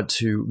doesn't want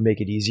to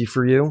make it easy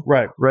for you.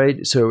 Right.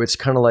 Right. So it's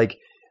kind of like,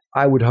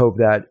 I would hope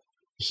that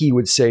he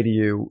would say to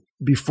you,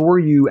 before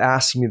you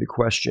ask me the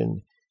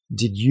question,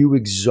 did you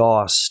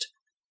exhaust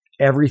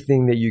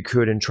everything that you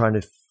could in trying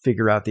to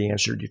figure out the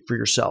answer for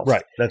yourself?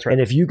 Right. That's right.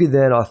 And if you could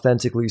then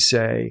authentically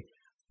say,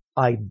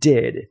 I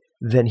did,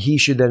 then he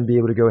should then be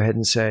able to go ahead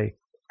and say,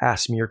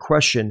 ask me your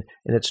question.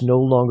 And it's no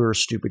longer a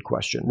stupid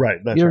question. Right.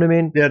 That's you know right. what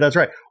I mean? Yeah, that's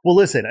right. Well,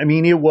 listen, I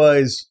mean, it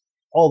was,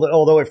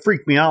 although it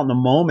freaked me out in the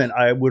moment,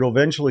 I would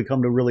eventually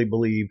come to really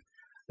believe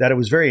that it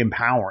was very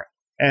empowering.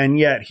 And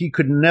yet he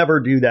could never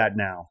do that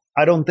now.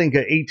 I don't think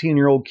an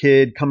 18-year-old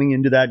kid coming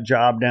into that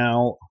job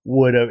now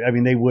would have, I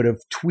mean, they would have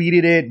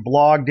tweeted it,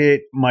 blogged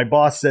it. My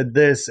boss said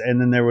this,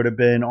 and then there would have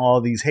been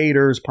all these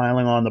haters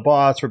piling on the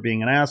boss for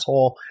being an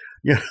asshole,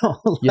 you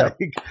know,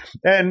 like,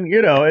 and,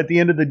 you know, at the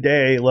end of the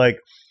day, like,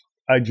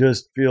 I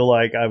just feel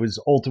like I was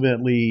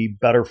ultimately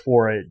better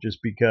for it just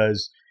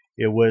because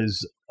it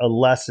was a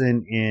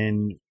lesson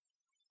in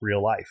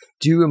real life.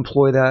 Do you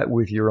employ that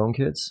with your own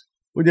kids?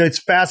 It's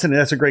fascinating.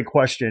 That's a great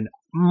question.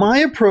 My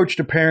approach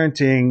to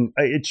parenting,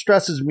 it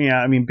stresses me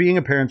out. I mean, being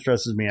a parent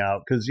stresses me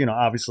out because, you know,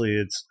 obviously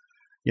it's,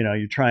 you know,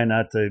 you're trying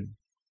not to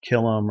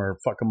kill them or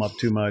fuck them up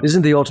too much.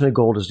 Isn't the ultimate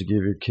goal is to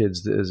give your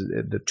kids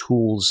the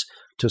tools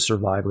to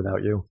survive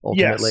without you,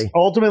 ultimately? Yes.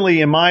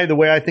 Ultimately, the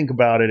way I think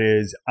about it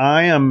is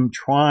I am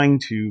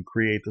trying to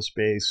create the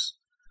space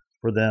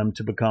for them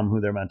to become who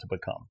they're meant to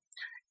become.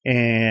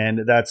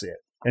 And that's it.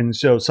 And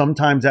so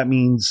sometimes that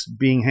means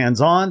being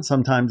hands-on.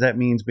 Sometimes that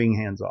means being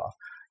hands-off.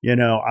 You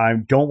know, I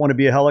don't want to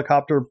be a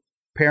helicopter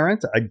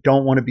parent. I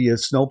don't want to be a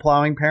snow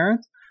plowing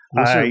parent.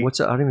 I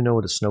don't even know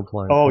what a snow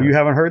plowing. Oh, you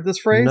haven't heard this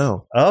phrase?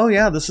 No. Oh,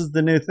 yeah. This is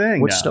the new thing.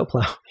 What's now. Snow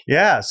plowing?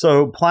 Yeah.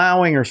 So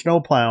plowing or snow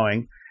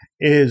plowing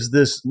is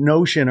this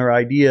notion or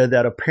idea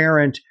that a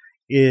parent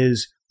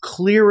is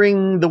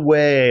clearing the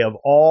way of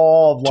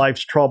all of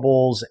life's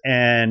troubles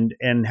and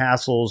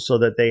hassles so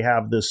that they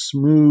have this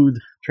smooth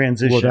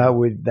transition.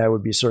 Well, that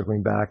would be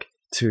circling back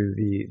to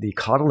the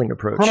coddling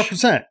approach.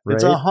 100%. Right?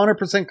 It's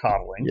 100%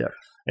 coddling. Yeah.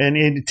 And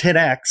in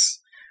 10x.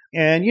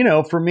 And, you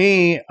know, for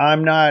me,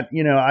 I'm not,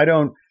 you know, I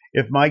don't,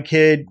 if my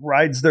kid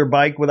rides their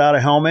bike without a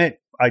helmet,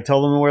 I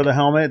tell them to wear the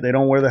helmet. They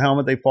don't wear the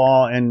helmet, they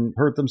fall and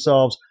hurt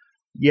themselves.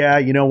 Yeah,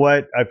 you know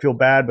what? I feel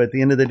bad, but at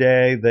the end of the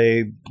day,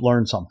 they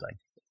learn something.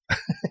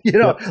 You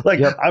know,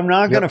 I'm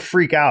not going to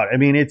freak out. I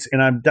mean,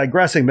 and I'm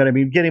digressing, but I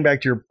mean, getting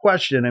back to your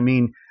question, I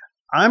mean,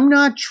 I'm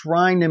not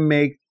trying to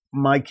make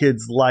my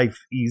kids' life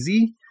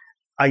easy.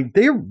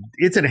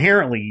 It's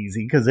inherently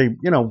easy because they,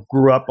 you know,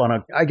 grew up on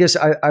a. I guess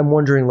I'm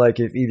wondering, like,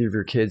 if either of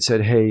your kids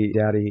said, "Hey,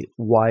 Daddy,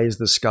 why is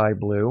the sky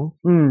blue?"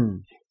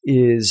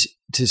 Is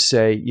to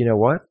say, you know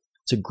what?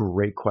 It's a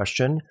great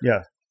question.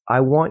 Yeah. I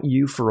want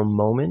you for a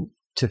moment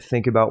to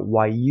think about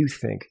why you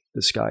think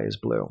the sky is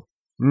blue.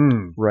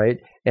 Right.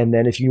 And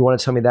then if you want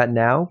to tell me that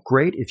now,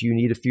 great. If you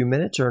need a few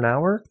minutes or an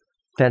hour,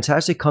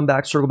 fantastic. Come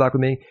back, circle back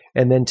with me,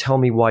 and then tell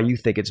me why you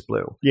think it's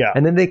blue. Yeah.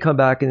 And then they come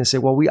back and they say,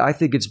 well, I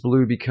think it's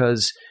blue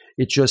because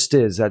it just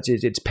is.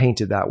 It's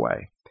painted that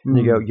way. And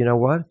you go, you know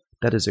what?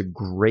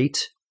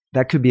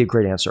 That could be a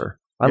great answer.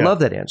 I love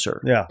that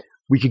answer. Yeah.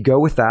 We could go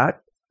with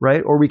that,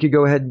 right? Or we could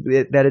go ahead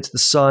that it's the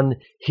sun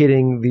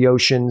hitting the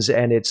oceans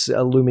and it's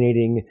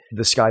illuminating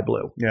the sky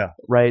blue. Yeah.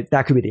 Right?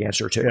 That could be the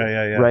answer too.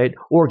 Yeah. Right?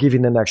 Or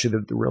giving them actually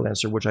the real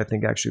answer, which I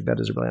think actually that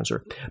is a real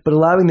answer. But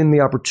allowing them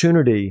the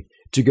opportunity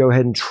to go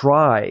ahead and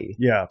try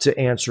to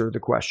answer the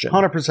question.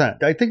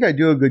 100%. I think I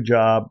do a good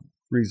job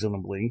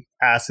reasonably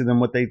asking them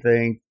what they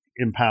think,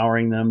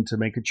 empowering them to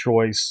make a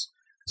choice,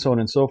 so on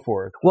and so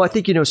forth. Well, I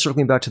think, you know,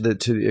 circling back to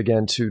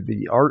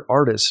the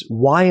artists,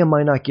 why am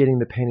I not getting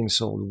the painting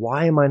sold?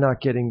 Why am I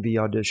not getting the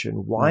audition?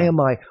 Why am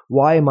I?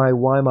 Why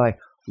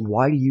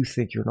do you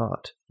think you're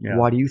not? Yeah.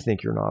 Why do you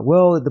think you're not?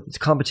 Well, the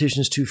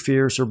competition is too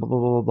fierce or blah, blah,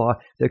 blah, blah, blah.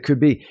 That could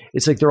be.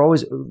 It's like there are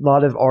always a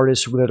lot of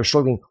artists that are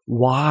struggling.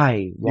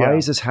 Why? Why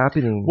is this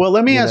happening? Well,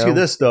 let me ask you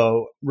this,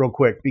 though, real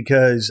quick,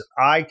 because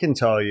I can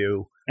tell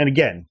you, and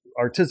again,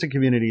 artistic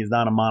community is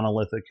not a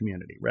monolithic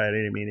community, right?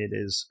 I mean, it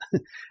is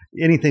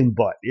anything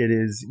but. It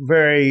is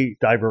very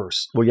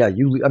diverse. Well, yeah,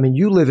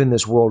 you live in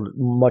this world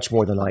much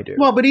more than I do.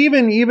 Well, but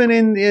even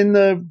in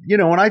the, you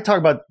know, when I talk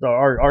about the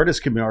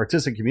artistic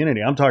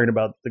community, I'm talking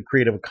about the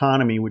creative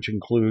economy, which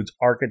includes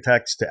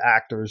architects to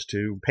actors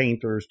to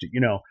painters to,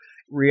 you know,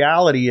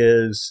 reality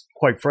is,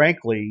 quite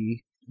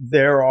frankly,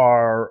 there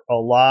are a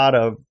lot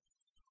of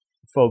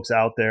folks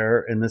out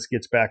there, and this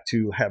gets back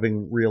to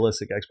having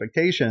realistic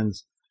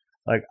expectations.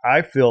 Like,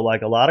 I feel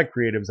like a lot of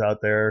creatives out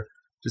there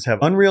just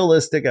have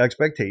unrealistic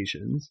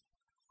expectations.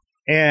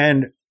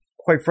 And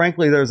quite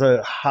frankly, there's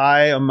a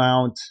high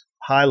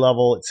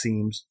level, it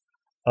seems,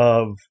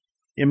 of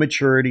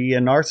immaturity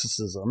and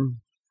narcissism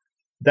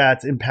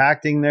that's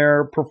impacting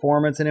their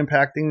performance and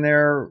impacting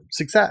their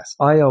success.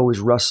 I always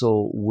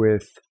wrestle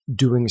with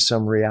doing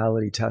some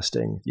reality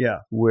testing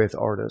with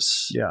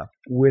artists,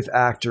 with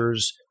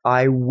actors,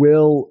 I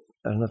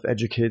don't know if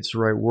educate's the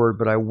right word,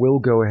 but I will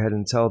go ahead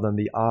and tell them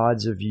the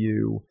odds of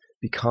you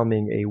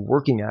becoming a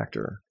working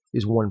actor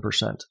is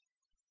 1%.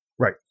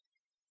 Right.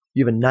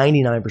 You have a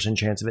 99%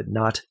 chance of it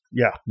not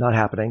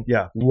happening.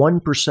 Yeah.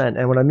 1%.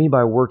 And what I mean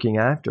by working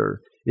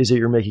actor is that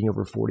you're making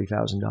over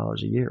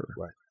 $40,000 a year.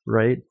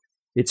 Right.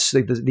 It's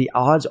like the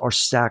odds are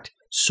stacked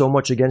so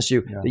much against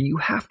you that you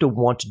have to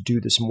want to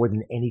do this more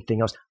than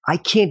anything else. I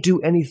can't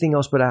do anything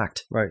else but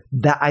act. Right.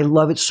 That I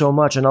love it so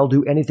much, and I'll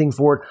do anything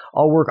for it.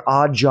 I'll work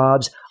odd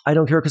jobs. I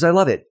don't care because I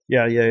love it.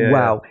 Yeah.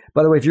 Wow.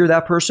 By the way, if you're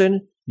that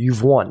person,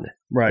 you've won.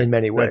 Right. In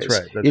many ways.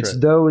 That's right. It's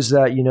those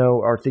that,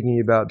 are thinking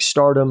about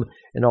stardom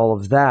and all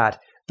of that.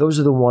 Those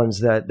are the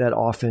ones that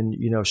often,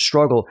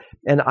 struggle.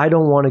 And I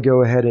don't want to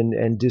go ahead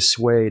and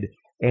dissuade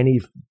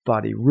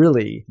anybody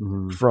really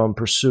from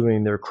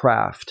pursuing their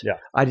craft. Yeah.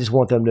 I just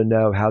want them to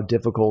know how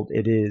difficult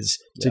it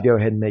is to go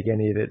ahead and make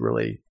any of it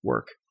really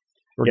work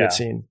or get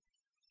seen.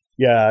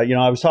 Yeah.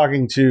 I was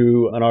talking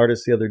to an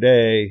artist the other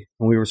day,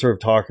 and we were sort of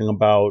talking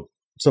about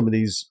some of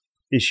these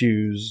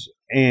issues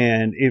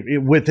and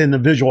it within the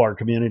visual art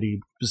community,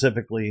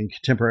 specifically in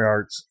contemporary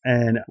arts.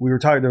 And we were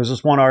talking, there was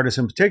this one artist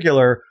in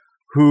particular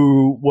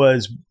who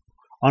was,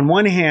 on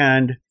one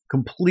hand,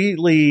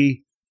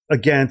 completely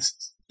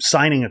against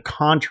signing a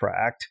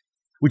contract,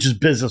 which is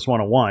business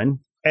 101,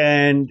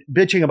 and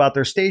bitching about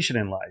their station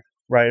in life,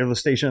 right? Or the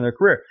station in their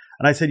career.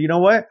 And I said, you know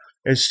what?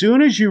 As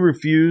soon as you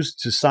refuse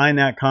to sign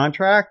that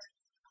contract,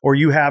 or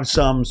you have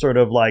some sort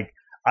of like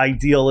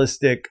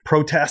idealistic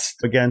protest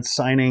against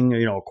signing,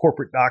 a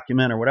corporate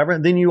document or whatever,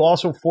 then you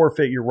also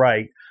forfeit your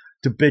right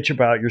to bitch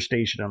about your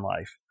station in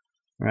life,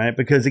 right?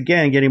 Because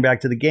again, getting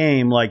back to the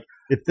game, like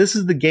if this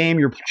is the game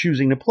you're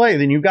choosing to play,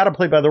 then you've got to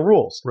play by the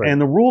rules. Right.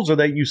 And the rules are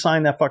that you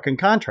sign that fucking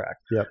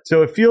contract. Yep.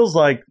 So it feels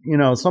like,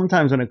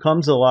 sometimes when it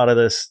comes to a lot of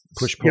this,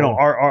 push-pull,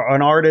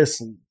 an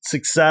artist's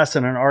success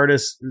and an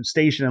artist's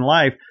station in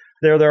life,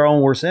 they're their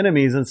own worst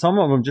enemies, and some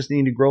of them just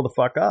need to grow the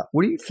fuck up.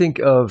 What do you think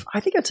of, I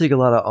think I take a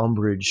lot of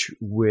umbrage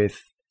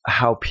with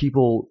how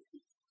people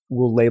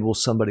will label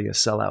somebody a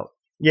sellout.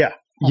 Yeah.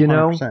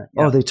 100%,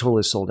 Yeah. Oh, they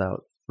totally sold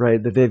out,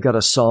 right? That they've got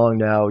a song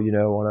now,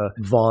 on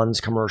a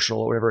Vaughn's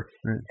commercial or whatever.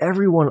 Right.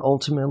 Everyone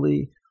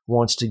ultimately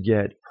wants to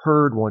get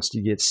heard, wants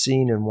to get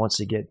seen, and wants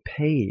to get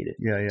paid.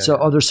 Yeah.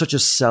 So, they're such a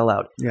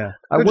sellout. Yeah.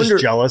 I wonder,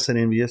 just jealous and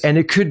envious. And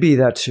it could be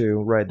that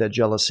too, right? That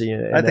jealousy.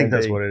 And I think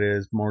that's what it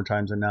is more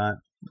times than not.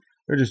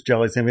 They're just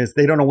jealous and envious.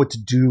 They don't know what to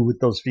do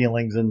with those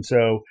feelings. And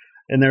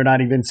they're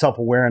not even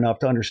self-aware enough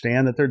to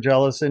understand that they're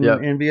jealous and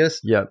envious.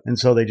 Yep. And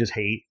so they just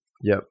hate.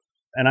 Yep.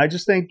 And I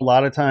just think a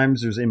lot of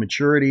times there's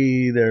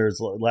immaturity,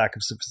 there's lack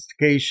of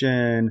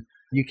sophistication.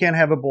 You can't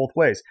have it both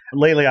ways.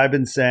 Lately, I've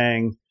been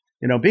saying,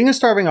 being a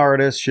starving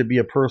artist should be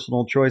a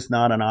personal choice,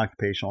 not an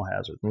occupational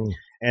hazard.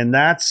 And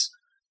that's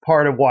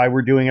part of why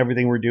we're doing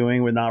everything we're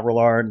doing with Not Real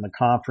Art and the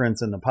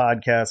conference and the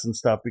podcast and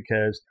stuff,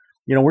 because,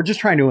 we're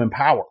just trying to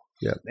empower.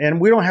 Yeah. And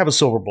we don't have a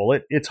silver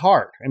bullet. It's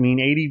hard. I mean,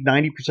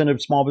 80-90%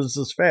 of small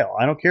businesses fail.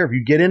 I don't care if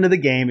you get into the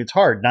game. It's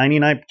hard.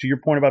 99, to your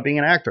point about being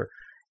an actor.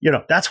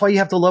 That's why you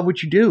have to love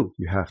what you do.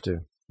 You have to.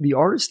 The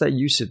artists that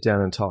you sit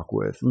down and talk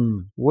with,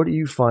 what are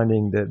you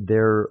finding that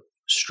they're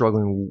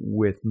struggling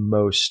with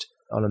most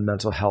on a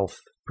mental health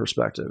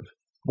perspective?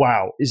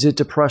 Wow. Is it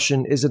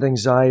depression? Is it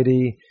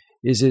anxiety?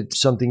 Is it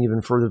something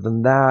even further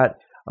than that?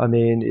 I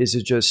mean, is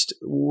it just,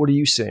 what are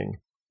you seeing?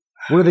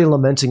 What are they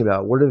lamenting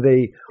about?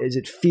 Is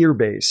it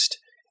fear-based?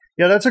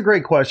 Yeah, that's a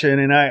great question.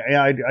 And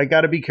I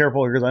got to be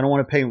careful because I don't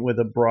want to paint with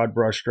a broad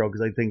brushstroke,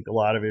 because I think a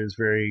lot of it is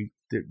very,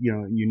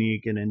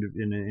 unique and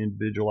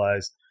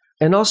individualized.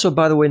 And also,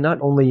 by the way, not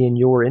only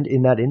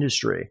in that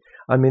industry.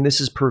 I mean,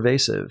 this is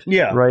pervasive.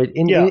 Yeah. Right.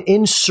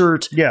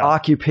 Insert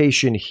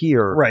occupation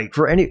here. Right.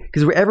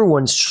 Because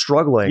everyone's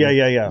struggling.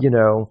 Yeah.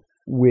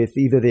 With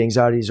either the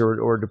anxieties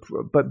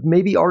but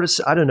maybe artists.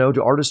 I don't know.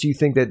 Do you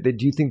think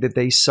that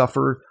they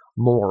suffer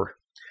more?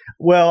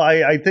 Well,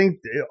 I think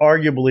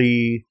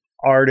arguably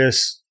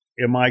artists,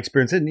 in my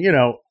experience, and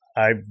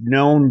I've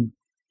known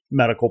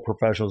medical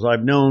professionals,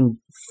 I've known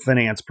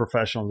finance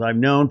professionals, I've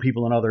known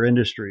people in other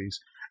industries.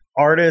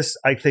 Artists,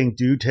 I think,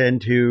 do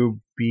tend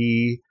to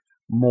be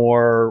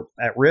more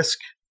at risk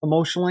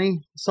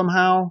emotionally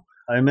somehow,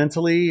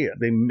 mentally.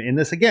 And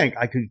this, again,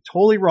 I could be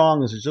totally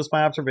wrong. This is just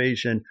my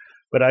observation,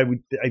 but I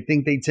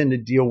think they tend to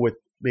deal with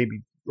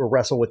maybe or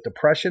wrestle with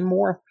depression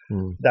more.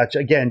 That's,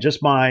 again,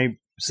 just my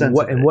sense.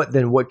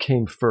 What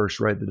came first,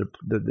 right?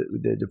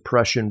 The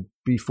depression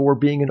before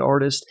being an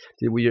artist?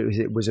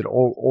 Was it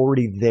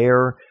already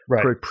there?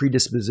 Right.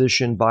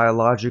 Predisposition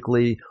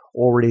biologically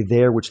already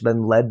there, which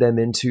then led them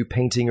into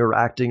painting or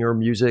acting or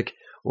music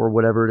or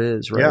whatever it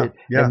is, right?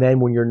 Yeah. And then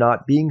when you're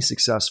not being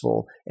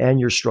successful and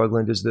you're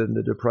struggling, does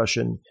the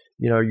depression,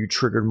 you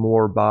triggered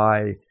more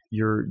by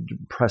your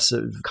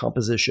depressive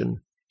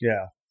composition?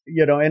 Yeah.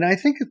 And I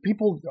think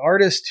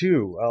artists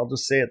too, I'll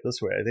just say it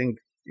this way. I think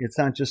it's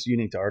not just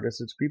unique to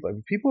artists, it's people.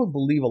 People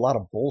believe a lot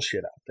of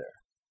bullshit out there.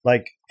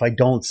 Like if I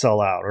don't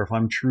sell out, or if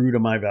I'm true to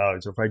my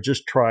values, or if I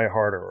just try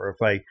harder, or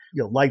if I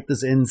like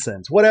this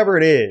incense, whatever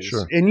it is.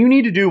 Sure. And you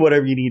need to do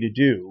whatever you need to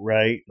do,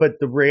 right? But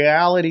the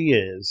reality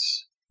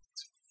is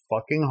it's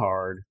fucking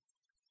hard.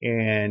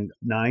 And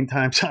 9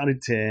 times out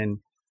of 10,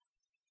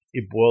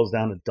 it boils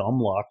down to dumb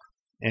luck.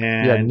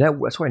 And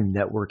that's why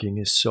networking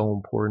is so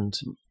important,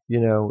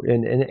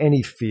 in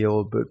any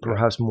field, but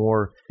perhaps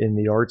more in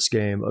the arts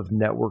game of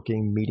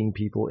networking, meeting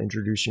people,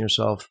 introducing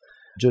yourself,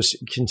 just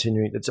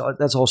continuing.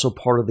 That's also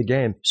part of the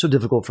game. So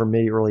difficult for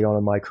me early on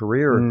in my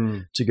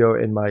career to go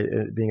in my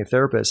being a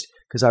therapist,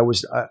 because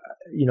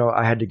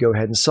I had to go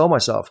ahead and sell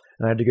myself,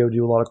 and I had to go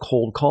do a lot of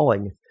cold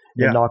calling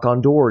and knock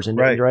on doors and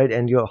right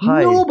and go,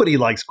 hi. Nobody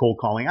likes cold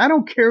calling. I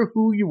don't care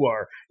who you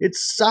are. It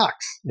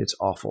sucks. It's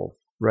awful.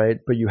 Right.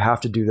 But you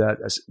have to do that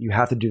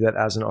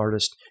as an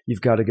artist. You've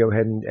got to go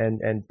ahead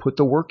and put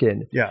the work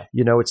in. Yeah.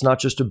 It's not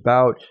just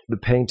about the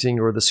painting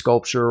or the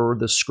sculpture or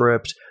the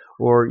script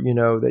or,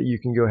 that you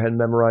can go ahead and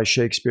memorize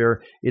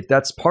Shakespeare.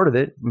 That's part of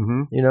it.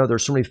 Mm-hmm.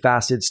 There's so many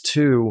facets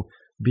to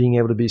being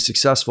able to be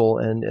successful.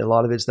 And a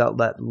lot of it's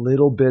that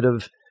little bit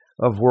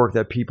of work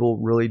that people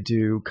really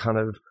do kind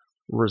of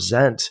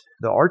resent.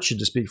 The art should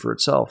just speak for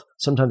itself.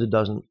 Sometimes it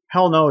doesn't.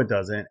 Hell no, it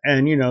doesn't.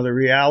 And, the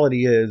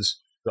reality is,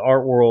 the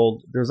art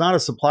world, there's not a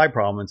supply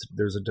problem,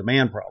 there's a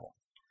demand problem.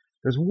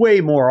 There's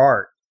way more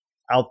art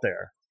out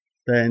there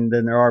than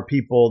there are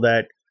people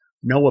that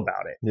know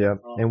about it. Yeah.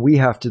 And we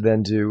have to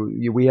do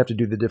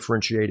the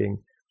differentiating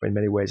in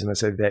many ways. And I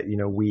say that,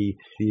 we,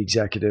 the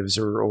executives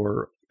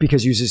or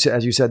because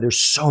as you said, there's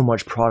so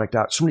much product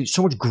out, so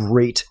much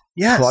great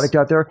product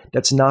out there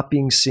that's not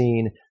being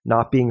seen,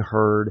 not being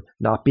heard,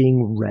 not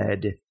being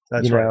read.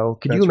 That's right.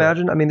 Could you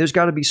imagine? Right. I mean, there's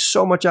got to be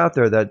so much out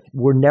there that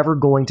we're never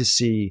going to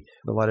see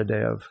the light of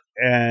day of.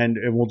 And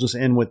we'll just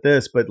end with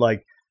this, but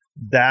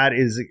that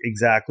is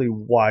exactly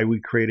why we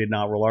created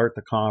Not Real Art,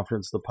 the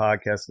conference, the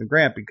podcast, and the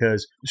grant,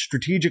 because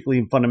strategically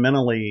and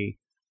fundamentally,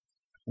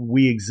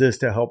 we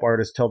exist to help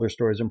artists tell their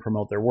stories and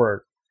promote their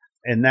work.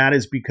 And that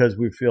is because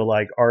we feel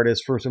like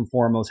artists, first and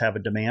foremost, have a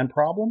demand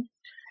problem,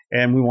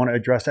 and we want to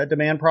address that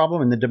demand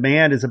problem. And the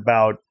demand is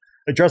about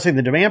addressing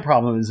the demand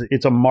problem.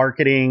 It's a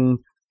marketing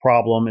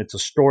problem. It's a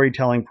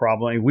storytelling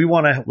problem. We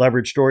want to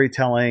leverage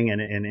storytelling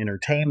and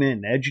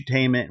entertainment and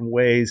edutainment in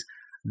ways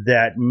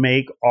that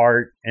make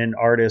art and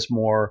artists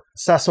more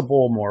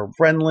accessible, more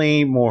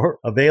friendly, more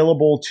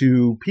available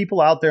to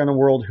people out there in the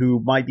world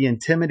who might be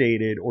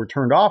intimidated or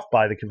turned off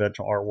by the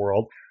conventional art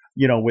world,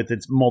 with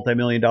its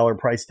multi-million-dollar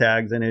price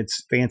tags and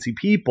its fancy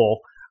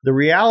people. The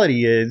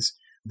reality is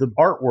the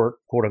artwork,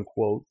 quote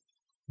unquote,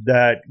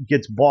 that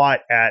gets bought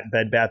at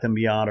Bed Bath &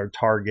 Beyond or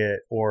Target,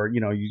 or,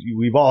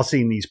 we've all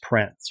seen these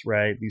prints,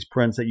 right? These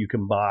prints that you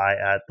can buy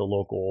at the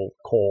local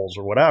Kohl's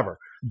or whatever.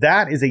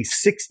 That is a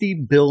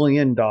 $60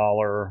 billion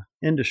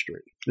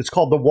industry. It's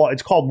called wall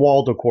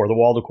decor, the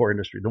wall decor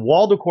industry. The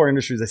wall decor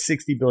industry is a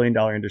 $60 billion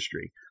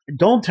industry.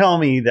 Don't tell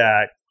me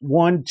that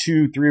 1,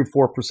 2, 3,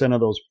 or 4%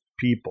 of those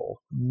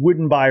people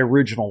wouldn't buy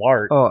original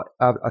art. Oh,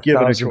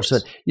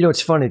 1,000%.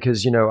 It's funny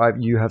because,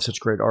 you have such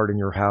great art in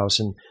your house,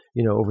 and,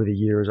 over the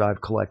years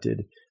I've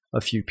collected a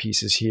few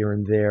pieces here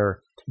and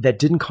there that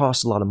didn't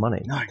cost a lot of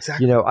money. No,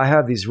 exactly. I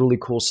have these really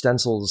cool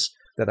stencils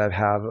that I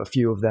have, a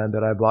few of them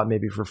that I bought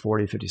maybe for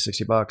 40, 50,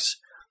 60 bucks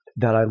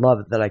that I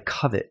love, that I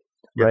covet.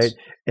 Yes. Right.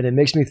 And it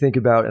makes me think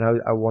about,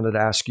 and I wanted to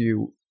ask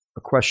you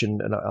a question,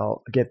 and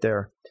I'll get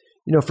there.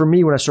 For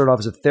me, when I started off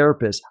as a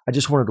therapist, I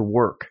just wanted to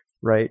work.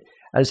 Right.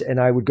 And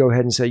I would go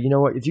ahead and say, you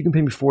know what, if you can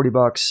pay me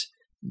 $40,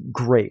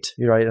 great.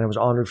 Right. And I was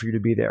honored for you to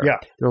be there. Yeah.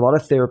 There are a lot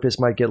of therapists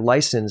might get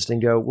licensed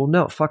and go, well,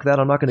 no, fuck that.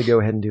 I'm not going to go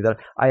ahead and do that.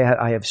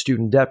 I have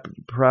student debt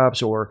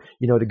perhaps, or,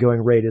 the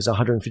going rate is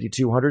 $150,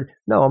 $200.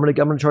 No, I'm going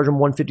to charge them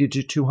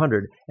 $150 to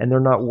 $200, and they're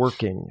not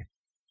working.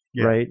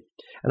 Yeah. Right.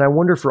 And I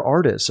wonder for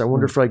artists,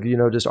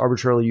 for just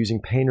arbitrarily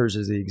using painters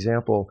as the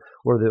example,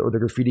 or the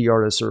graffiti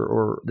artists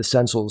or the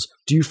stencils.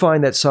 Do you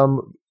find that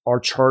some are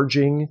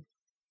charging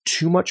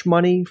too much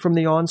money from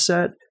the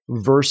onset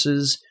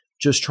versus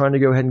just trying to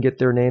go ahead and get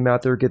their name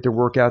out there, get their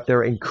work out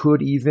there, and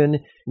could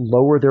even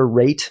lower their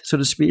rate, so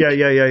to speak?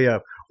 Yeah.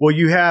 Well,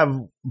 you have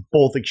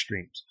both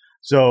extremes.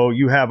 So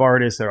you have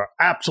artists that are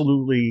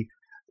absolutely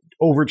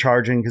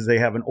overcharging because they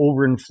have an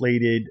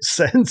overinflated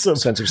sense of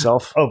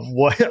self,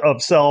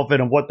 of self,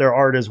 and of what their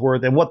art is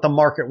worth and what the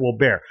market will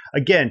bear.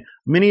 Again,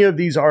 many of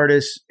these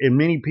artists and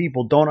many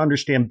people don't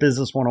understand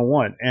Business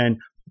 101. And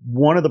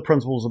one of the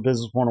principles of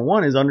Business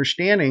 101 is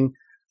understanding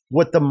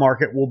what the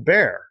market will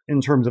bear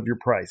in terms of your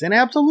price. And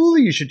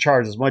absolutely, you should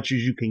charge as much as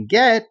you can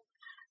get,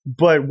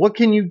 but what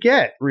can you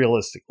get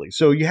realistically?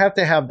 So you have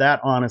to have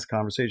that honest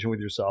conversation with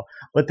yourself.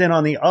 But then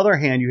on the other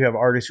hand, you have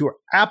artists who are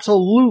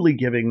absolutely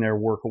giving their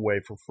work away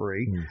for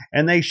free,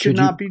 and they should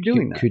not be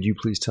doing that. Could you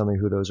please tell me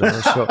who those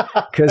are?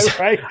 Because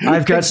right?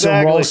 I've got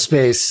some wall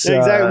space.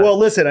 Exactly. Well,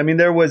 listen, I mean,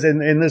 there was,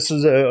 and this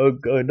is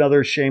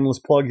another shameless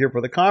plug here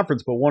for the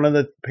conference, but one of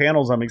the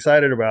panels I'm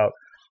excited about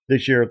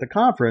this year at the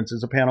conference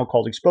is a panel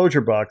called Exposure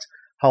Bucks: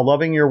 How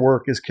Loving Your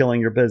Work is Killing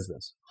Your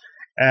Business.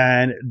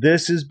 And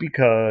this is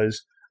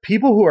because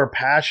people who are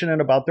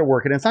passionate about their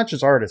work, and it's not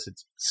just artists,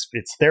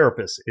 it's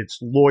therapists, it's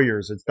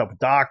lawyers, it's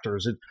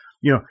doctors,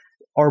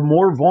 are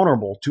more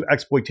vulnerable to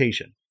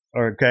exploitation.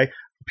 Okay.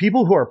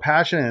 People who are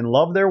passionate and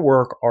love their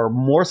work are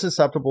more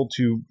susceptible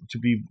to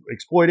be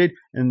exploited.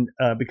 And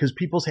because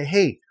people say,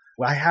 hey,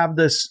 I have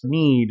this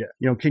need,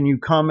 can you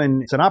come,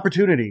 and it's an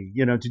opportunity,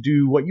 to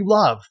do what you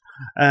love.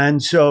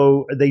 And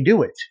so they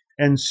do it.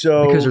 And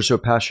so because they're so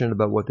passionate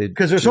about what they do.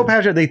 Because they're so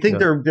passionate, they think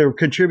they're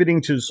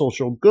contributing to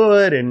social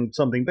good and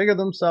something bigger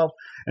than themselves.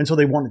 And so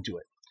they want to do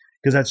it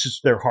because that's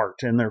just their heart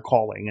and their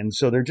calling. And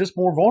so they're just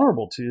more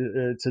vulnerable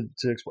to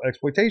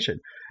exploitation.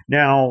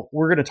 Now,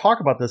 we're going to talk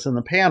about this in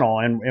the panel.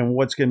 And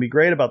what's going to be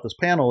great about this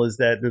panel is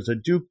that there's a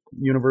Duke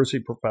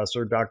University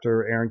professor,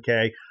 Dr. Aaron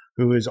Kay,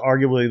 who is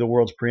arguably the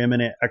world's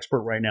preeminent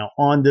expert right now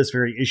on this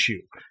very issue.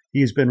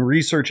 He's been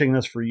researching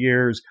this for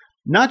years,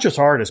 not just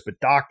artists, but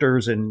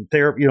doctors and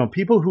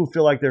people who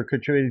feel like they're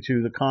contributing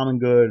to the common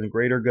good and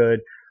greater good.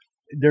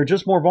 They're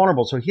just more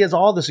vulnerable. So he has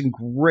all this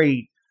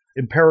great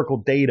empirical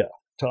data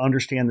to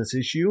understand this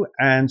issue.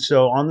 And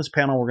so on this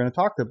panel, we're going to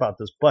talk about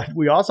this. But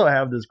we also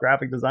have this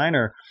graphic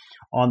designer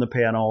on the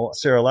panel,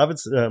 Sarah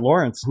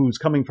Lawrence, who's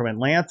coming from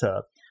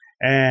Atlanta.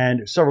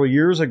 And several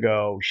years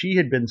ago, she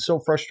had been so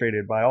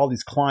frustrated by all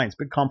these clients,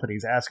 big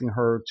companies, asking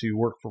her to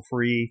work for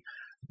free.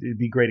 It'd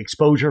be great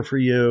exposure for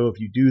you if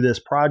you do this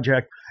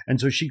project. And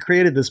so she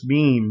created this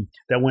meme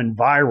that went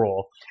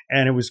viral,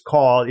 and it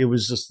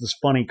was just this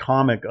funny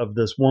comic of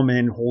this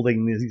woman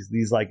holding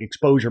these like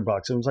exposure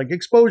bucks. It was like,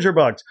 exposure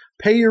bucks,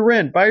 pay your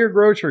rent, buy your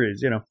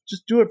groceries,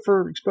 just do it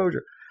for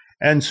exposure.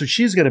 And so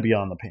she's going to be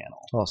on the panel.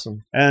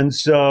 Awesome. And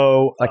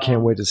so I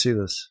can't wait to see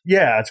this.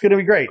 Yeah, it's going to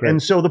be great.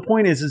 And so the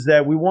point is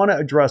that we want to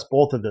address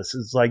both of this.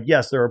 It's like,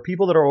 yes, there are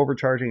people that are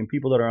overcharging and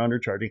people that are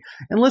undercharging.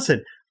 And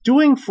listen,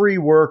 doing free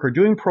work or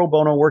doing pro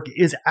bono work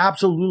is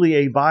absolutely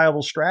a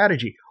viable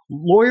strategy.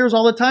 Lawyers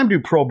all the time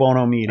do pro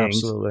bono meetings.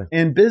 Absolutely.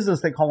 In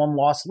business, they call them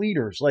lost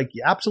leaders. Like,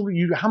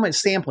 absolutely. How much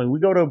sampling? We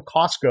go to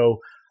Costco.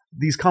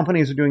 These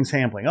companies are doing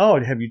sampling. Oh,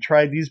 have you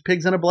tried these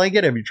pigs in a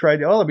blanket? Have you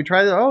tried? Oh, let me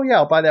try that. Oh, yeah,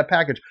 I'll buy that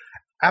package.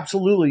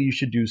 Absolutely, you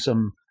should do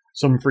some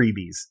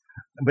freebies,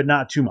 but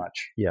not too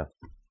much. Yeah.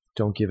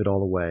 Don't give it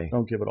all away.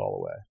 Don't give it all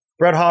away.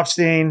 Brett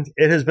Hofstein,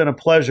 it has been a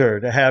pleasure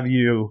to have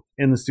you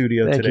in the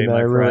studio today,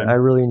 my friend. I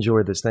really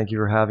enjoyed this. Thank you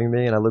for having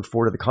me, and I look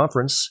forward to the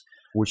conference,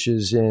 which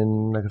is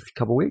in a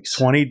couple weeks.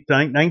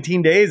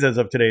 19 days as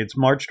of today. It's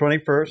March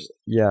 21st.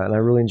 Yeah, and I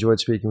really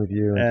enjoyed speaking with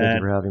you, and thank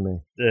you for having me.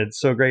 It's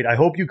so great. I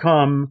hope you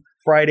come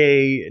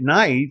Friday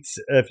night,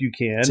 if you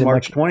can,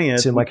 March 20th.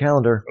 It's in my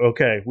calendar.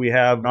 Okay. We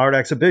have an art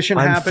exhibition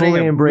happening.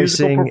 I'm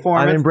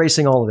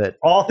embracing all of it.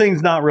 All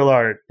things not real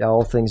art. Yeah,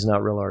 all things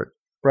not real art.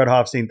 Brett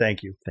Hofstein,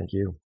 thank you. Thank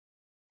you.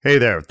 Hey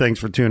there. Thanks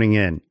for tuning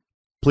in.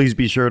 Please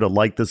be sure to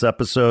like this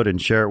episode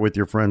and share it with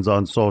your friends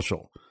on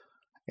social.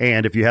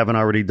 And if you haven't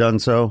already done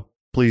so,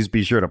 please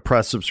be sure to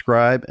press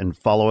subscribe and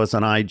follow us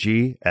on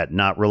IG at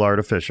Not Real Art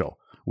Official.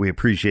 We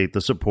appreciate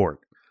the support.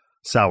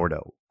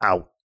 Sourdough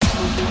out.